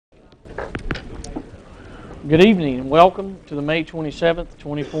Good evening and welcome to the May 27th,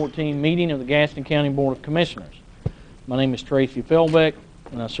 2014 meeting of the Gaston County Board of Commissioners. My name is Tracy Felbeck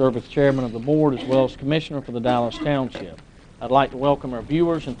and I serve as chairman of the board as well as commissioner for the Dallas Township. I'd like to welcome our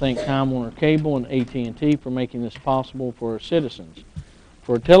viewers and thank Time Warner Cable and AT&T for making this possible for our citizens.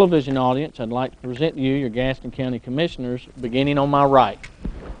 For a television audience, I'd like to present to you your Gaston County Commissioners, beginning on my right.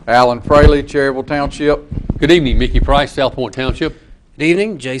 Alan Fraley, Cherryville Township. Good evening, Mickey Price, South Point Township. Good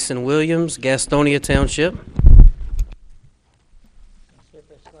evening, Jason Williams, Gastonia Township.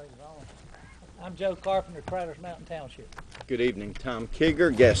 I'm Joe Carpenter, Craters Mountain Township. Good evening, Tom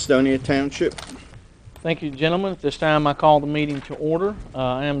Kigger, Gastonia Township. Thank you, gentlemen. At this time, I call the meeting to order.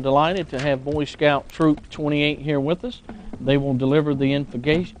 I am delighted to have Boy Scout Troop 28 here with us. They will deliver the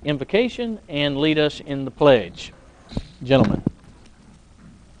invocation and lead us in the pledge. Gentlemen.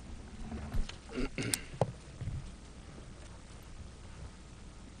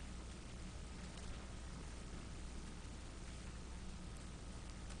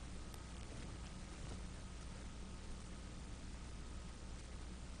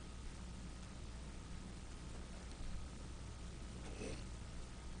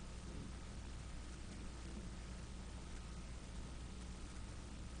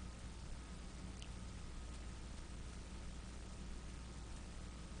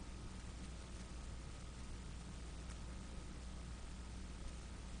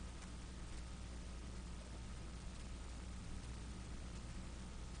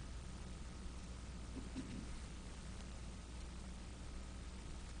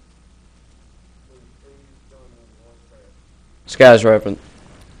 Skies reverent.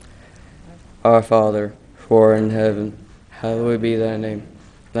 Our Father, who art in heaven, hallowed be thy name.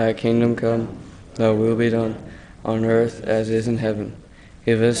 Thy kingdom come, thy will be done, on earth as it is in heaven.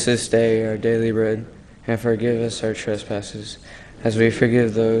 Give us this day our daily bread, and forgive us our trespasses, as we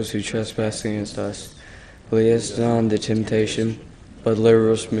forgive those who trespass against us. Lead us not into temptation, but deliver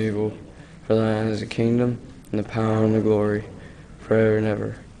us from evil. For thine is the kingdom, and the power, and the glory, forever and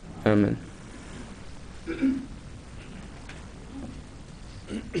ever. Amen.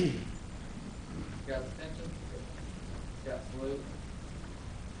 Got attention? Got salute?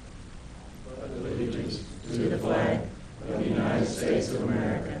 Allegiance to the flag of the United States of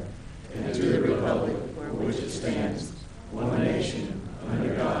America and to the republic for which it stands, one nation,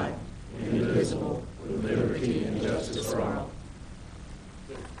 under God, indivisible, with liberty and justice for all.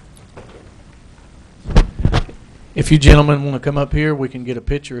 If you gentlemen want to come up here, we can get a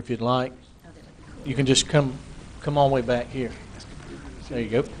picture if you'd like. You can just come all the way back here. There you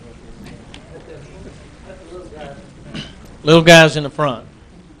go. Little guys in the front.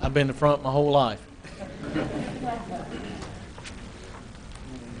 I've been in the front my whole life.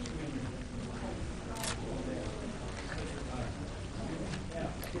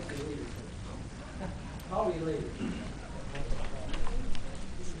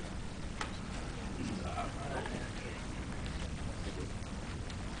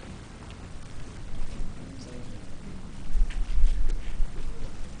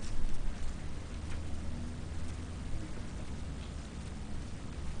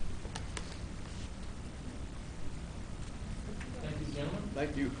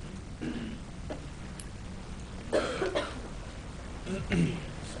 Thank you.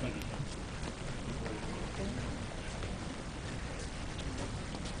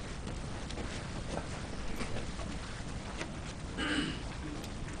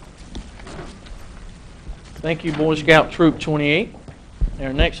 Thank you, Boy Scout Troop 28.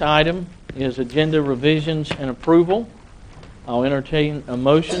 Our next item is agenda revisions and approval. I'll entertain a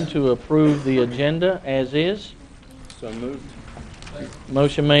motion to approve the agenda as is. So moved.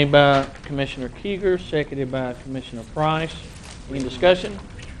 Motion made by Commissioner Kieger, seconded by Commissioner Price. Any discussion?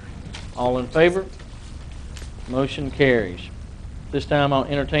 All in favor? Motion carries. This time I'll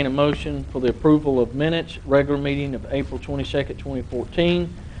entertain a motion for the approval of minutes, regular meeting of April 22nd,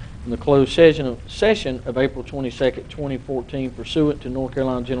 2014, and the closed session of April 22nd, 2014 pursuant to North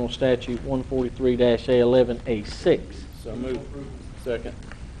Carolina General Statute 143-A11A6. So moved. Second.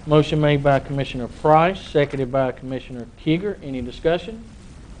 Motion made by Commissioner Price, seconded by Commissioner Kieger. Any discussion?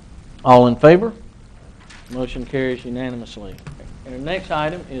 All in favor? Motion carries unanimously. And our next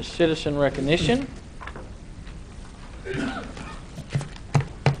item is citizen recognition.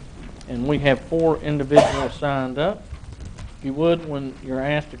 And we have 4 individuals signed up. If you would, when you're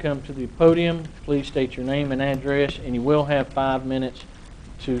asked to come to the podium, please state your name and address, and you will have 5 minutes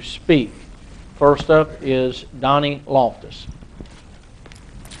to speak. First up is Donnie Loftus.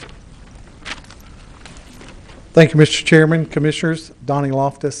 Thank you, Mr. Chairman, Commissioners. Donnie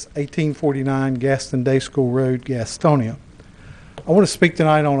Loftus, 1849 Gaston Day School Road, Gastonia. I want to speak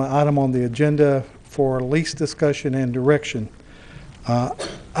tonight on an item on the agenda for lease discussion and direction. I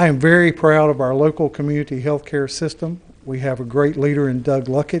am very proud of our local community healthcare system. We have a great leader in Doug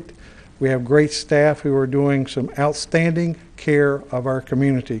Luckett. We have great staff who are doing some outstanding care of our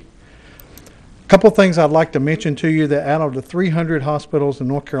community. A couple things I'd like to mention to you: that out of the 300 hospitals in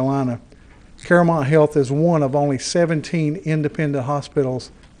North Carolina, Carolina Health is one of only 17 independent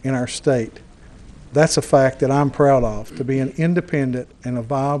hospitals in our state. That's a fact that I'm proud of, to be an independent and a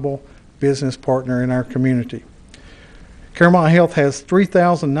viable business partner in our community. Carolina Health has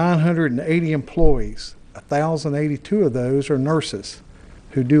 3,980 employees. 1,082 of those are nurses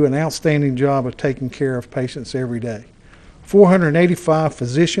who do an outstanding job of taking care of patients every day. 485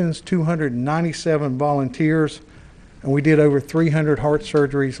 physicians, 297 volunteers, and we did over 300 heart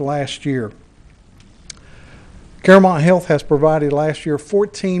surgeries last year. Carolina Health has provided last year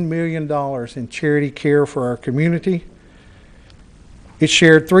 $14 million in charity care for our community. It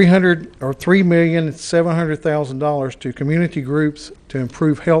shared $3,700,000 to community groups to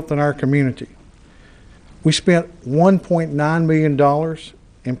improve health in our community. We spent $1.9 million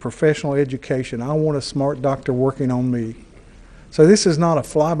in professional education. I want a smart doctor working on me. So this is not a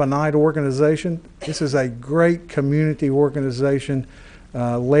fly-by-night organization. This is a great community organization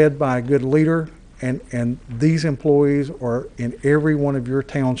led by a good leader, and these employees are in every one of your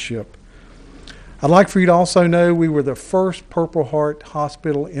township. I'd like for you to also know we were the first Purple Heart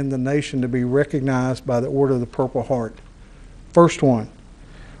hospital in the nation to be recognized by the Order of the Purple Heart. First one.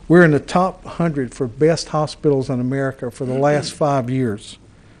 We're in the top 100 for best hospitals in America for the last 5 years.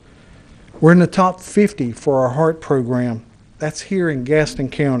 We're in the top 50 for our heart program. That's here in Gaston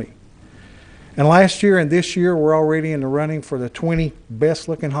County. And last year and this year, we're already in the running for the 20 best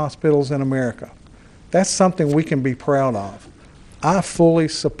looking hospitals in America. That's something we can be proud of. I fully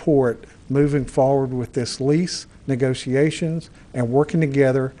support moving forward with this lease negotiations and working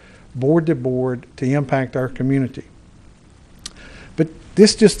together board to board to impact our community. But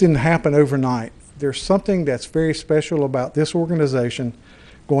this just didn't happen overnight. There's something that's very special about this organization,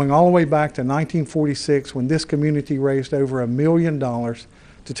 going all the way back to 1946 when this community raised over $1 million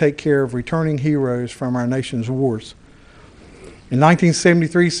to take care of returning heroes from our nation's wars. In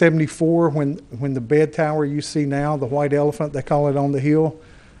 1973-74, when the bed tower you see now, the white elephant, they call it on the hill,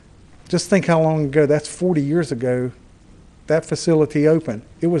 just think how long ago, that's 40 years ago, that facility opened.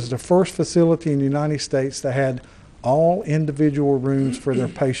 It was the first facility in the United States that had all individual rooms for their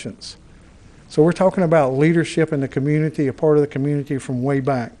patients. So we're talking about leadership in the community, a part of the community from way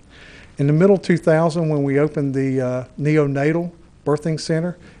back. In the middle 2000, when we opened the neonatal birthing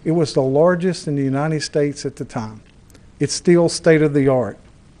center, it was the largest in the United States at the time. It's still state of the art.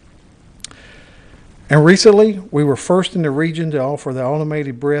 And recently, we were first in the region to offer the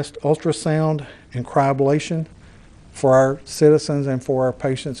automated breast ultrasound and cryoablation for our citizens and for our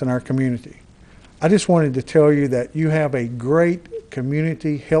patients in our community. I just wanted to tell you that you have a great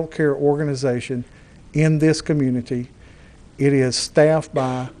community healthcare organization in this community. It is staffed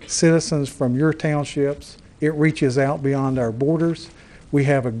by citizens from your townships. It reaches out beyond our borders. We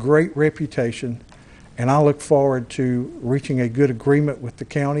have a great reputation, and I look forward to reaching a good agreement with the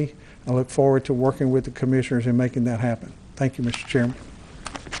county. I look forward to working with the commissioners and making that happen. Thank you, Mr. Chairman.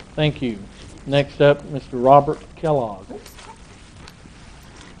 Thank you. Next up, Mr. Robert Kellogg.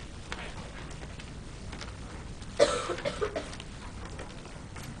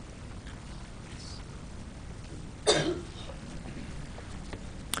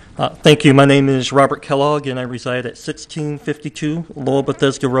 Thank you. My name is Robert Kellogg, and I reside at 1652 Lower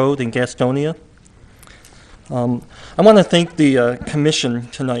Bethesda Road in Gastonia. I want to thank the Commission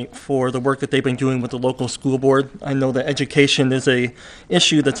tonight for the work that they've been doing with the local school board. I know that education is an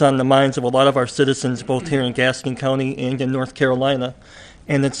issue that's on the minds of a lot of our citizens, both here in Gaston County and in North Carolina.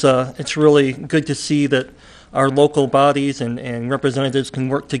 And it's really good to see that our local bodies and representatives can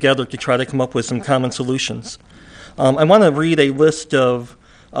work together to try to come up with some common solutions. I want to read a list of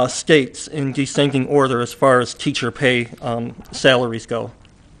states in descending order as far as teacher pay salaries go.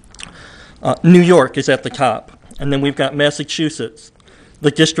 New York is at the top, and then we've got Massachusetts,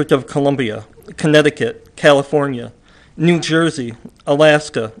 the District of Columbia, Connecticut, California, New Jersey,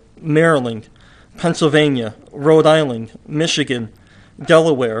 Alaska, Maryland, Pennsylvania, Rhode Island, Michigan,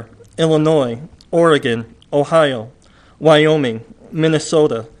 Delaware, Illinois, Oregon, Ohio, Wyoming,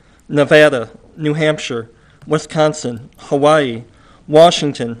 Minnesota, Nevada, New Hampshire, Wisconsin, Hawaii,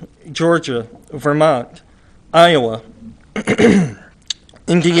 Washington, Georgia, Vermont, Iowa,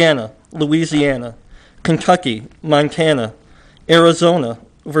 Indiana, Louisiana, Kentucky, Montana, Arizona,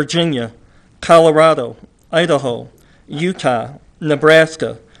 Virginia, Colorado, Idaho, Utah,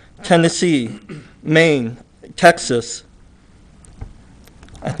 Nebraska, Tennessee, Maine, Texas.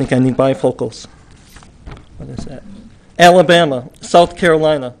 I think I need bifocals. what is that? Alabama, South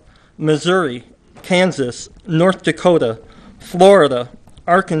Carolina, Missouri, Kansas, North Dakota, Florida,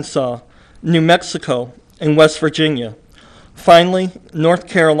 Arkansas, New Mexico, and West Virginia. Finally, North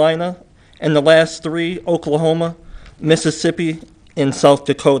Carolina, and the last three, Oklahoma, Mississippi, and South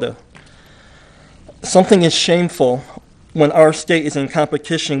Dakota. Something is shameful when our state is in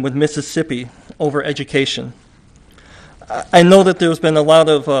competition with Mississippi over education. I know that there's been a lot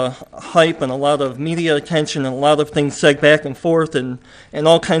of hype and a lot of media attention and a lot of things said back and forth, and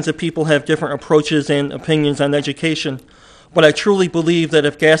all kinds of people have different approaches and opinions on education. But I truly believe that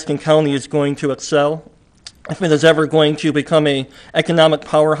if Gaston County is going to excel, if it is ever going to become an economic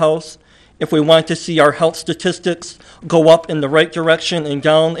powerhouse, if we want to see our health statistics go up in the right direction and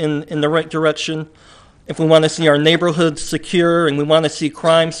down in the right direction, if we want to see our neighborhoods secure and we want to see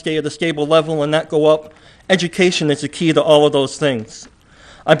crime stay at a stable level and not go up, education is the key to all of those things.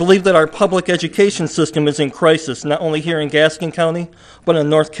 I believe that our public education system is in crisis, not only here in Gaston County, but in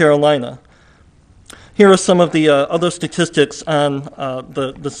North Carolina. Here are some of the other statistics on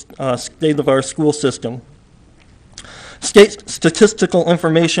the state of our school system. State statistical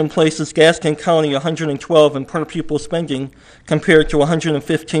information places Gaston County 112 in per pupil spending compared to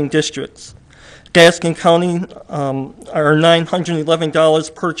 115 districts. Gaston County, our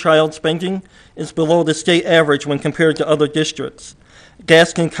 $911 per child spending is below the state average when compared to other districts.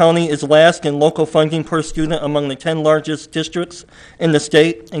 Gaston County is last in local funding per student among the 10 largest districts in the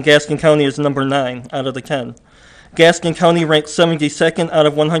state, and Gaston County is number 9 out of the 10. Gaston County ranks 72nd out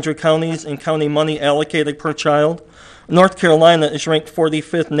of 100 counties in county money allocated per child. North Carolina is ranked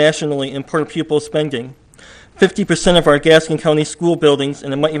 45th nationally in per pupil spending. 50% of our Gaston County school buildings,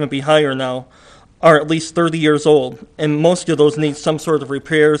 and it might even be higher now, are at least 30 years old, and most of those need some sort of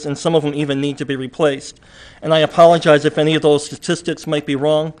repairs, and some of them even need to be replaced. And I apologize if any of those statistics might be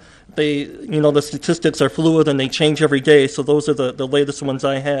wrong. The statistics are fluid and they change every day, so those are the latest ones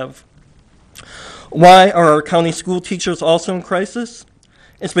I have. Why are our county school teachers also in crisis?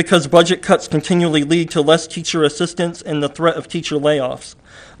 It's because budget cuts continually lead to less teacher assistance and the threat of teacher layoffs.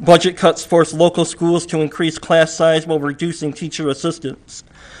 Budget cuts force local schools to increase class size while reducing teacher assistance.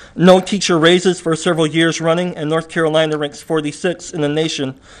 No teacher raises for several years running, and North Carolina ranks 46 in the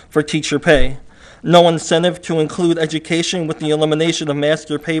nation for teacher pay. No incentive to include education with the elimination of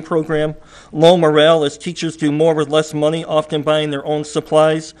master pay program. Low morale as teachers do more with less money, often buying their own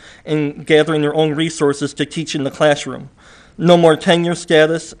supplies and gathering their own resources to teach in the classroom. No more tenure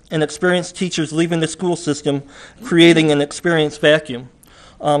status, and experienced teachers leaving the school system, creating an experience vacuum.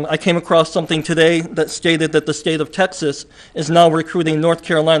 I came across something today that stated that the state of Texas is now recruiting North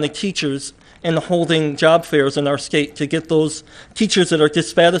Carolina teachers and holding job fairs in our state to get those teachers that are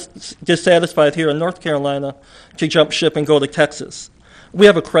dissatisfied here in North Carolina to jump ship and go to Texas. We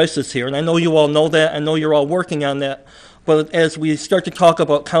have a crisis here, and I know you all know that. I know you're all working on that. But as we start to talk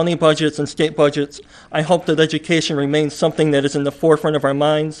about county budgets and state budgets, I hope that education remains something that is in the forefront of our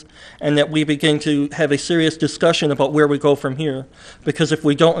minds and that we begin to have a serious discussion about where we go from here. Because if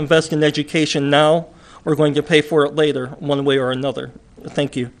we don't invest in education now, we're going to pay for it later, one way or another.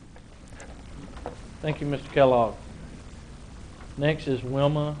 Thank you. Thank you, Mr. Kellogg. Next is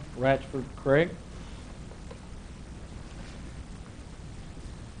Wilma Ratchford Craig.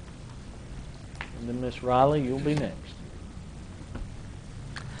 And then Miss Riley, you'll be next.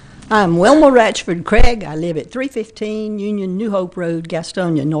 I'm Wilma Ratchford Craig. I live at 315 Union New Hope Road,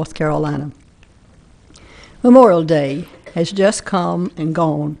 Gastonia, North Carolina. Memorial Day has just come and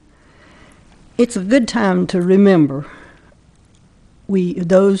gone. It's a good time to remember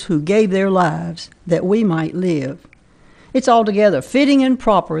those who gave their lives that we might live. It's altogether fitting and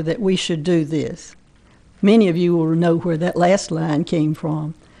proper that we should do this. Many of you will know where that last line came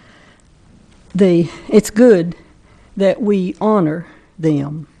from. It's good that we honor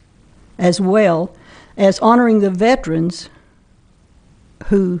them, as well as honoring the veterans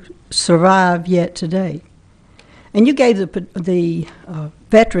who survive yet today. And you gave the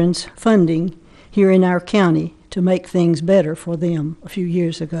veterans funding here in our county to make things better for them a few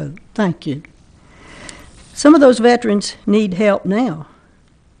years ago. Thank you. Some of those veterans need help now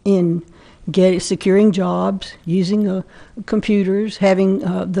in securing jobs, using computers, having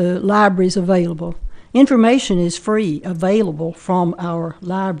the libraries available. Information is free, available from our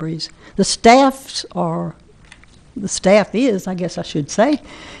libraries. The staff is, I guess I should say,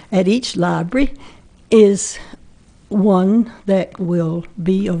 at each library is one that will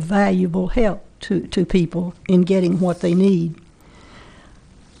be of valuable help to people in getting what they need.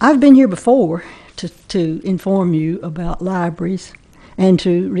 I've been here before to inform you about libraries and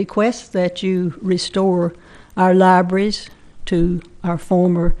to request that you restore our libraries to our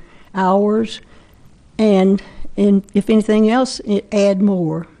former hours and if anything else, add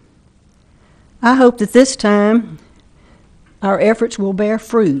more. I hope that this time our efforts will bear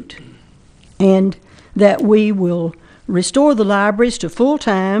fruit and that we will restore the libraries to full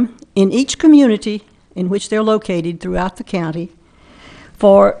time in each community in which they're located throughout the county,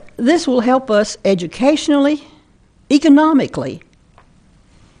 for this will help us educationally, economically,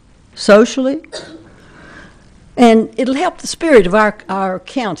 socially, and it'll help the spirit of our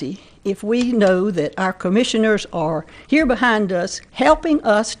county if we know that our commissioners are here behind us, helping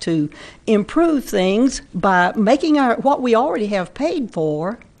us to improve things by making what we already have paid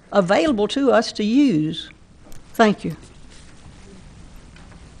for available to us to use. Thank you.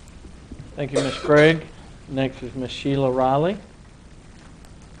 Thank you, Ms. Craig. Next is Ms. Sheila Riley.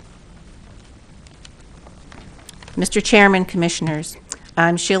 Mr. Chairman, Commissioners,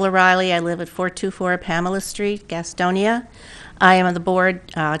 I'm Sheila Riley. I live at 424 Pamela Street, Gastonia. I am on the board,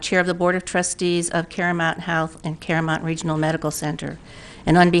 chair of the Board of Trustees of Caramount Health and Caramount Regional Medical Center.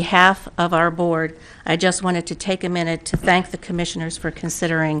 And on behalf of our board, I just wanted to take a minute to thank the commissioners for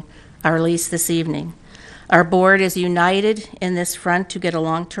considering our lease this evening. Our board is united in this front to get a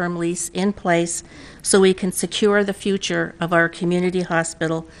long-term lease in place so we can secure the future of our community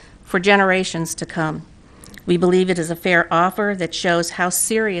hospital for generations to come. We believe it is a fair offer that shows how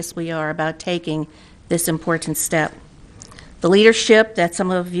serious we are about taking this important step. The leadership that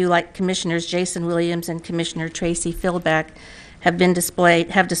some of you, like Commissioners Jason Williams and Commissioner Tracy Philbeck, have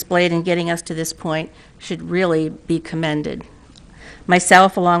displayed in getting us to this point should really be commended.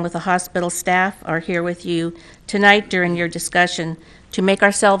 Myself, along with the hospital staff, are here with you tonight during your discussion to make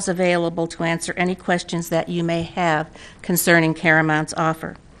ourselves available to answer any questions that you may have concerning Caramount's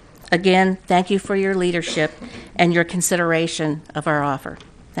offer. Again, thank you for your leadership and your consideration of our offer.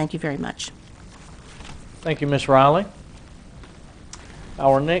 Thank you very much. Thank you, Ms. Riley.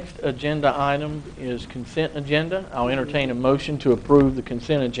 Our next agenda item is consent agenda. I'll entertain a motion to approve the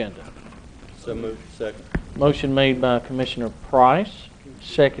consent agenda. So moved. Second. Motion made by Commissioner Price,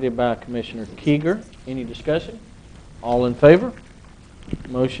 seconded by Commissioner Kieger. Any discussion? All in favor?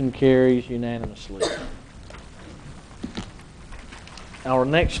 Motion carries unanimously. Our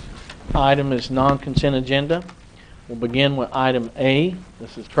next item is non-consent agenda. We'll begin with item A.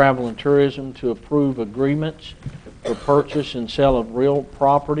 This is travel and tourism to approve agreements for purchase and sale of real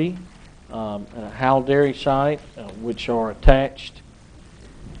property at a Howell Dairy site, which are attached.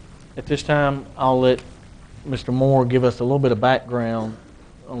 At this time, I'll let Mr. Moore give us a little bit of background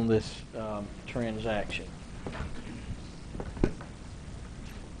on this transaction.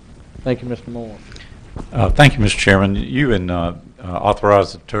 Thank you, Mr. Moore. Thank you, Mr. Chairman. You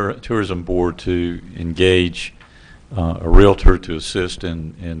authorized the Tourism Board to engage a realtor to assist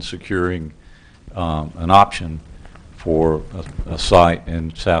in securing an option for a site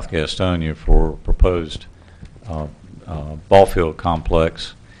in South Gastonia for a proposed ball field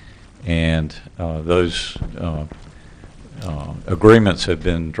complex, and those agreements have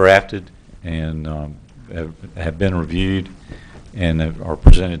been drafted and have been reviewed and are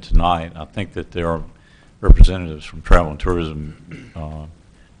presented tonight. I think that there are representatives from Travel and Tourism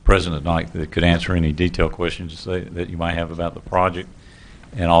present tonight that could answer any detailed questions that you might have about the project,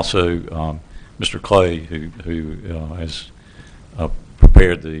 and also Mr. Clay, who has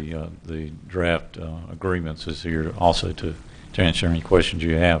prepared the draft agreements, is here also to answer any questions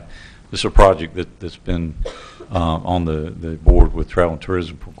you have. This is a project that's been on the board with Travel and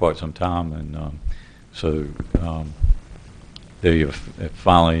Tourism for quite some time, and so they have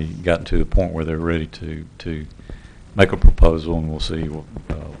finally gotten to the point where they're ready to make a proposal, and we'll see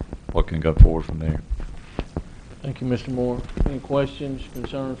what can go forward from there. Thank you, Mr. Moore. Any questions,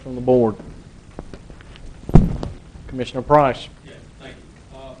 concerns from the board? Commissioner Price. Yeah, thank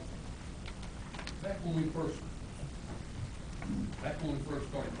you. Back when we first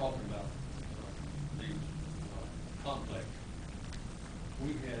started talking about the complex,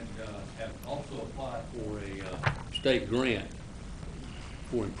 we have also applied for a state grant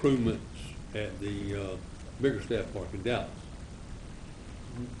for improvements at the Biggerstaff Park in Dallas.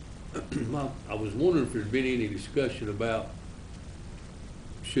 I was wondering if there's been any discussion about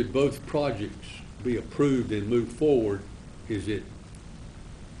should both projects be approved and move forward.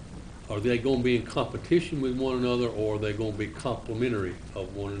 Are they going to be in competition with one another, or are they going to be complementary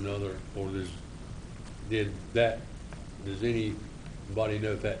of one another, or does anybody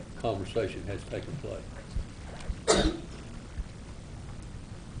know if that conversation has taken place?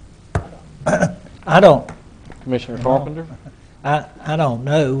 I don't. Commissioner Carpenter. I don't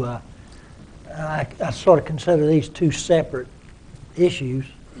know. I sort of consider these two separate issues.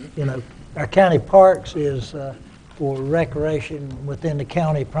 You know, our county parks is for recreation within the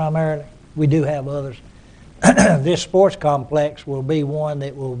county primarily, we do have others. This sports complex will be one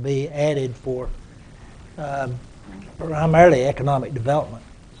that will be added for primarily economic development.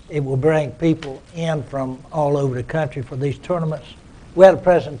 It will bring people in from all over the country for these tournaments. We had a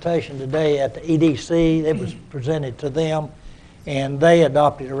presentation today at the EDC that was presented to them, and they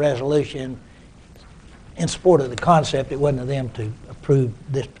adopted a resolution in support of the concept. It wasn't to them to approve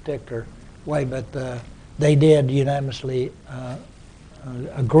this particular way, but they did unanimously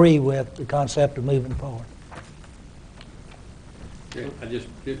agree with the concept of moving forward. Yeah, I just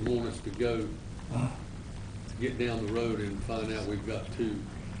didn't want us to go to get down the road and find out we've got two.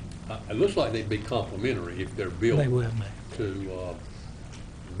 It looks like they'd be complementary if they're built They will be. to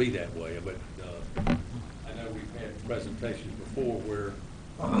be that way. But I know we've had presentations before where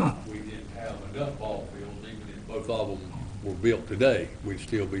we didn't have enough ball fields. Even if both of them were built today, we'd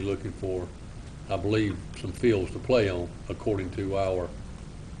still be looking for, I believe, some fields to play on, according to our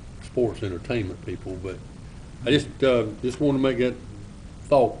sports entertainment people. But I just want to make that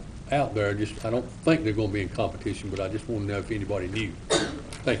thought out there. I don't think they're going to be in competition, but I just want to know if anybody knew.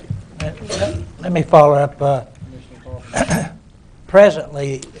 Thank you. Let me follow up.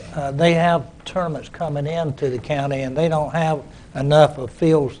 Presently, they have tournaments coming into the county, and they don't have enough of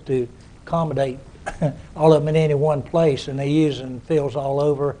fields to accommodate all of them in any one place, and they're using fields all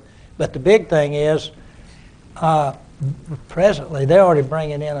over. But the big thing is, presently, they're already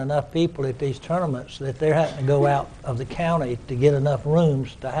bringing in enough people at these tournaments that they're having to go out of the county to get enough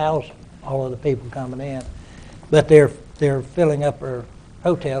rooms to house all of the people coming in. But they're filling up our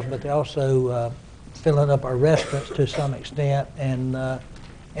hotels, but they're also filling up our restaurants to some extent. And I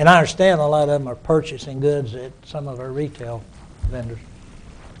understand a lot of them are purchasing goods at some of our retail vendors.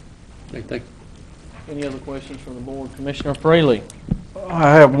 Thank you. Any other questions from the board? Commissioner Fraley.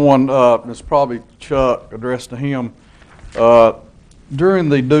 I have one that's probably Chuck, addressed to him. During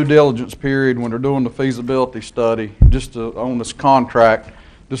the due diligence period, when they're doing the feasibility study, just on this contract,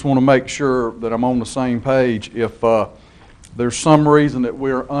 just want to make sure that I'm on the same page. If there's some reason that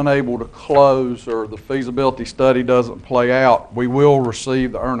we're unable to close or the feasibility study doesn't play out, we will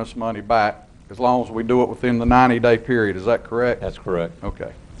receive the earnest money back as long as we do it within the 90-day period. Is that correct? That's correct.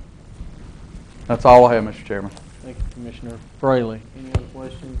 Okay. That's all I have, Mr. Chairman. Thank you, Commissioner Fraley. Any other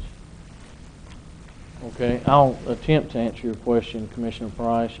questions? Okay, I'll attempt to answer your question, Commissioner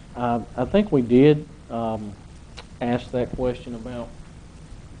Price. I think we did ask that question about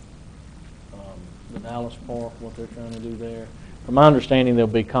the Dallas Park, what they're trying to do there. From my understanding, they'll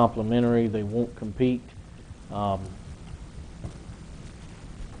be complementary. They won't compete.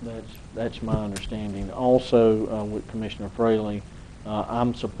 That's my understanding. Also, with Commissioner Fraley,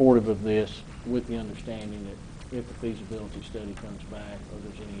 I'm supportive of this with the understanding that if the feasibility study comes back or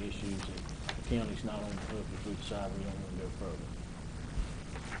there's any issues, that the county's not on the hook if we decide we don't want to go further.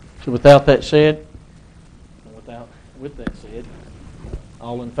 So without that said, with that said,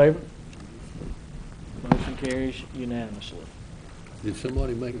 all in favor? Motion carries unanimously. Did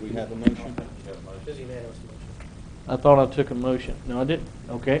somebody make We have a motion? I thought I took a motion. No, I didn't.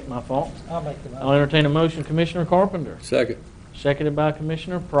 Okay, my fault. I'll make the motion. I'll entertain a motion. Commissioner Carpenter. Second. Seconded by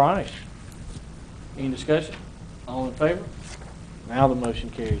Commissioner Price. Any discussion? All in favor? Now the motion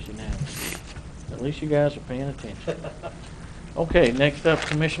carries unanimously. At least you guys are paying attention. Okay, next up,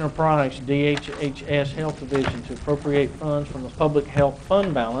 Commissioner Price, DHHS Health Division, to appropriate funds from the Public Health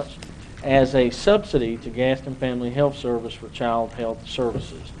Fund balance as a subsidy to Gaston Family Health Service for child health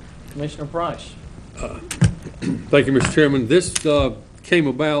services. Commissioner Price. Thank you, Mr. Chairman. This came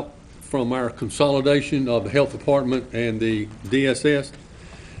about from our consolidation of the Health Department and the DSS.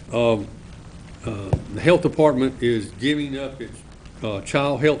 The Health Department is giving up its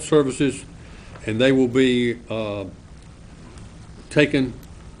child health services, and they will be taken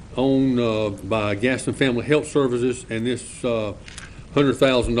on by Gaston Family Health Services, and this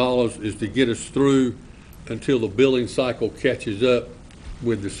 $100,000 is to get us through until the billing cycle catches up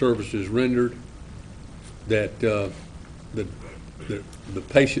with the services rendered, that the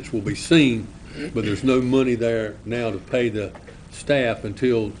patients will be seen, but there's no money there now to pay the staff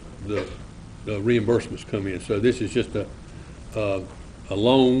until the reimbursements come in. So this is just a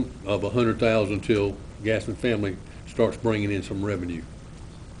loan of $100,000 until Gaston Family starts bringing in some revenue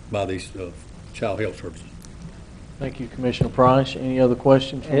by these child health services. Thank you, Commissioner Price. Any other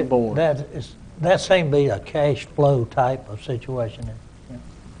questions from the board? That seems to be a cash flow type of situation. Yeah.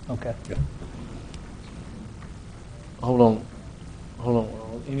 Okay. Yeah. Hold on,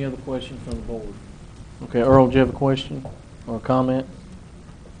 Earl. Any other questions from the board? Okay, Earl, do you have a question or a comment?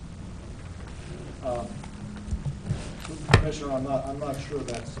 Commissioner, I'm not sure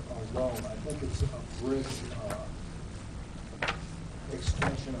that's a loan. I think it's a bridge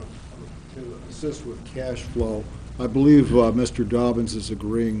extension to assist with cash flow. I believe Mr. Dobbins is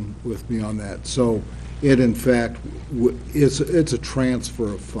agreeing with me on that. So it, in fact, it's a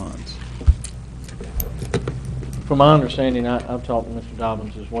transfer of funds. From my understanding, I've talked to Mr.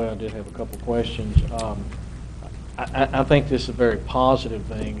 Dobbins as well. I did have a couple of questions. I think this is a very positive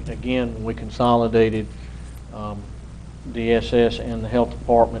thing. Again, when we consolidated DSS and the health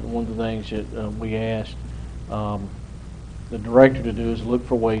department, one of the things that we asked the director to do is look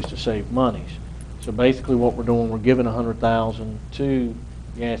for ways to save monies. So basically what we're doing, we're giving $100,000 to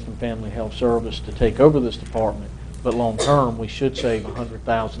Gaston Family Health Service to take over this department, but long term we should save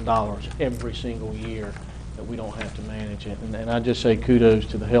 $100,000 every single year that we don't have to manage it. And I just say kudos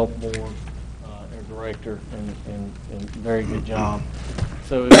to the health board, their director, and very good job.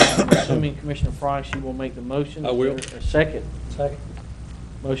 So I'm assuming Commissioner Price, you will make the motion. I will. Is there a second? Second.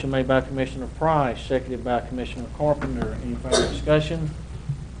 Motion made by Commissioner Price, seconded by Commissioner Carpenter. Any further discussion?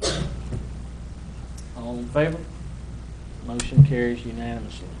 All in favor? Motion carries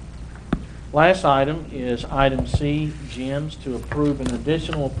unanimously. Last item is item C, gyms, to approve an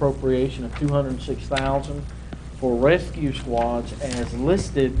additional appropriation of $206,000 for rescue squads as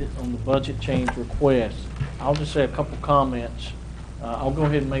listed on the budget change request. I'll just say a couple comments. I'll go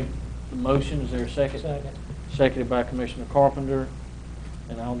ahead and make the motion. Is there a second? Second. Seconded by Commissioner Carpenter,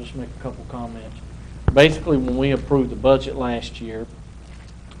 and I'll just make a couple comments. Basically, when we approved the budget last year,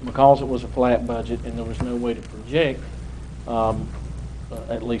 because it was a flat budget and there was no way to project,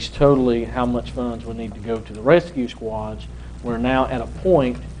 at least totally, how much funds would need to go to the rescue squads, we're now at a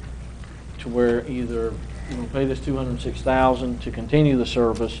point to where either we're going to pay this $206,000 to continue the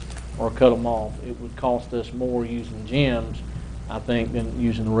service or cut them off. It would cost us more using gyms, I think, than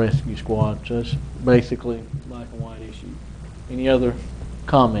using the rescue squad. So it's basically black and white issue. Any other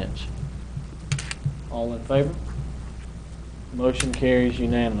comments? All in favor? Motion carries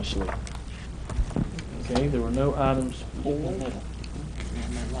unanimously. Okay, there were no items.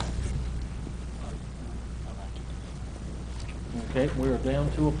 Okay, we are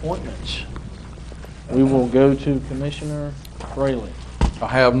down to appointments. We will go to Commissioner Fraley. I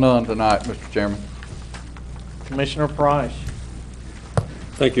have none tonight, Mr. Chairman. Commissioner Price.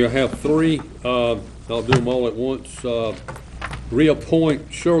 Thank you. I have three. I'll do them all at once.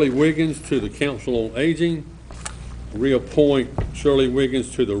 Reappoint Shirley Wiggins to the Council on Aging. Reappoint Shirley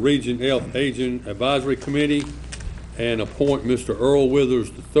Wiggins to the Region F Aging Advisory Committee. And appoint Mr. Earl Withers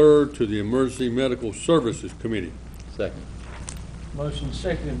III to the Emergency Medical Services Committee. Second. Motion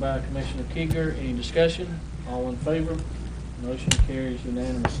seconded by Commissioner Keeger. Any discussion? All in favor? Motion carries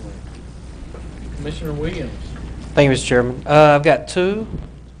unanimously. Commissioner Williams. Thank you, Mr. Chairman. I've got two.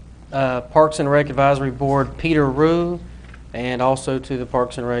 Parks and Rec Advisory Board, Peter Rue, and also to the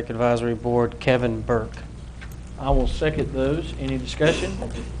Parks and Rec Advisory Board, Kevin Burke. I will second those. Any discussion?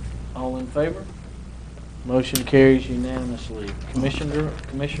 All in favor? Motion carries unanimously. Commissioner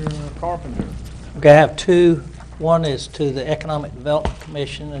Carpenter. Okay, I have two. One is to the Economic Development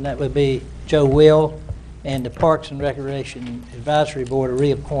Commission, and that would be Joe Will, and the Parks and Recreation Advisory Board to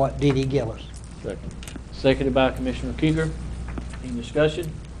reappoint Dee Dee Gillis. Second. Seconded by Commissioner Keeger. Any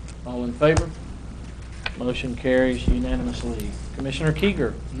discussion? All in favor? Motion carries unanimously. Commissioner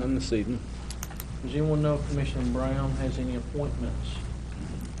Keeger. None this evening. Does anyone know if Commissioner Brown has any appointments?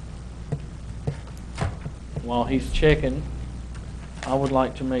 While he's checking, I would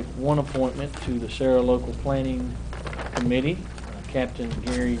like to make one appointment to the Sarah Local Planning Committee, Captain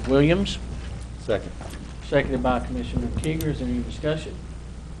Gary Williams. Second. Seconded by Commissioner Keeger. Is there any discussion?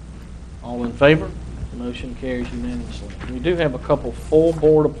 All in favor? Motion carries unanimously. We do have a couple full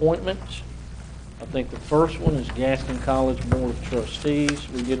board appointments. I think the first one is Gaston College Board of Trustees.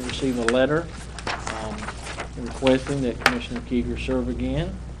 We did receive a letter requesting that Commissioner Keeger serve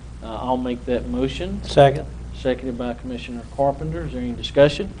again. I'll make that motion. Second. Seconded by Commissioner Carpenter. Is there any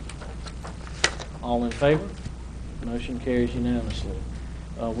discussion? All in favor? Motion carries unanimously.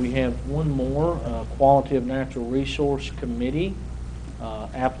 We have one more, Quality of Natural Resource Committee.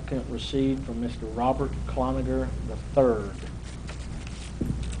 Applicant received from Mr. Robert Cloninger III.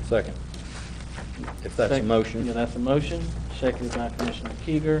 Second. If that's a motion. Yeah, that's a motion. Seconded by Commissioner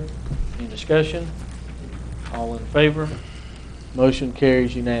Keeger. Any discussion? All in favor? Motion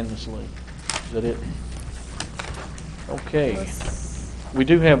carries unanimously. Is that it? Okay. We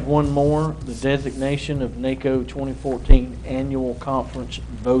do have one more, the designation of NACO 2014 Annual Conference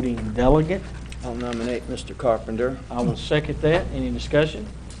Voting Delegate. I'll nominate Mr. Carpenter. I will second that. Any discussion?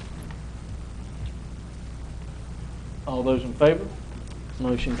 All those in favor?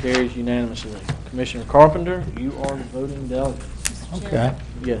 Motion carries unanimously. Commissioner Carpenter, you are the voting delegate. Okay.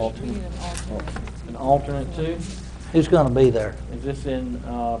 Yes. Alternate. An alternate too? Who's going to be there? Is this in,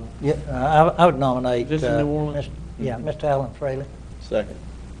 Yeah, I would nominate. Is this in New Orleans? Mr. Alan Fraley. Second.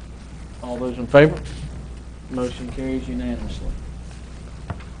 all those in favor? Motion carries unanimously.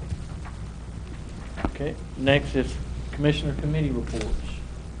 Okay, next is Commissioner Committee reports.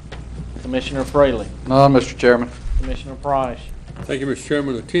 Commissioner Fraley, No, Mr. Chairman. Commissioner Price. Thank you, Mr.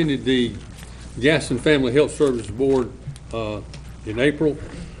 Chairman. Attended the Gaston Family Health Services Board in April,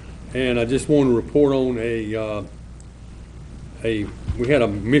 and I just want to report on we had a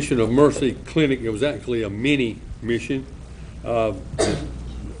Mission of Mercy clinic. It was actually a mini mission.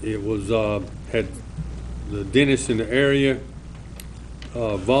 It was had the dentist in the area,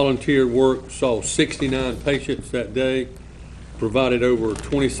 volunteered work, saw 69 patients that day, provided over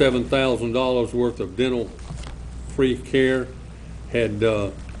 $27,000 worth of dental free care, had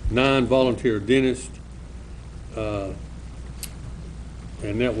 9 volunteer dentists, and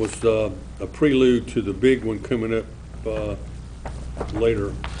that was a prelude to the big one coming up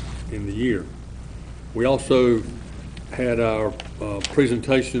later in the year. We also had our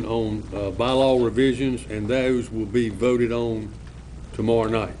presentation on bylaw revisions, and those will be voted on tomorrow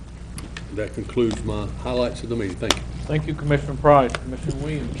night. That concludes my highlights of the meeting. Thank you. Thank you, Commissioner Price. Commissioner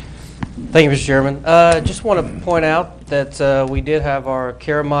Williams. Thank you, Mr. Chairman. Just want to point out that we did have our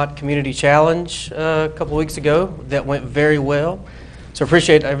Caramont Community Challenge a couple of weeks ago. That went very well. So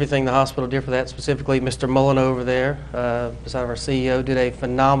appreciate everything the hospital did for that, specifically Mr. Mullen over there, beside our CEO, did a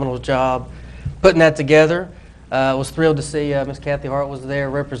phenomenal job putting that together. Was thrilled to see Ms. Kathy Hart was there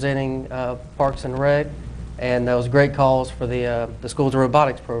representing Parks and Rec, and that was great calls for the school's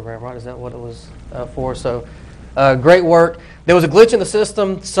robotics program, right? Is that what it was for? So great work. There was a glitch in the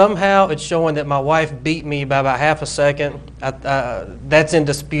system. Somehow it's showing that my wife beat me by about half a second. That's in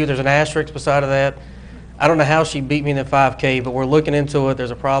dispute. There's an asterisk beside of that. I don't know how she beat me in the 5K, but we're looking into it.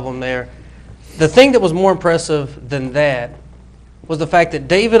 There's a problem there. The thing that was more impressive than that was the fact that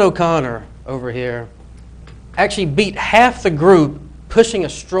David O'Connor over here actually beat half the group pushing a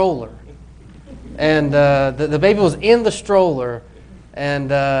stroller. And the baby was in the stroller. And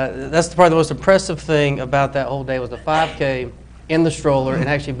that's the probably the most impressive thing about that whole day was the 5K in the stroller and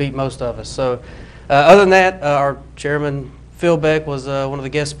actually beat most of us. So other than that, our chairman, Phil Beck, was one of the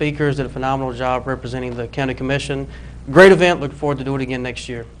guest speakers, did a phenomenal job representing the county commission. Great event. Look forward to do it again next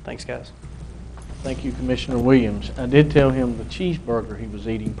year. Thanks, guys. Thank you, Commissioner Williams. I did tell him the cheeseburger he was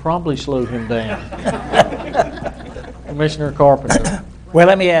eating probably slowed him down. Commissioner Carpenter. Well,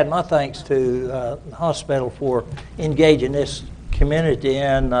 let me add my thanks to the hospital for engaging this community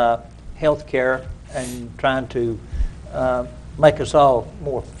in health care and trying to make us all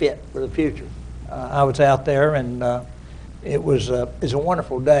more fit for the future. I was out there, and it was a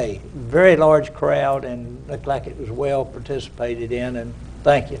wonderful day. Very large crowd, and looked like it was well participated in, and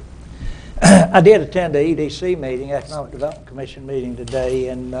thank you. I did attend the EDC meeting, Economic Development Commission meeting today,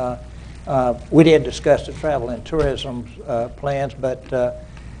 and we did discuss the travel and tourism plans, but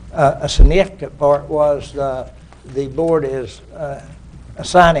a significant part was the board is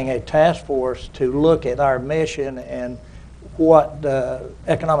assigning a task force to look at our mission and what the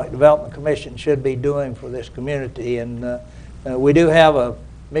Economic Development Commission should be doing for this community. And we do have a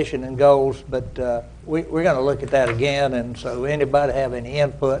mission and goals, but we're going to look at that again. And so anybody have any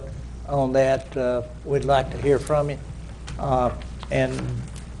input on that, we'd like to hear from you. And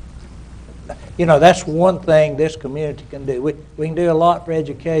you know, that's one thing this community can do. We can do a lot for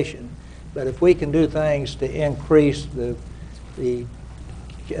education, but if we can do things to increase the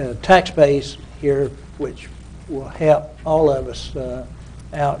tax base here, which will help all of us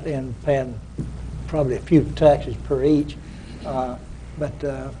out in paying probably a few taxes per each. But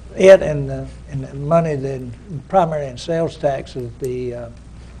it and the money that primarily in sales taxes the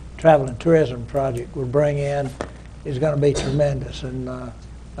travel and tourism project will bring in is going to be tremendous. And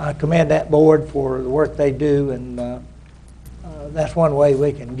I commend that board for the work they do, and that's one way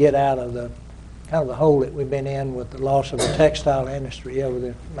we can get out of the kind of the hole that we've been in with the loss of the textile industry over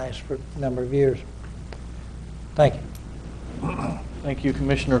the last number of years. Thank you. Thank you,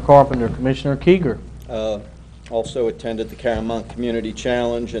 Commissioner Carpenter. Commissioner Keeger. Also attended the Caramont Community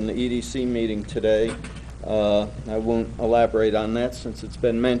Challenge and the EDC meeting today. I won't elaborate on that since it's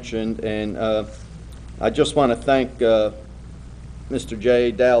been mentioned, and I just want to thank Mr.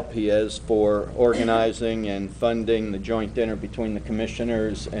 J. Dalpiez for organizing and funding the joint dinner between the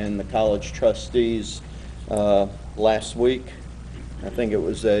commissioners and the college trustees last week. I think it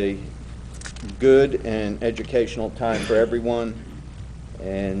was a good and educational time for everyone,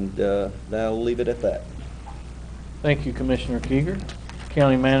 and I'll leave it at that. Thank you, Commissioner Keeger.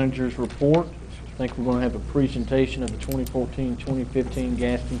 County Manager's report. I think we're going to have a presentation of the 2014-2015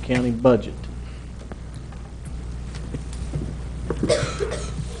 Gaston County budget.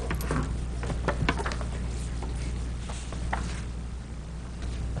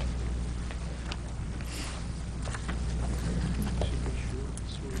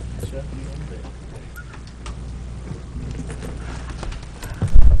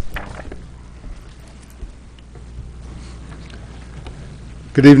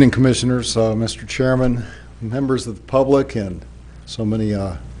 Good evening, Commissioners, Mr. Chairman, members of the public, and so many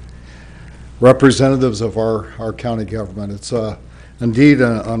representatives of our county government. It's indeed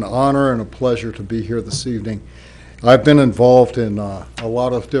an honor and a pleasure to be here this evening. I've been involved in a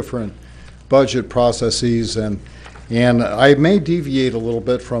lot of different budget processes, and I may deviate a little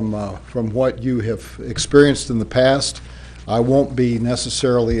bit from what you have experienced in the past. I won't be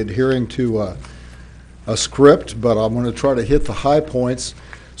necessarily adhering to a script, but I'm going to try to hit the high points.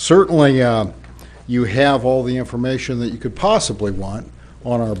 Certainly, you have all the information that you could possibly want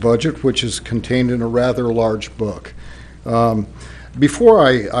on our budget, which is contained in a rather large book. Before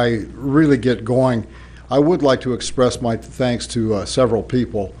I really get going, I would like to express my thanks to several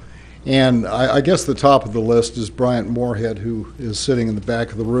people. And I guess the top of the list is Bryant Moorhead, who is sitting in the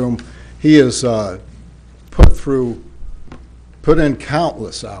back of the room. He has put in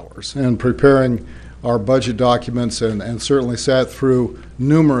countless hours in preparing our budget documents, and certainly sat through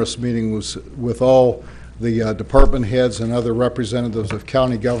numerous meetings with all the department heads and other representatives of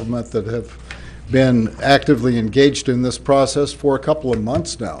county government that have been actively engaged in this process for a couple of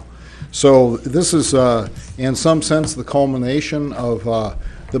months now. So this is, in some sense, the culmination of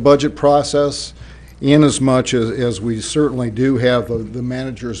the budget process, in as much as we certainly do have the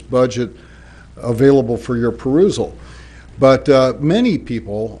manager's budget available for your perusal. But many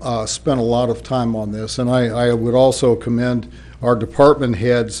people spent a lot of time on this, and I would also commend our department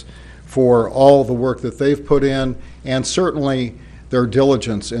heads for all the work that they've put in, and certainly their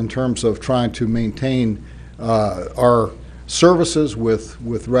diligence in terms of trying to maintain our services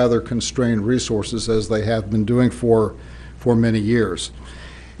with rather constrained resources, as they have been doing for many years.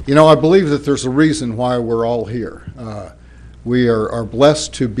 You know, I believe that there's a reason why we're all here. We are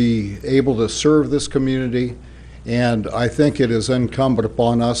blessed to be able to serve this community, and I think it is incumbent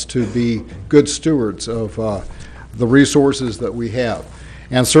upon us to be good stewards of the resources that we have.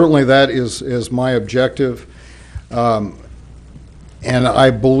 And certainly that is my objective. And I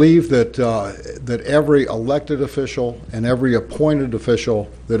believe that every elected official and every appointed official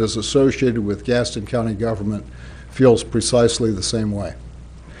that is associated with Gaston County government feels precisely the same way.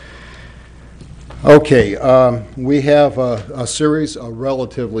 Okay, we have a series, a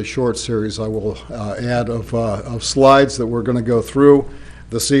relatively short series, I will add, of slides that we're going to go through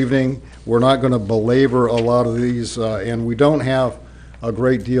this evening. We're not going to belabor a lot of these, and we don't have a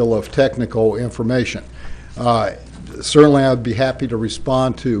great deal of technical information. Certainly, I'd be happy to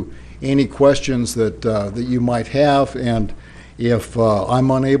respond to any questions that you might have, and if I'm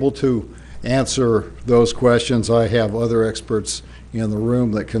unable to answer those questions, I have other experts in the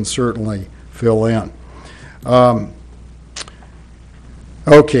room that can certainly fill in.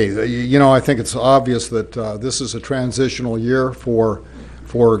 Okay, you know, I think it's obvious that this is a transitional year for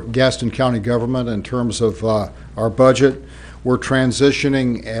Gaston County government in terms of our budget. We're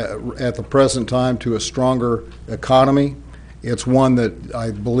transitioning at the present time to a stronger economy. It's one that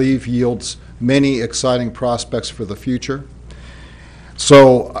I believe yields many exciting prospects for the future.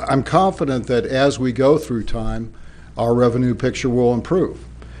 So I'm confident that as we go through time, our revenue picture will improve.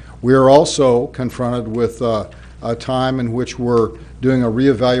 We are also confronted with a time in which we're doing a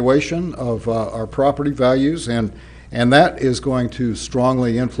reevaluation of our property values, and that is going to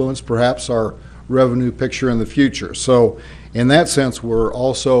strongly influence perhaps our revenue picture in the future. So in that sense, we're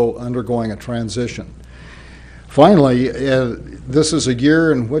also undergoing a transition. Finally, this is a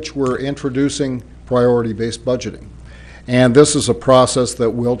year in which we're introducing priority-based budgeting. And this is a process that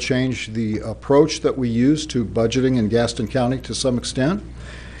will change the approach that we use to budgeting in Gaston County to some extent.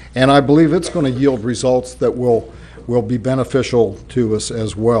 And I believe it's going to yield results that will be beneficial to us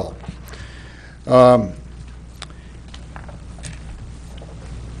as well.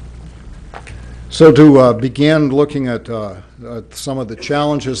 So to begin looking at some of the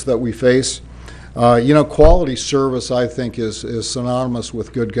challenges that we face, you know, quality service, I think, is synonymous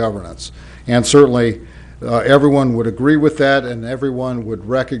with good governance. And certainly everyone would agree with that, and everyone would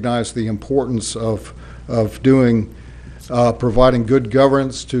recognize the importance of providing good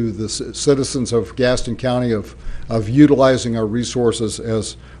governance to the citizens of Gaston County, of utilizing our resources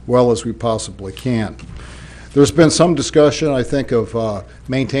as well as we possibly can. There's been some discussion, I think, of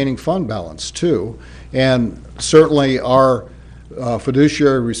maintaining fund balance too, and certainly our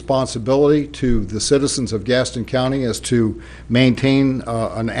fiduciary responsibility to the citizens of Gaston County is to maintain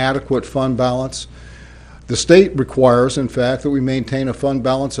an adequate fund balance. The state requires, in fact, that we maintain a fund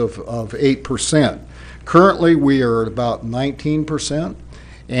balance of 8%. Currently, we are at about 19%,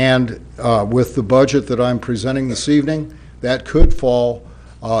 and with the budget that I'm presenting this evening, that could fall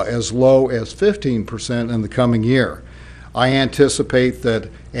as low as 15% in the coming year. I anticipate that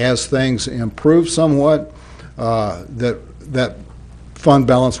as things improve somewhat, that fund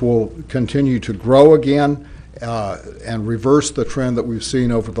balance will continue to grow again and reverse the trend that we've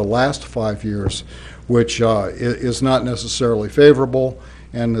seen over the last 5 years, which is not necessarily favorable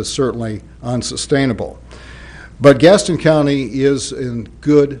and is certainly unsustainable. But Gaston County is in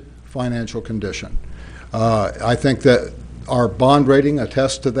good financial condition. I think that our bond rating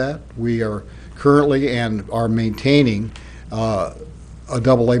attests to that. We are currently and are maintaining a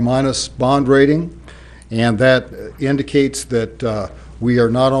AA- bond rating, and that indicates that we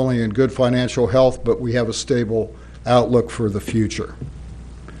are not only in good financial health, but we have a stable outlook for the future.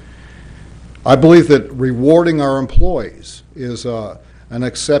 I believe that rewarding our employees is an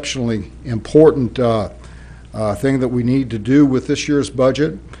exceptionally important thing that we need to do with this year's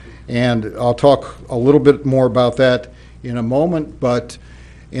budget, and I'll talk a little bit more about that in a moment. But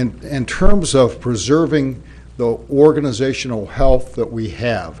in terms of preserving the organizational health that we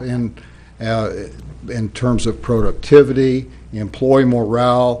have, in terms of productivity, employee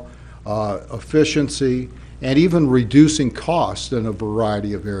morale, efficiency, and even reducing costs in a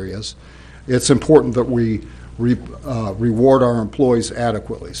variety of areas, it's important that we reward our employees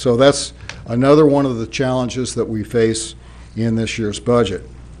adequately. So that's another one of the challenges that we face in this year's budget.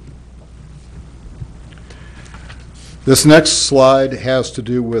 This next slide has to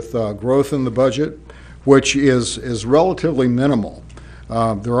do with growth in the budget, which is relatively minimal.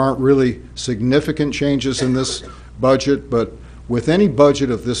 There aren't really significant changes in this budget, but with any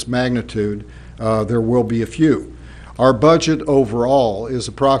budget of this magnitude, there will be a few. Our budget overall is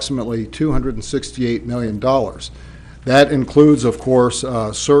approximately $268 million. That includes, of course,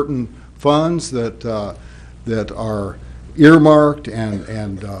 certain funds that are earmarked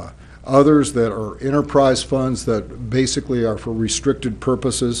and others that are enterprise funds that basically are for restricted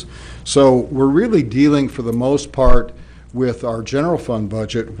purposes. So we're really dealing for the most part with our general fund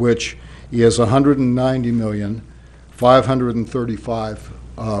budget, which is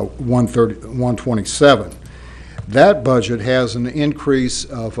 $190,535,127. That budget has an increase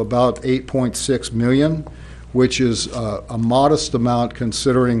of about $8.6 million, which is a modest amount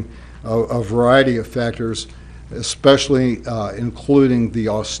considering a variety of factors, especially including the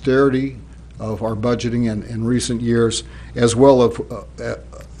austerity of our budgeting in recent years, as well as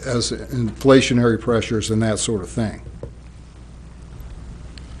inflationary pressures and that sort of thing.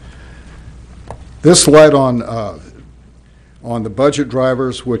 This slide on the budget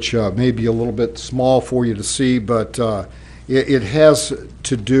drivers, which may be a little bit small for you to see, but it has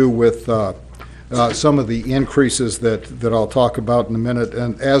to do with some of the increases that I'll talk about in a minute,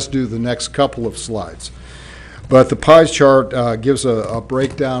 and as do the next couple of slides. But the pie chart gives a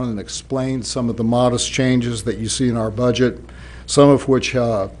breakdown and explains some of the modest changes that you see in our budget, some of which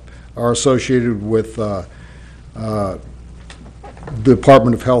are associated with the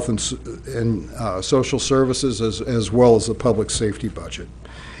Department of Health and Social Services, as well as the public safety budget.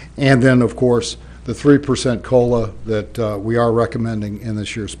 And then, of course, the 3% COLA that we are recommending in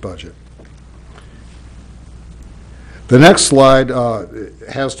this year's budget. The next slide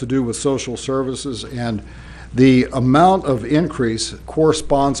has to do with social services, and the amount of increase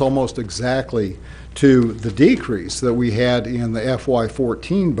corresponds almost exactly to the decrease that we had in the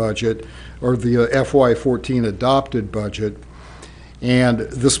FY14 budget, or the FY14 adopted budget. And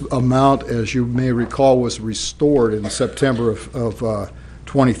this amount, as you may recall, was restored in September of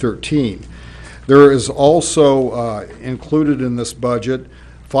 2013. There is also included in this budget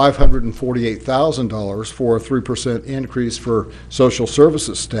 $548,000 for a 3% increase for social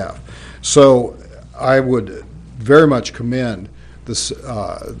services staff. So I would very much commend the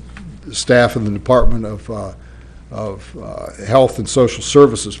staff in the Department of Health and Social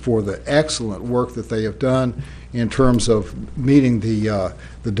Services for the excellent work that they have done in terms of meeting the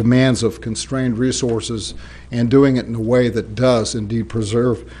demands of constrained resources and doing it in a way that does indeed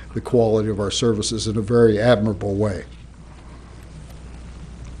preserve the quality of our services in a very admirable way.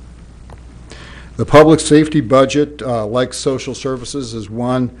 The public safety budget, like social services, is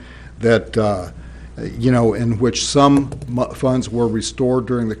one that, in which some funds were restored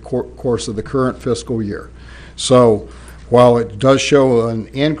during the course of the current fiscal year. So while it does show an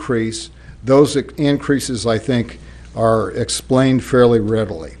increase, those increases, I think, are explained fairly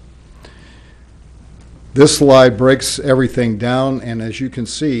readily. This slide breaks everything down, and as you can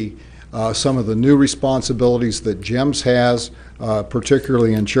see, some of the new responsibilities that GEMS has,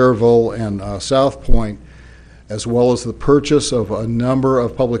 particularly in Cherville and South Point, as well as the purchase of a number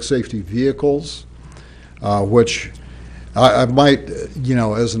of public safety vehicles, which I might,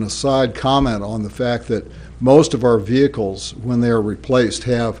 as an aside, comment on the fact that most of our vehicles, when they are replaced,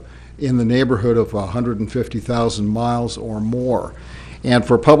 have in the neighborhood of 150,000 miles or more. And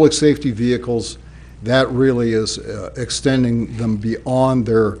for public safety vehicles, that really is extending them beyond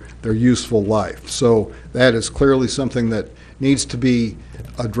their useful life. So that is clearly something that needs to be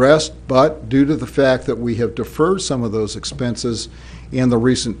addressed, but due to the fact that we have deferred some of those expenses in the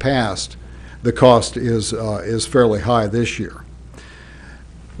recent past, the cost is fairly high this year.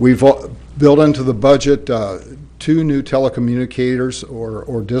 We've built into the budget 2 new telecommunicators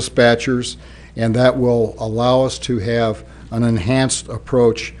or dispatchers, and that will allow us to have an enhanced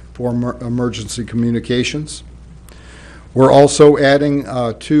approach for emergency communications. We're also adding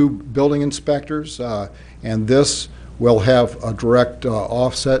 2 building inspectors, and this will have a direct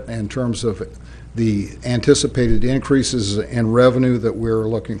offset in terms of the anticipated increases in revenue that we're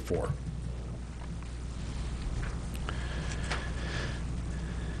looking for.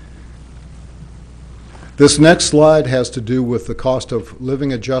 This next slide has to do with the cost of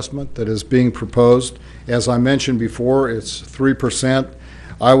living adjustment that is being proposed. As I mentioned before, it's 3%.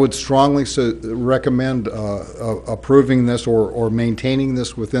 I would strongly recommend approving this or maintaining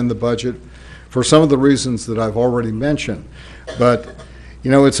this within the budget for some of the reasons that I've already mentioned. But,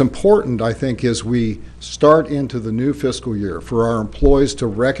 you know, it's important, I think, as we start into the new fiscal year for our employees to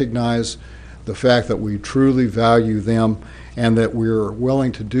recognize the fact that we truly value them and that we're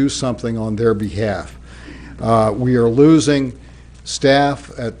willing to do something on their behalf. We are losing staff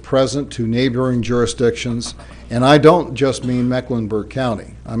at present to neighboring jurisdictions, and I don't just mean Mecklenburg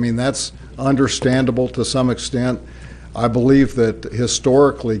County. I mean, that's understandable to some extent. I believe that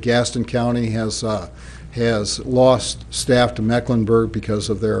historically Gaston County has lost staff to Mecklenburg because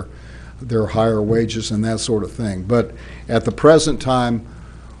of their higher wages and that sort of thing. But at the present time,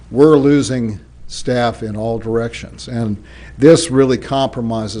 we're losing staff in all directions, and this really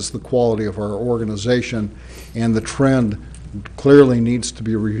compromises the quality of our organization, and the trend clearly needs to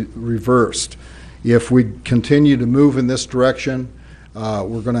be reversed. If we continue to move in this direction,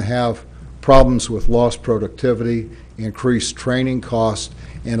 we're going to have problems with lost productivity, increased training costs,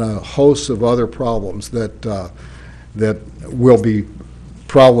 and a host of other problems that will be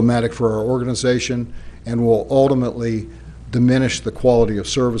problematic for our organization and will ultimately diminish the quality of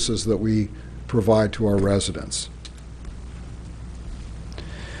services that we provide to our residents.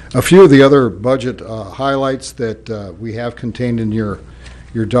 A few of the other budget highlights that we have contained in your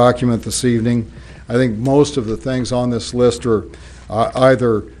document this evening. I think most of the things on this list are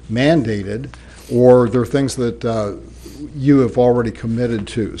either mandated or they're things that you have already committed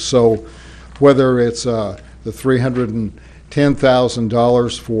to. So whether it's the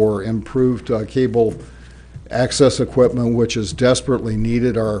 $310,000 for improved cable access equipment, which is desperately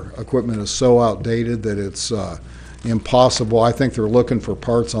needed. Our equipment is so outdated that it's impossible. I think they're looking for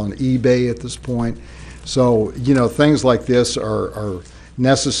parts on eBay at this point. So, you know, things like this are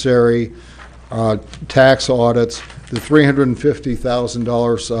necessary. Tax audits, the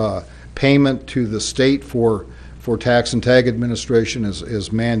 $350,000 payment to the state for tax and tag administration is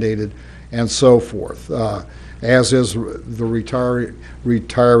mandated, and so forth, as is the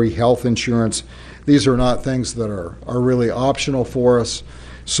retiree health insurance. These are not things that are really optional for us,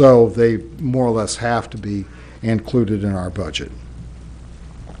 so they more or less have to be included in our budget.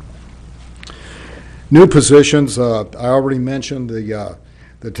 New positions, I already mentioned the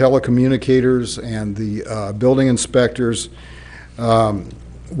telecommunicators and the building inspectors.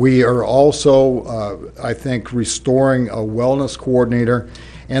 We are also, I think, restoring a wellness coordinator,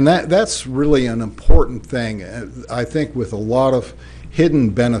 and that's really an important thing, I think, with a lot of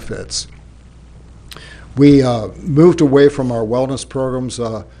hidden benefits. We moved away from our wellness programs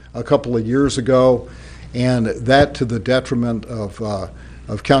a couple of years ago, and that to the detriment of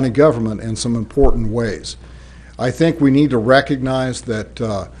county government in some important ways. I think we need to recognize that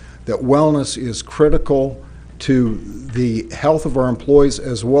wellness is critical to the health of our employees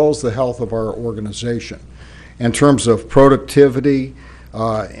as well as the health of our organization in terms of productivity,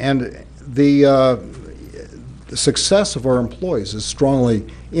 and the success of our employees is strongly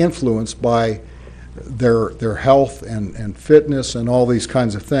influenced by their health and fitness and all these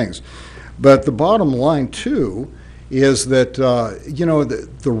kinds of things. But the bottom line, too, is that, you know,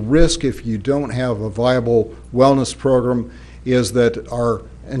 the risk if you don't have a viable wellness program is that our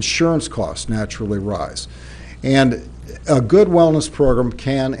insurance costs naturally rise. And a good wellness program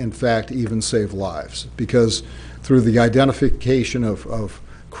can, in fact, even save lives, because through the identification of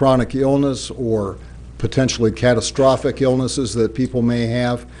chronic illness or potentially catastrophic illnesses that people may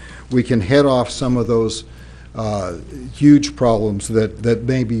have, we can head off some of those huge problems that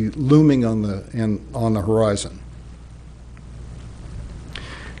may be looming on the horizon.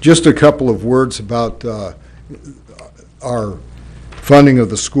 Just a couple of words about our funding of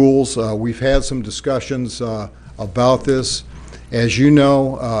the schools. We've had some discussions about this. As you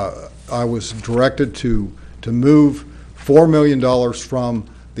know, I was directed to move $4 million from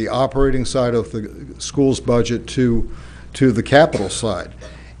the operating side of the school's budget to the capital side.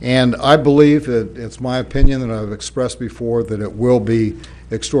 And I believe that it's my opinion that I've expressed before that it will be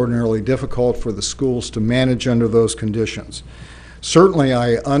extraordinarily difficult for the schools to manage under those conditions. Certainly,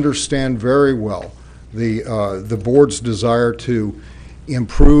 I understand very well the board's desire to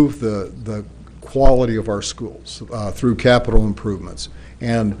improve the quality of our schools through capital improvements.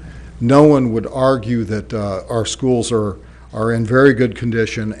 And no one would argue that our schools are in very good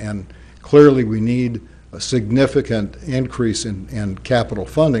condition, and clearly we need a significant increase in capital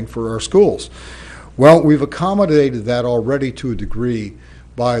funding for our schools. Well, we've accommodated that already to a degree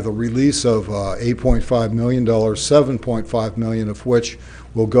by the release of $8.5 million, $7.5 million of which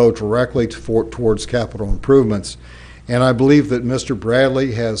will go directly towards capital improvements. And I believe that Mr.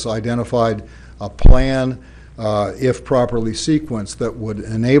 Bradley has identified a plan, if properly sequenced, that would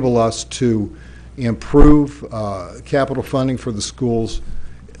enable us to improve capital funding for the schools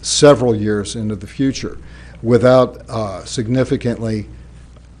several years into the future without significantly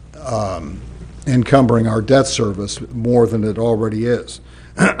encumbering our debt service more than it already is.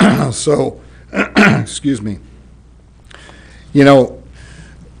 So, excuse me,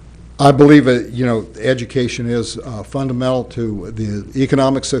 I believe that, education is fundamental to the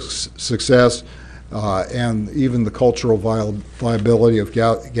economic success and even the cultural viability of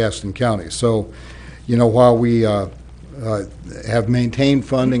Gaston County. So, while we have maintained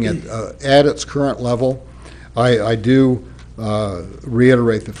funding at its current level, I do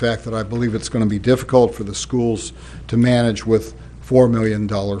reiterate the fact that I believe it's going to be difficult for the schools to manage with $4 million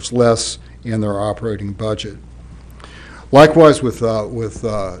less in their operating budget. Likewise, with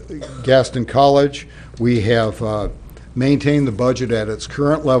Gaston College, we have maintained the budget at its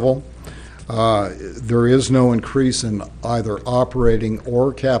current level. There is no increase in either operating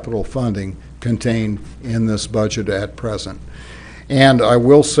or capital funding contained in this budget at present. And I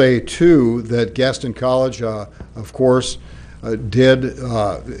will say, too, that Gaston College, of course, did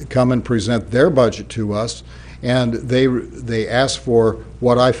come and present their budget to us, and they asked for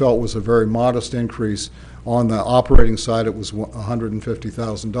what I felt was a very modest increase. On the operating side, it was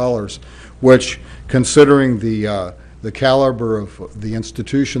 $150,000, which, considering the caliber of the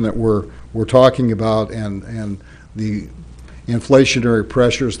institution that we're talking about and the inflationary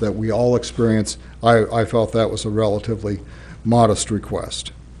pressures that we all experience, I felt that was a relatively modest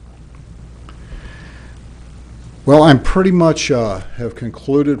request. Well, I'm pretty much have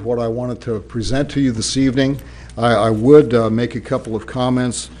concluded what I wanted to present to you this evening. I would make a couple of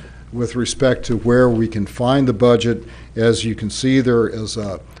comments with respect to where we can find the budget. As you can see, there is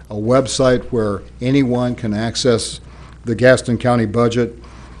a website where anyone can access the Gaston County budget,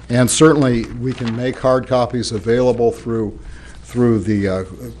 and certainly we can make hard copies available through the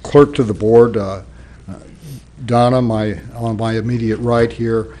clerk to the board, Donna, on my immediate right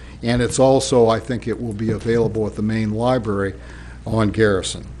here, and it's also, I think it will be available at the main library on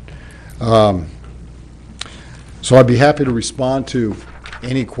Garrison. So I'd be happy to respond to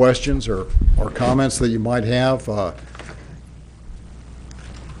any questions or comments that you might have.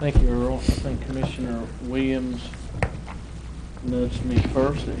 Thank you, Earl. I think Commissioner Williams nudged me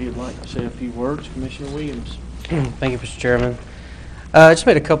first that he'd like to say a few words. Commissioner Williams. Thank you, Mr. Chairman. I just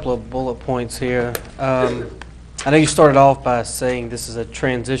made a couple of bullet points here. I know you started off by saying this is a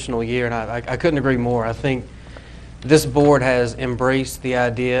transitional year, and I couldn't agree more. I think this board has embraced the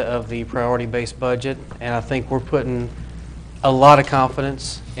idea of the priority-based budget, and I think we're putting a lot of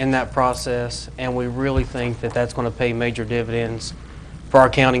confidence in that process, and we really think that that's going to pay major dividends for our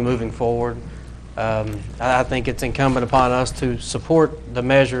county moving forward. I think it's incumbent upon us to support the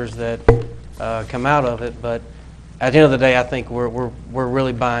measures that come out of it, but at the end of the day, I think we're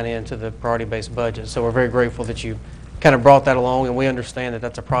really buying into the priority-based budget. So we're very grateful that you kind of brought that along, and we understand that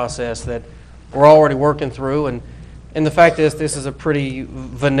that's a process that we're already working through. And the fact is, this is a pretty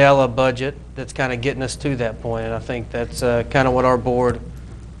vanilla budget that's kind of getting us to that point, and I think that's kind of what our board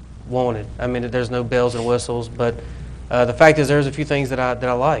wanted. I mean, there's no bells and whistles, but the fact is there's a few things that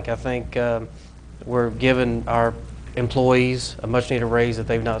I like. I think we're giving our employees a much-needed raise that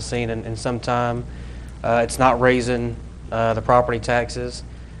they've not seen in some time. It's not raising the property taxes.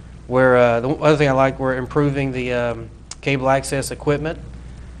 The other thing I like, we're improving the cable access equipment.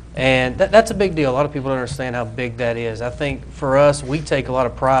 And that's a big deal. A lot of people don't understand how big that is. I think for us, we take a lot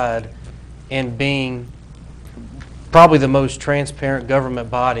of pride in being probably the most transparent government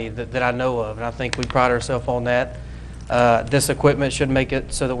body that I know of, and I think we pride ourselves on that. This equipment should make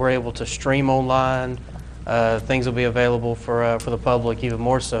it so that we're able to stream online. Things will be available for the public even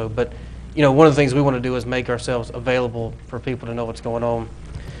more so. But one of the things we want to do is make ourselves available for people to know what's going on.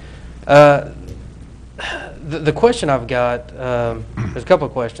 The question I've got, there's a couple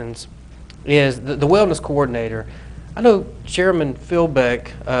of questions, is the wellness coordinator. I know Chairman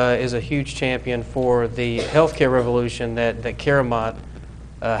Philbeck is a huge champion for the healthcare revolution that Caramont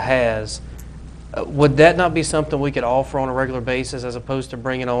has. Would that not be something we could offer on a regular basis as opposed to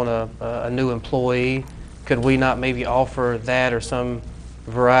bringing on a new employee? Could we not maybe offer that or some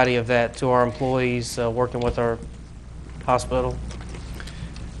variety of that to our employees working with our hospital?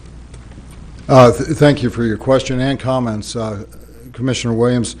 Thank you for your question and comments, Commissioner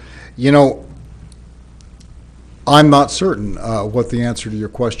Williams. You know, I'm not certain what the answer to your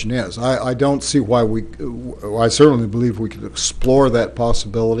question is. I don't see why I certainly believe we could explore that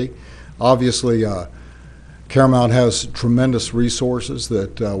possibility. Obviously, Caramount has tremendous resources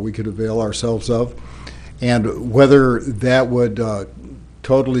that we could avail ourselves of, and whether that would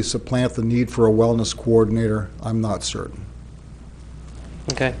totally supplant the need for a wellness coordinator, I'm not certain.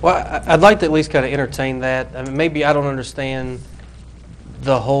 Okay. Well, I'd like to at least kind of entertain that. I mean, maybe I don't understand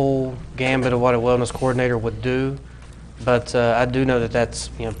the whole gambit of what a wellness coordinator would do, but I do know that that's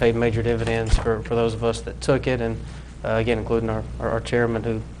paid major dividends for those of us that took it, and again, including our chairman,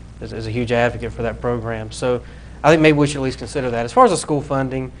 who is a huge advocate for that program. So I think maybe we should at least consider that. As far as the school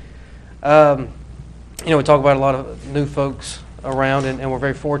funding, we talk about a lot of new folks around, and we're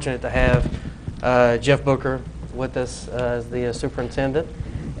very fortunate to have Jeff Booker with us as the superintendent.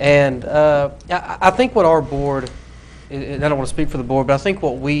 And I think what our board, and I don't want to speak for the board, but I think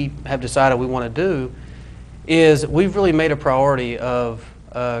what we have decided we want to do is we've really made a priority of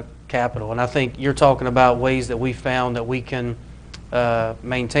capital. And I think you're talking about ways that we found that we can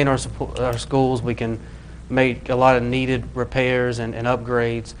maintain our schools, we can make a lot of needed repairs and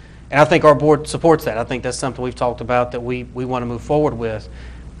upgrades. And I think our board supports that. I think that's something we've talked about that we want to move forward with.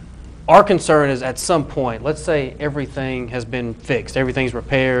 Our concern is at some point, let's say everything has been fixed, everything's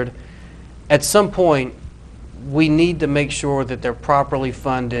repaired. At some point, we need to make sure that they're properly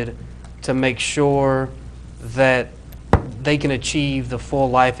funded to make sure that they can achieve the full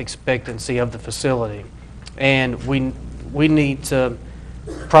life expectancy of the facility. And we need to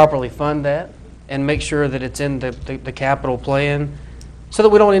properly fund that and make sure that it's in the capital plan so that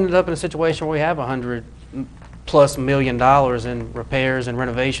we don't end up in a situation where we have $100+ million in repairs and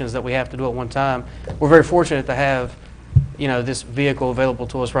renovations that we have to do at one time. We're very fortunate to have this vehicle available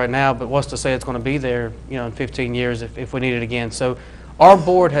to us right now, but what's to say it's going to be there in 15 years if we need it again. So our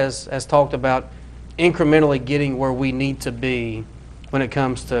board has talked about incrementally getting where we need to be when it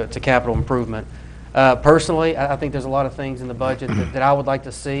comes to capital improvement. Personally, I think there's a lot of things in the budget that I would like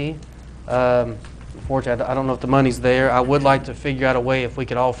to see. Unfortunately, I don't know if the money's there. I would like to figure out a way if we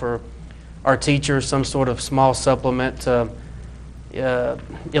could offer our teachers some sort of small supplement to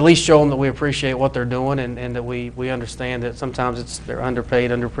at least show them that we appreciate what they're doing and that we understand that sometimes they're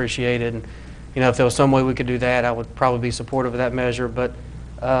underpaid, underappreciated. And, if there was some way we could do that, I would probably be supportive of that measure. But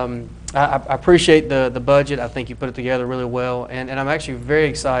I appreciate the budget. I think you put it together really well. And I'm actually very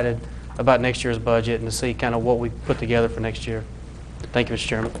excited about next year's budget and to see kind of what we put together for next year. Thank you, Mr.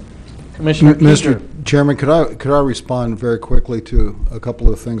 Chairman. Commissioner Mr. Chairman, could I respond very quickly to a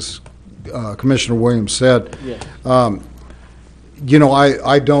couple of things Commissioner Williams said? Yes. I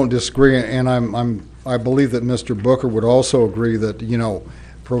don't disagree, and I believe that Mr. Booker would also agree that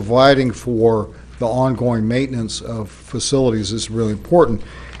providing for the ongoing maintenance of facilities is really important.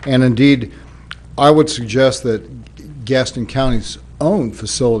 And indeed, I would suggest that Gaston County's own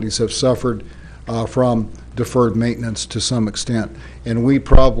facilities have suffered from deferred maintenance to some extent, and we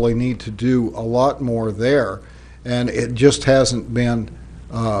probably need to do a lot more there, and it just hasn't been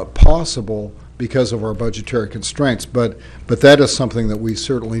possible because of our budgetary constraints. But that is something that we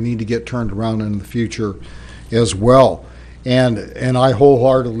certainly need to get turned around in the future as well. And I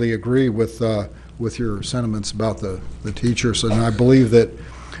wholeheartedly agree with your sentiments about the teachers, and I believe that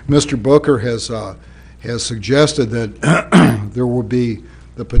Mr. Booker has suggested that there will be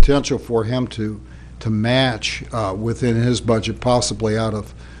the potential for him to match within his budget, possibly out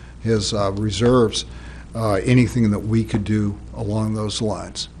of his reserves, anything that we could do along those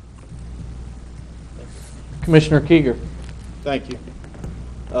lines. Commissioner Keeger. Thank you.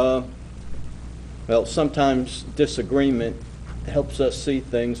 Well, sometimes disagreement helps us see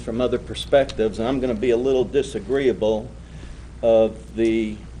things from other perspectives, and I'm going to be a little disagreeable of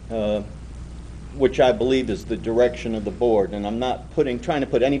which I believe is the direction of the board. And I'm not trying to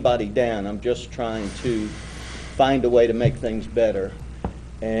put anybody down. I'm just trying to find a way to make things better.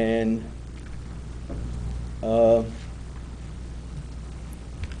 And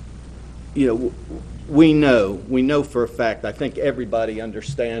we know for a fact, I think everybody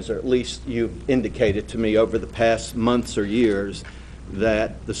understands, or at least you've indicated to me over the past months or years,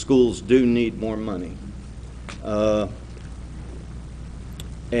 that the schools do need more money.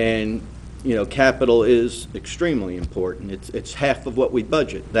 And, you know, capital is extremely important. It's half of what we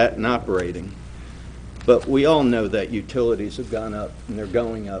budget, that and operating. But we all know that utilities have gone up, and they're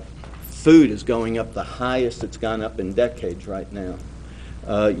going up. Food is going up the highest it's gone up in decades right now.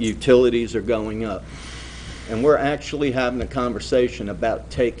 Utilities are going up. And we're actually having a conversation about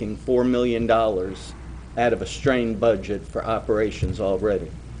taking $4 million out of a strained budget for operations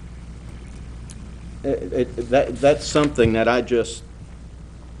already. That's something that I just,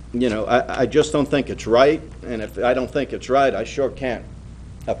 you know, I just don't think it's right. And if I don't think it's right, I sure can't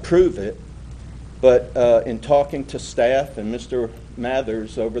approve it. But in talking to staff and Mr.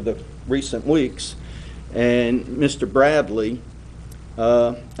 Mathers over the recent weeks and Mr. Bradley,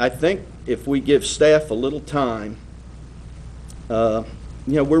 I think if we give staff a little time, you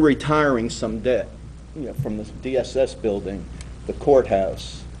know, we're retiring some debt, you know, from the DSS building, the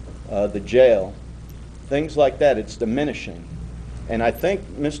courthouse, the jail, things like that. It's diminishing. And I think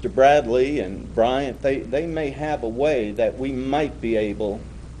Mr. Bradley and Bryant, they may have a way that we might be able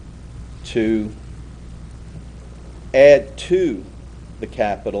to add to the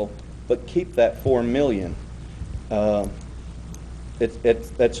capital, but keep that $4 million.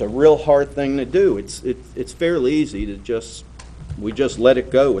 That's a real hard thing to do. It's fairly easy to we just let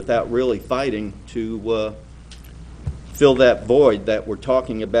it go without really fighting to fill that void that we're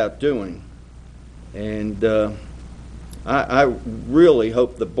talking about doing. And I really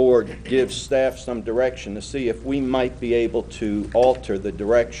hope the board gives staff some direction to see if we might be able to alter the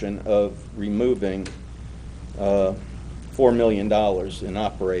direction of removing $4 million in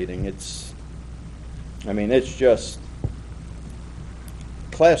operating. It's just,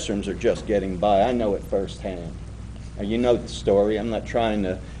 classrooms are just getting by. I know it firsthand. And you know the story. I'm not trying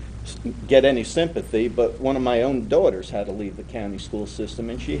to get any sympathy, but one of my own daughters had to leave the county school system,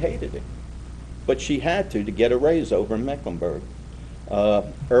 and she hated it. But she had to get a raise over in Mecklenburg.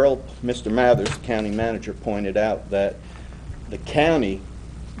 Earl, Mr. Mathers, the county manager, pointed out that the county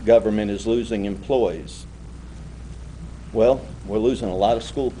government is losing employees. Well, we're losing a lot of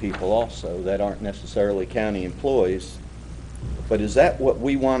school people also that aren't necessarily county employees. But is that what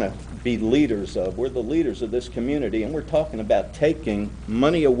we want to be leaders of? We're the leaders of this community, and we're talking about taking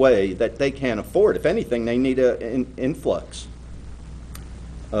money away that they can't afford. If anything, they need an influx.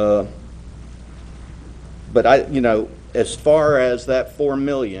 But as far as that $4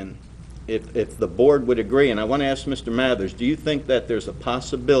 million, if the board would agree, and I want to ask Mr. Mathers, do you think that there's a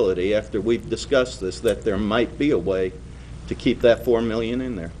possibility, after we've discussed this, that there might be a way to keep that $4 million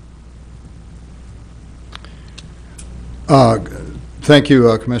in there? Thank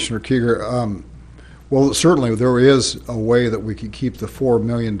you, Commissioner Kieger. Well, certainly there is a way that we could keep the $4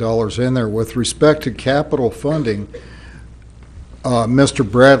 million in there. With respect to capital funding, Mr.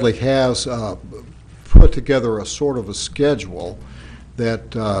 Bradley has put together a sort of a schedule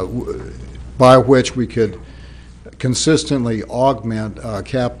that by which we could consistently augment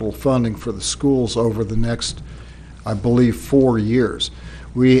capital funding for the schools over the next, I believe, 4 years.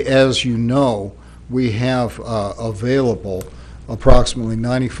 We, as you know, we have available approximately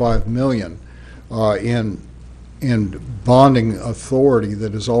 $95 million in bonding authority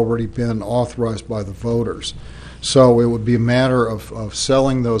that has already been authorized by the voters. So it would be a matter of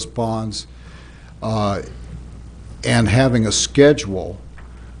selling those bonds and having a schedule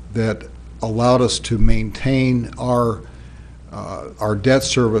that allowed us to maintain our debt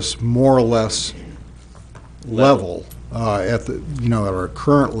service more or less level at our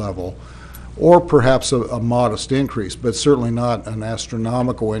current level, or perhaps a modest increase, but certainly not an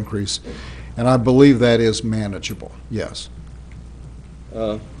astronomical increase. And I believe that is manageable, yes.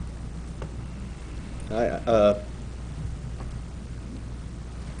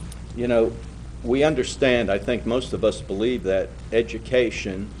 We understand, I think most of us believe that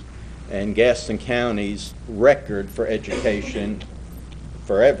education and Gaston County's record for education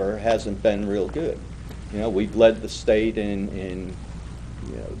forever hasn't been real good. We've led the state in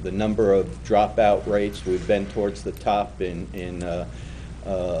the number of dropout rates. We've been towards the top in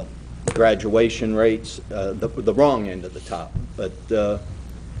graduation rates, the wrong end of the top. But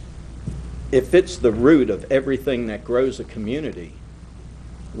if it's the root of everything that grows a community,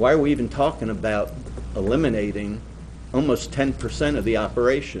 why are we even talking about eliminating almost 10% of the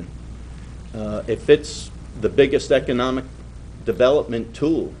operation? If it's the biggest economic development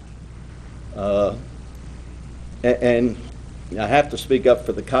tool, and I have to speak up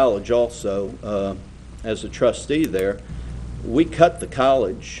for the college also, as a trustee there. We cut the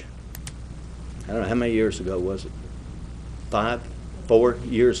college, I don't know, how many years ago was it? 4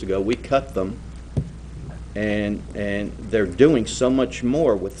 years ago, we cut them and they're doing so much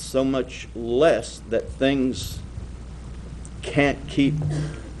more with so much less that things can't keep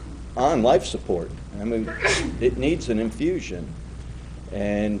on life support. I mean, it needs an infusion,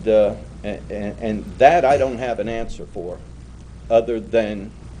 and that I don't have an answer for, other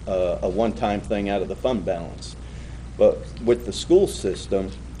than a one-time thing out of the fund balance. But with the school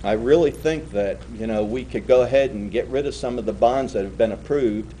system, I really think that, you know, we could go ahead and get rid of some of the bonds that have been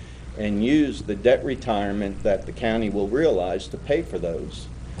approved and use the debt retirement that the county will realize to pay for those,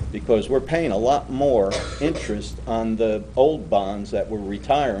 because we're paying a lot more interest on the old bonds that we're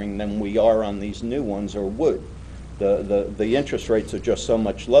retiring than we are on these new ones, or would. The interest rates are just so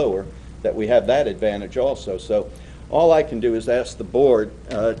much lower that we have that advantage also. So all I can do is ask the board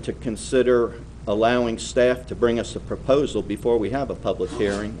to consider allowing staff to bring us a proposal before we have a public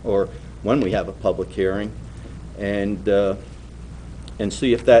hearing, or when we have a public hearing, and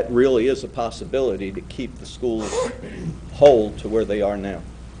see if that really is a possibility to keep the schools whole to where they are now.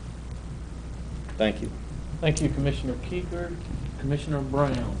 Thank you. Thank you, Commissioner Keeker. Commissioner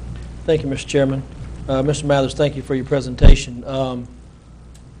Brown. Thank you, Mr. Chairman. Mr. Mathers, thank you for your presentation.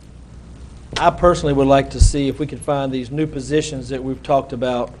 I personally would like to see if we could find these new positions that we've talked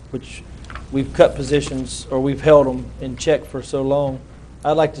about, which we've cut positions or we've held them in check for so long.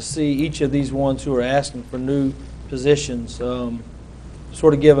 I'd like to see each of these ones who are asking for new positions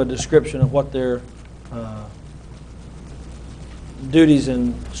sort of give a description of what their duties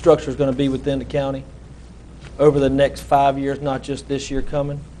and structure is going to be within the county over the next 5 years, not just this year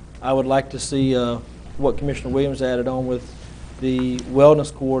coming. I would like to see what Commissioner Williams added on with the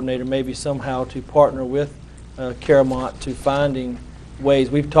wellness coordinator, maybe somehow to partner with Caramont to finding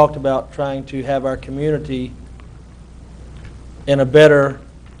ways. We've talked about trying to have our community in a better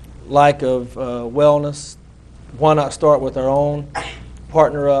like of wellness. Why not start with our own,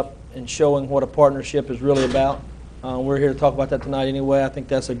 partner up, and showing what a partnership is really about. We're here to talk about that tonight anyway. I think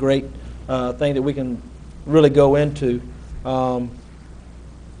that's a great thing that we can really go into.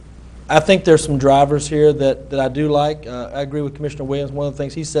 I think there's some drivers here that I do like. I agree with Commissioner Williams. One of the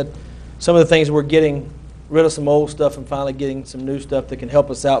things he said, some of the things we're getting rid of some old stuff and finally getting some new stuff that can help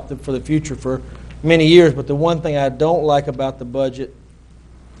us out for the future for many years. But the one thing I don't like about the budget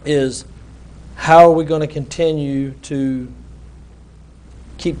is how are we going to continue to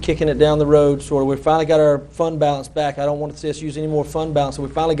keep kicking it down the road, sort of. We finally got our fund balance back. I don't want to see us use any more fund balance, so we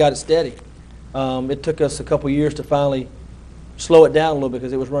finally got it steady. It took us a couple years to finally slow it down a little bit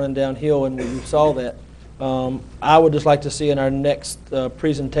because it was running downhill, and we saw that. I would just like to see in our next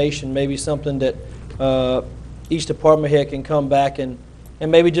presentation maybe something that each department head can come back and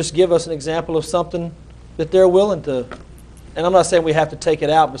maybe just give us an example of something that they're willing to, and I'm not saying we have to take it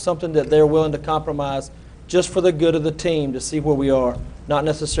out, but something that they're willing to compromise just for the good of the team to see where we are. Not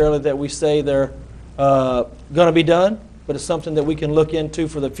necessarily that we say they're going to be done, but it's something that we can look into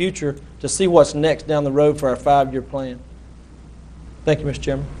for the future to see what's next down the road for our 5-year plan. Thank you, Mr.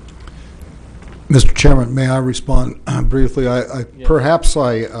 Chairman. Mr. Chairman, may I respond briefly? Perhaps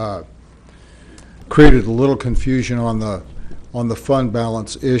I created a little confusion on the fund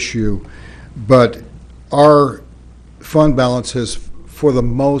balance issue, but our fund balance has, for the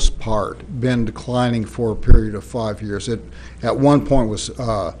most part, been declining for a period of 5 years. It at one point was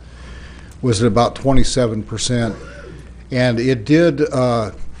at about 27%, and it did.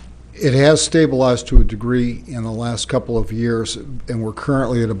 It has stabilized to a degree in the last couple of years, and we're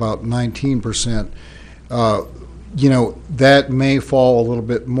currently at about 19%. You know, that may fall a little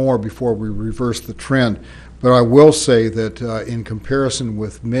bit more before we reverse the trend, but I will say that in comparison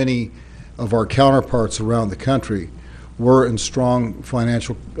with many of our counterparts around the country, we're in strong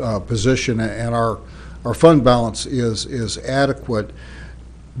financial position, and our fund balance is adequate,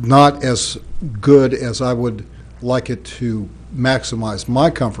 not as good as I would like it to maximize my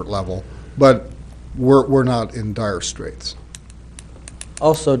comfort level, but we're not in dire straits.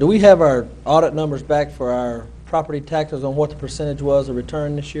 Also, do we have our audit numbers back for our property taxes on what the percentage was of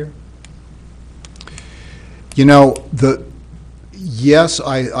return this year? You know, yes,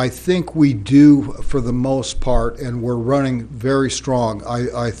 I think we do for the most part, and we're running very strong.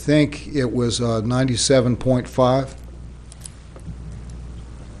 I think it was 97.5.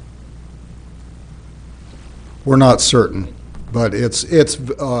 We're not certain, but it's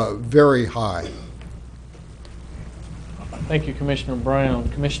very high. Thank you, Commissioner Brown.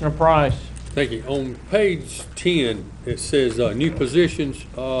 Commissioner Price. Thank you. On page 10, it says new positions,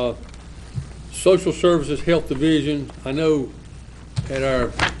 Social Services Health Division. I know at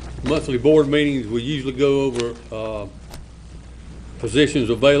our monthly board meetings, we usually go over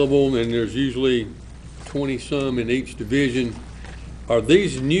positions available, and there's usually 20-some in each division. Are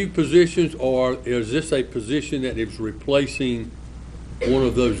these new positions, or is this a position that is replacing one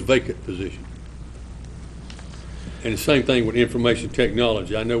of those vacant positions? And the same thing with information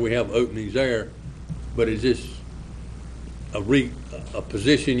technology. I know we have openings there, but is this a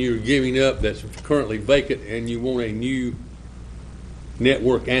position you're giving up that's currently vacant and you want a new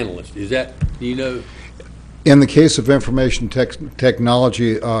network analyst? Is that, do you know? In the case of information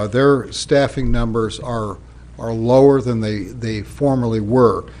technology, their staffing numbers are lower than they formerly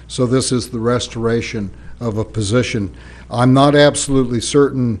were. So this is the restoration of a position. I'm not absolutely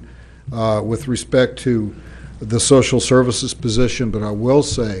certain with respect to the social services position, but I will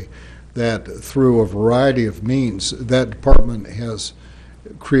say that through a variety of means, that department has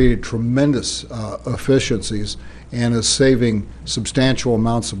created tremendous efficiencies and is saving substantial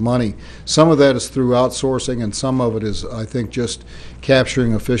amounts of money. Some of that is through outsourcing, and some of it is, I think, just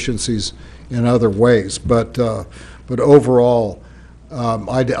capturing efficiencies in other ways. But overall,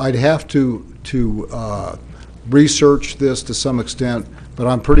 I'd have to research this to some extent, but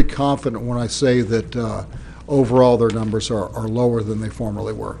I'm pretty confident when I say that overall their numbers are lower than they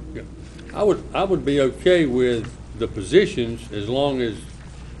formerly were. Yeah. I would be okay with the positions as long as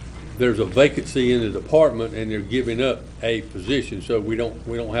there's a vacancy in the department and they're giving up a position, so we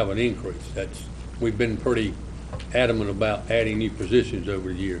don't have an increase. We've been pretty adamant about adding new positions over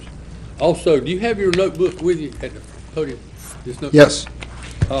the years. Also, do you have your notebook with you at the podium? This notebook? Yes.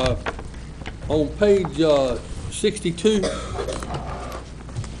 On page 62, it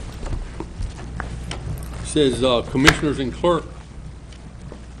says commissioners and clerk.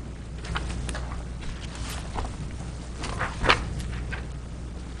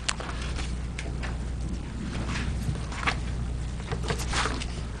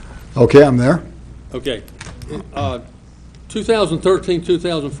 Okay, I'm there. Okay.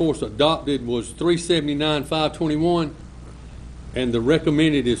 2013-2004 adopted was 379,521, and the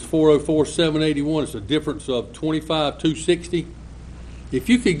recommended is 404,781. It's a difference of 25,260. If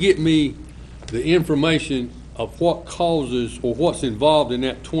you could get me the information of what causes or what's involved in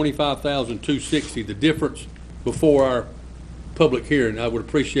that 25,260, the difference before our public hearing, I would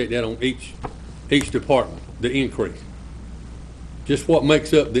appreciate that on each department, the increase. Just what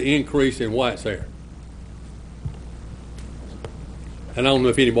makes up the increase and why it's there. And I don't know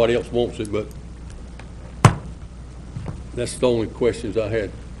if anybody else wants it, but that's the only questions I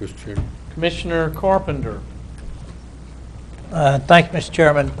had, Mr. Chairman. Commissioner Carpenter. Thank you, Mr.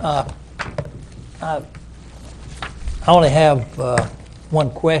 Chairman. I only have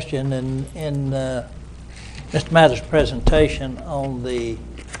one question. In Mr. Mather's presentation on the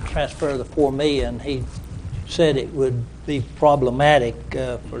transfer of the $4 million, he said it would be problematic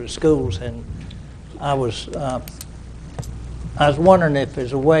for the schools, and I was wondering if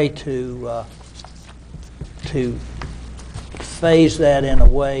there's a way to phase that in a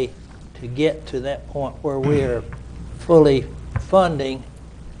way to get to that point where we are fully funding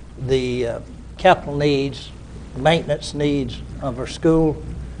the capital needs, maintenance needs of our school.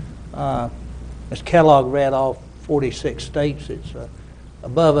 Ms. Kellogg read off 46 states. It's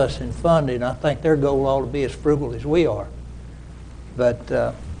above us in funding. I think their goal ought to be as frugal as we are. But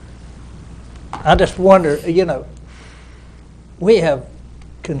I just wonder, we have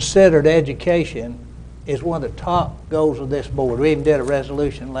considered education is one of the top goals of this board. We even did a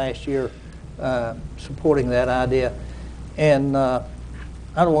resolution last year supporting that idea. And I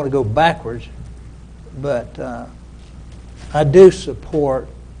don't want to go backwards, but I do support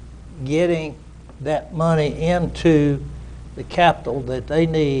getting that money into the capital that they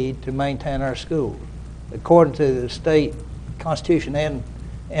need to maintain our schools. According to the state constitution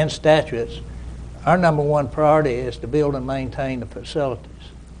and statutes, our number one priority is to build and maintain the facilities.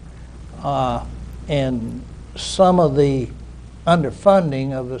 And some of the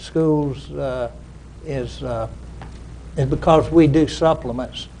underfunding of the schools is because we do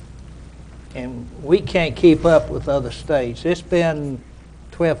supplements, and we can't keep up with other states. It's been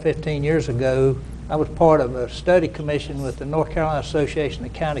 12, 15 years ago, I was part of a study commission with the North Carolina Association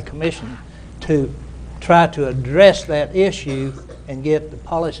of County Commission to try to address that issue and get the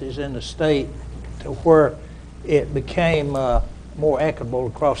policies in the state to where it became more equitable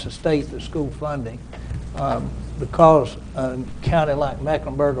across the state, the school funding. Because a county like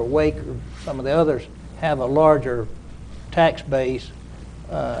Mecklenburg or Wake or some of the others have a larger tax base,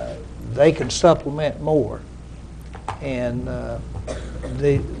 they can supplement more. And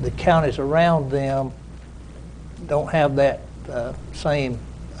the counties around them don't have that same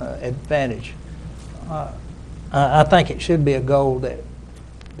advantage. I think it should be a goal that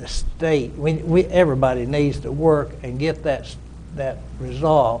the state, everybody needs to work and get that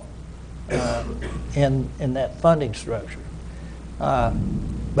resolved in that funding structure.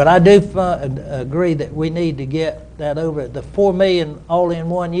 But I do agree that we need to get that over. The $4 million all in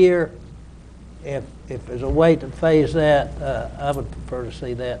 1 year, if there's a way to phase that, I would prefer to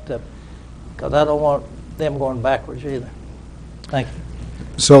see that, because I don't want them going backwards either. Thank you.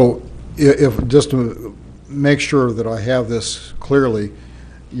 So if just to make sure that I have this clearly,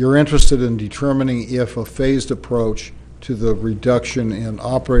 you're interested in determining if a phased approach to the reduction in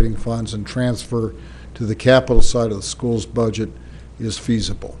operating funds and transfer to the capital side of the school's budget is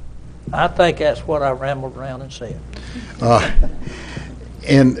feasible. I think that's what I rambled around and said.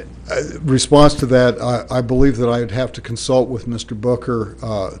 In response to that, I believe that I'd have to consult with Mr. Booker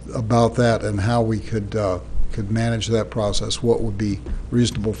about that and how we could manage that process, what would be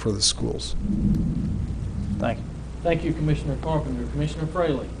reasonable for the schools. Thank you. Thank you, Commissioner Carpenter. Commissioner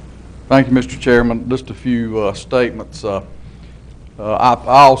Fraley. Thank you, Mr. Chairman. Just a few statements. I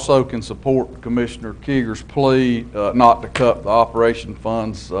also can support Commissioner Keeger's plea not to cut the operation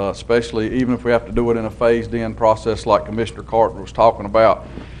funds, especially even if we have to do it in a phased-in process like Commissioner Carpenter was talking about.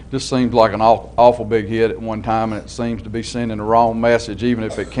 Just seems like an awful big hit at one time, and it seems to be sending the wrong message, even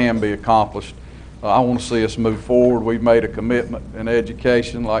if it can be accomplished. I want to see us move forward. We've made a commitment in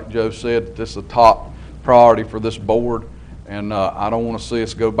education, like Joe said, that this is a top priority for this board, and I don't want to see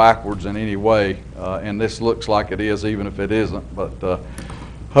us go backwards in any way, and this looks like it is, even if it isn't, but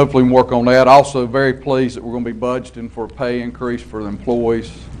hopefully we can work on that. Also very pleased that we're going to be budgeting for a pay increase for the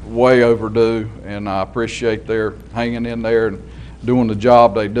employees, way overdue, and I appreciate their hanging in there and doing the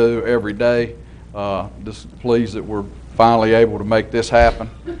job they do every day. Just pleased that we're finally able to make this happen,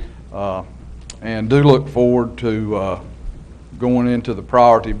 and do look forward to going into the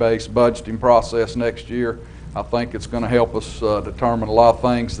priority-based budgeting process next year. I think it's going to help us determine a lot of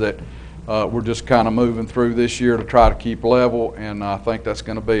things that we're just kind of moving through this year to try to keep level, and I think that's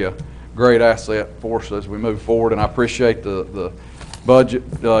going to be a great asset for us as we move forward. And I appreciate the budget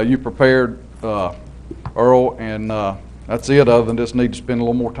you prepared, Earl, and that's it, other than just need to spend a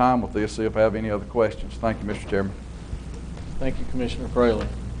little more time with this, see if I have any other questions. Thank you, Mr. Chairman. Thank you, Commissioner Fraley.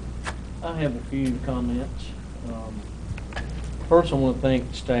 I have a few comments. First, I want to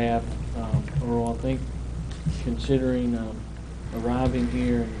thank staff. Earl, I think considering arriving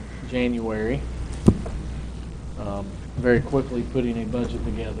here in January, very quickly putting a budget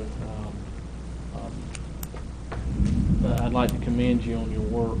together, I'd like to commend you on your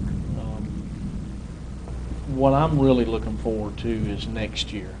work. What I'm really looking forward to is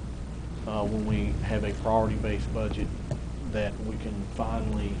next year, when we have a priority-based budget, that we can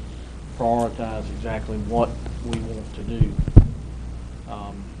finally prioritize exactly what we want to do.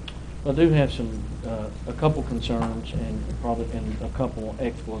 I do have a couple concerns and a couple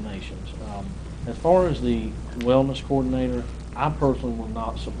explanations. As far as the wellness coordinator, I personally will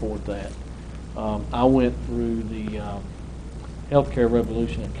not support that. I went through the healthcare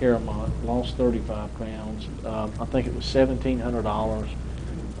revolution at Caramont, lost 35 pounds. I think it was $1,700,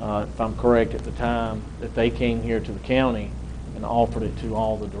 if I'm correct, at the time that they came here to the county and offered it to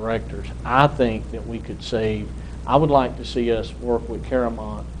all the directors. I think that we could save. I would like to see us work with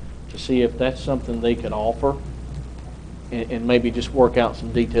Caramont to see if that's something they could offer, and maybe just work out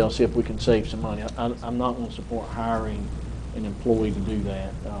some details, see if we can save some money. I'm not going to support hiring an employee to do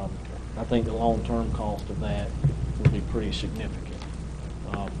that. I think the long-term cost of that would be pretty significant.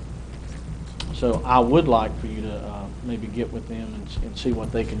 So I would like for you to maybe get with them and see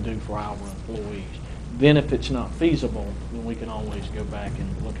what they can do for our employees. Then if it's not feasible, then we can always go back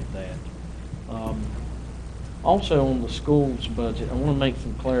and look at that. Also on the school's budget, I want to make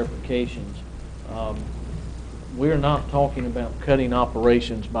some clarifications. We're not talking about cutting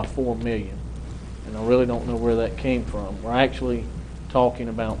operations by $4 million, and I really don't know where that came from. We're actually talking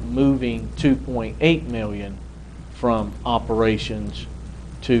about moving $2.8 million from operations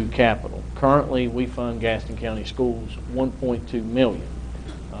to capital. Currently, we fund Gaston County Schools $1.2 million.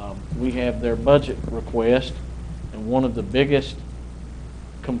 We have their budget request, and one of the biggest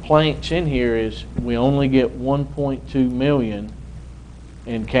complaints in here is we only get $1.2 million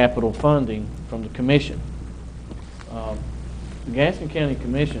in capital funding from the commission. The Gaston County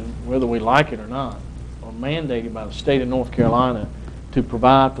Commission, whether we like it or not, are mandated by the state of North Carolina to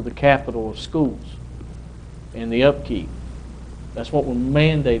provide for the capital of schools and the upkeep. That's what we're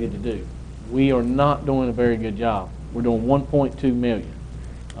mandated to do. We are not doing a very good job. We're doing $1.2 million.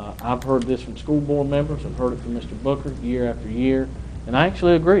 I've heard this from school board members. I've heard it from Mr. Booker year after year. And I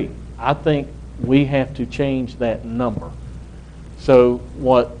actually agree. I think we have to change that number. So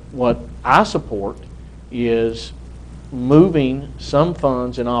what I support is moving some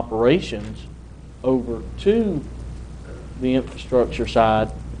funds and operations over to the infrastructure side,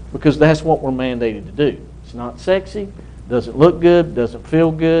 because that's what we're mandated to do. It's not sexy, Does it look good? Does it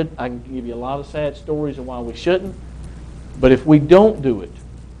feel good? I can give you a lot of sad stories of why we shouldn't. But if we don't do it,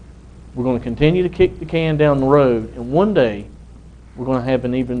 we're going to continue to kick the can down the road, and one day we're going to have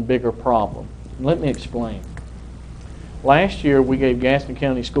an even bigger problem. Let me explain. Last year, we gave Gaston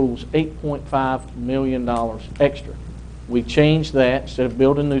County Schools $8.5 million extra. We changed that. Instead of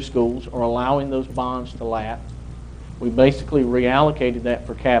building new schools or allowing those bonds to lapse, we basically reallocated that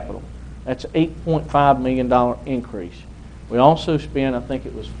for capital. That's an $8.5 million increase. We also spent, I think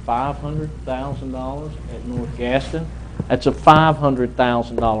it was $500,000 at North Gaston. That's a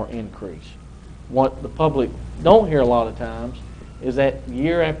 $500,000 increase. What the public don't hear a lot of times is that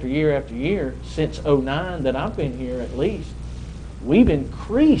year after year after year, since '09 that I've been here at least, we've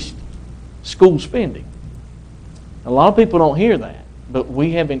increased school spending. A lot of people don't hear that, but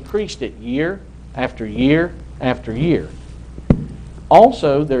we have increased it year after year after year.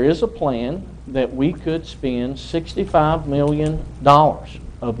 Also, there is a plan that we could spend $65 million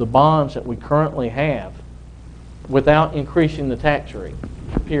of the bonds that we currently have without increasing the tax rate,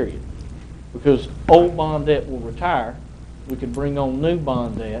 period. Because old bond debt will retire, we could bring on new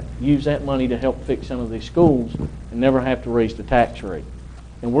bond debt, use that money to help fix some of these schools, and never have to raise the tax rate.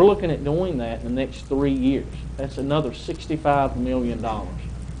 And we're looking at doing that in the next 3 years. That's another $65 million.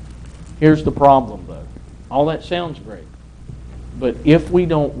 Here's the problem, though. All that sounds great. But if we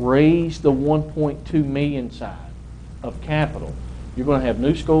don't raise the 1.2 million side of capital, you're going to have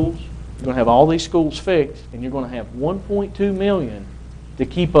new schools, you're going to have all these schools fixed, and you're going to have 1.2 million to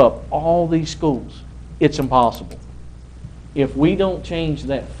keep up all these schools. It's impossible. If we don't change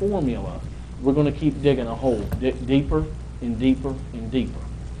that formula, we're going to keep digging a hole deeper and deeper and deeper.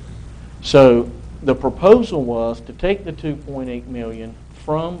 So the proposal was to take the 2.8 million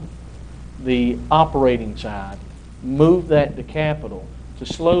from the operating side, move that to capital, to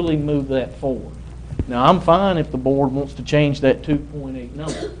slowly move that forward. Now, I'm fine if the board wants to change that 2.8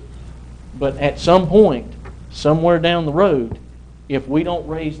 number. But at some point, somewhere down the road, if we don't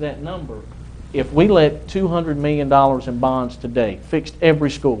raise that number, if we let $200 million in bonds today, fixed every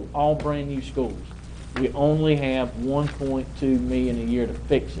school, all brand new schools, we only have $1.2 million a year to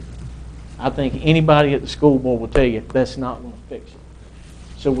fix it. I think anybody at the school board will tell you that's not going to fix it.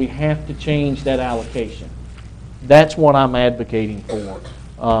 So we have to change that allocation. That's what I'm advocating for.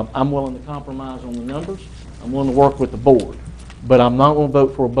 I'm willing to compromise on the numbers. I'm willing to work with the board. But I'm not going to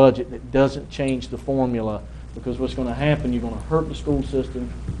vote for a budget that doesn't change the formula, because what's going to happen, you're going to hurt the school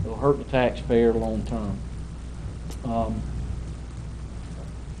system, it'll hurt the taxpayer long term.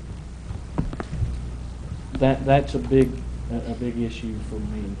 That's a big issue for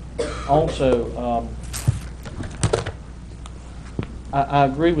me. Also, I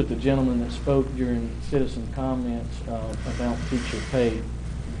agree with the gentleman that spoke during citizen comments about teacher pay.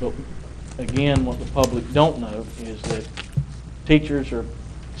 But again, what the public don't know is that teachers are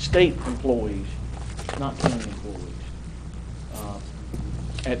state employees, not county employees.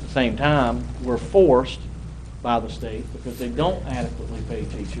 At the same time, we're forced by the state, because they don't adequately pay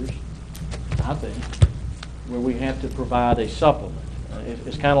teachers, I think, where we have to provide a supplement.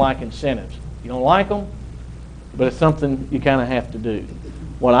 It's kind of like incentives. You don't like them, but it's something you kind of have to do.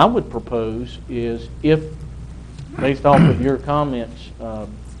 What I would propose is, if, based off of your comments,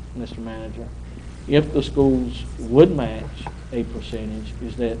 Mr. Manager, if the schools would match a percentage,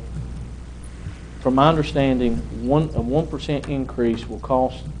 is that, from my understanding, a 1% increase will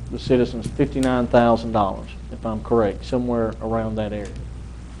cost the citizens $59,000, if I'm correct, somewhere around that area.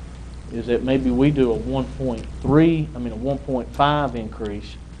 Is that maybe we do a 1.5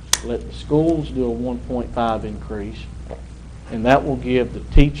 increase, let the schools do a 1.5 increase, and that will give the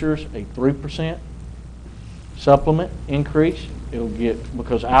teachers a 3% supplement increase. It'll get,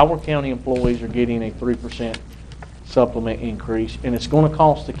 because our county employees are getting a 3% supplement increase, and it's going to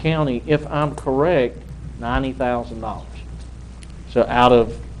cost the county, if I'm correct, $90,000. So out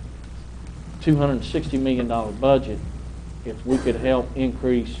of $260 million budget, if we could help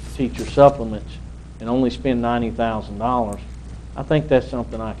increase teacher supplements and only spend $90,000, I think that's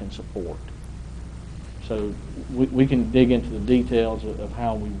something I can support. So we can dig into the details of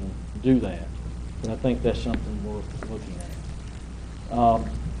how we will do that, but I think that's something worth looking at.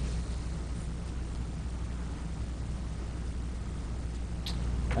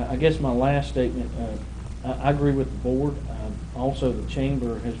 I guess my last statement, I agree with the board. Also, the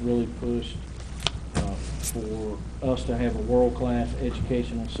chamber has really pushed for us to have a world-class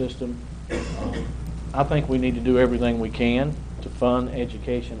educational system. I think we need to do everything we can to fund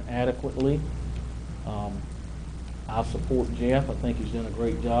education adequately. I support Jeff. I think he's done a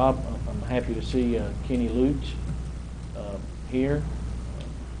great job. I'm happy to see Kenny Lutz here,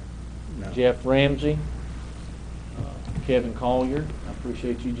 Jeff Ramsey, Kevin Collier. I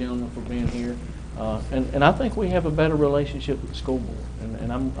appreciate you gentlemen for being here. And I think we have a better relationship with the school board.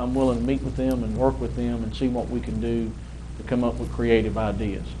 And I'm willing to meet with them and work with them and see what we can do to come up with creative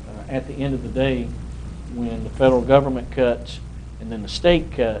ideas. At the end of the day, when the federal government cuts and then the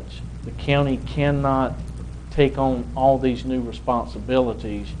state cuts, the county cannot take on all these new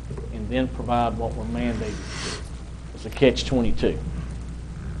responsibilities and then provide what we're mandated to do. It's a catch-22.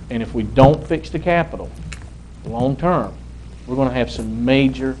 And if we don't fix the capital long term, we're going to have some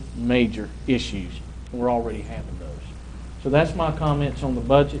major, major issues. We're already having those. So that's my comments on the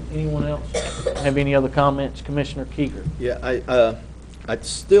budget. Anyone else have any other comments? Commissioner Keeger. Yeah, I'd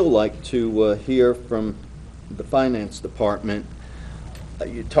still like to hear from the finance department.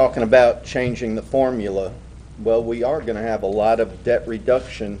 You're talking about changing the formula. Well, we are going to have a lot of debt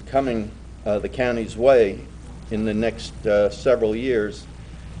reduction coming the county's way in the next several years.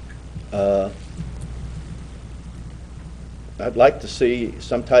 I'd like to see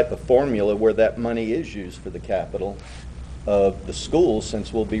some type of formula where that money is used for the capital of the schools,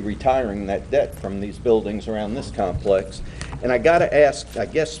 since we'll be retiring that debt from these buildings around this complex. And I got to ask, I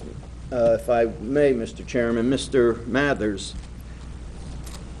guess, if I may, Mr. Chairman, Mr. Mathers,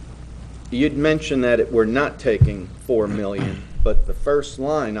 you'd mentioned that we're not taking $4 million, but the first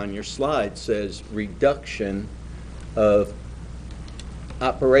line on your slide says reduction of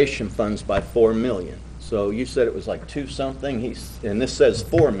operation funds by $4 million. So you said it was like 2 something, and this says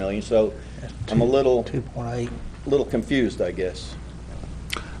 $4 million, so I'm a little 2.8. little confused, I guess.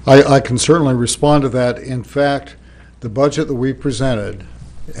 I can certainly respond to that. In fact, the budget that we presented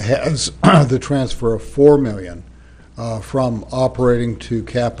has the transfer of $4 million from operating to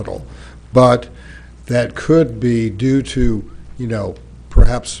capital, but that could be due to,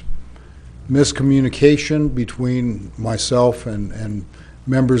 perhaps miscommunication between myself and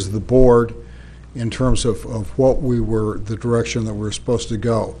members of the board in terms of what the direction that we're supposed to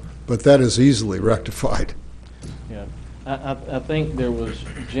go. But that is easily rectified. Yeah, I think there was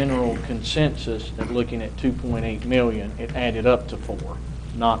general consensus that looking at 2.8 million, it added up to 4,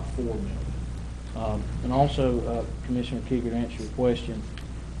 not 4 million. And also, Commissioner Keeger, to answer your question,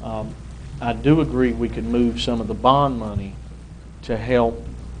 I do agree we could move some of the bond money to help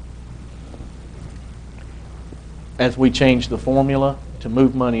as we change the formula to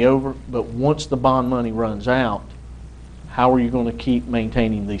move money over. But once the bond money runs out, how are you going to keep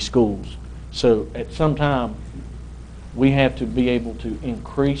maintaining these schools? So at some time, we have to be able to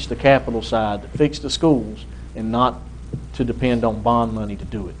increase the capital side to fix the schools and not to depend on bond money to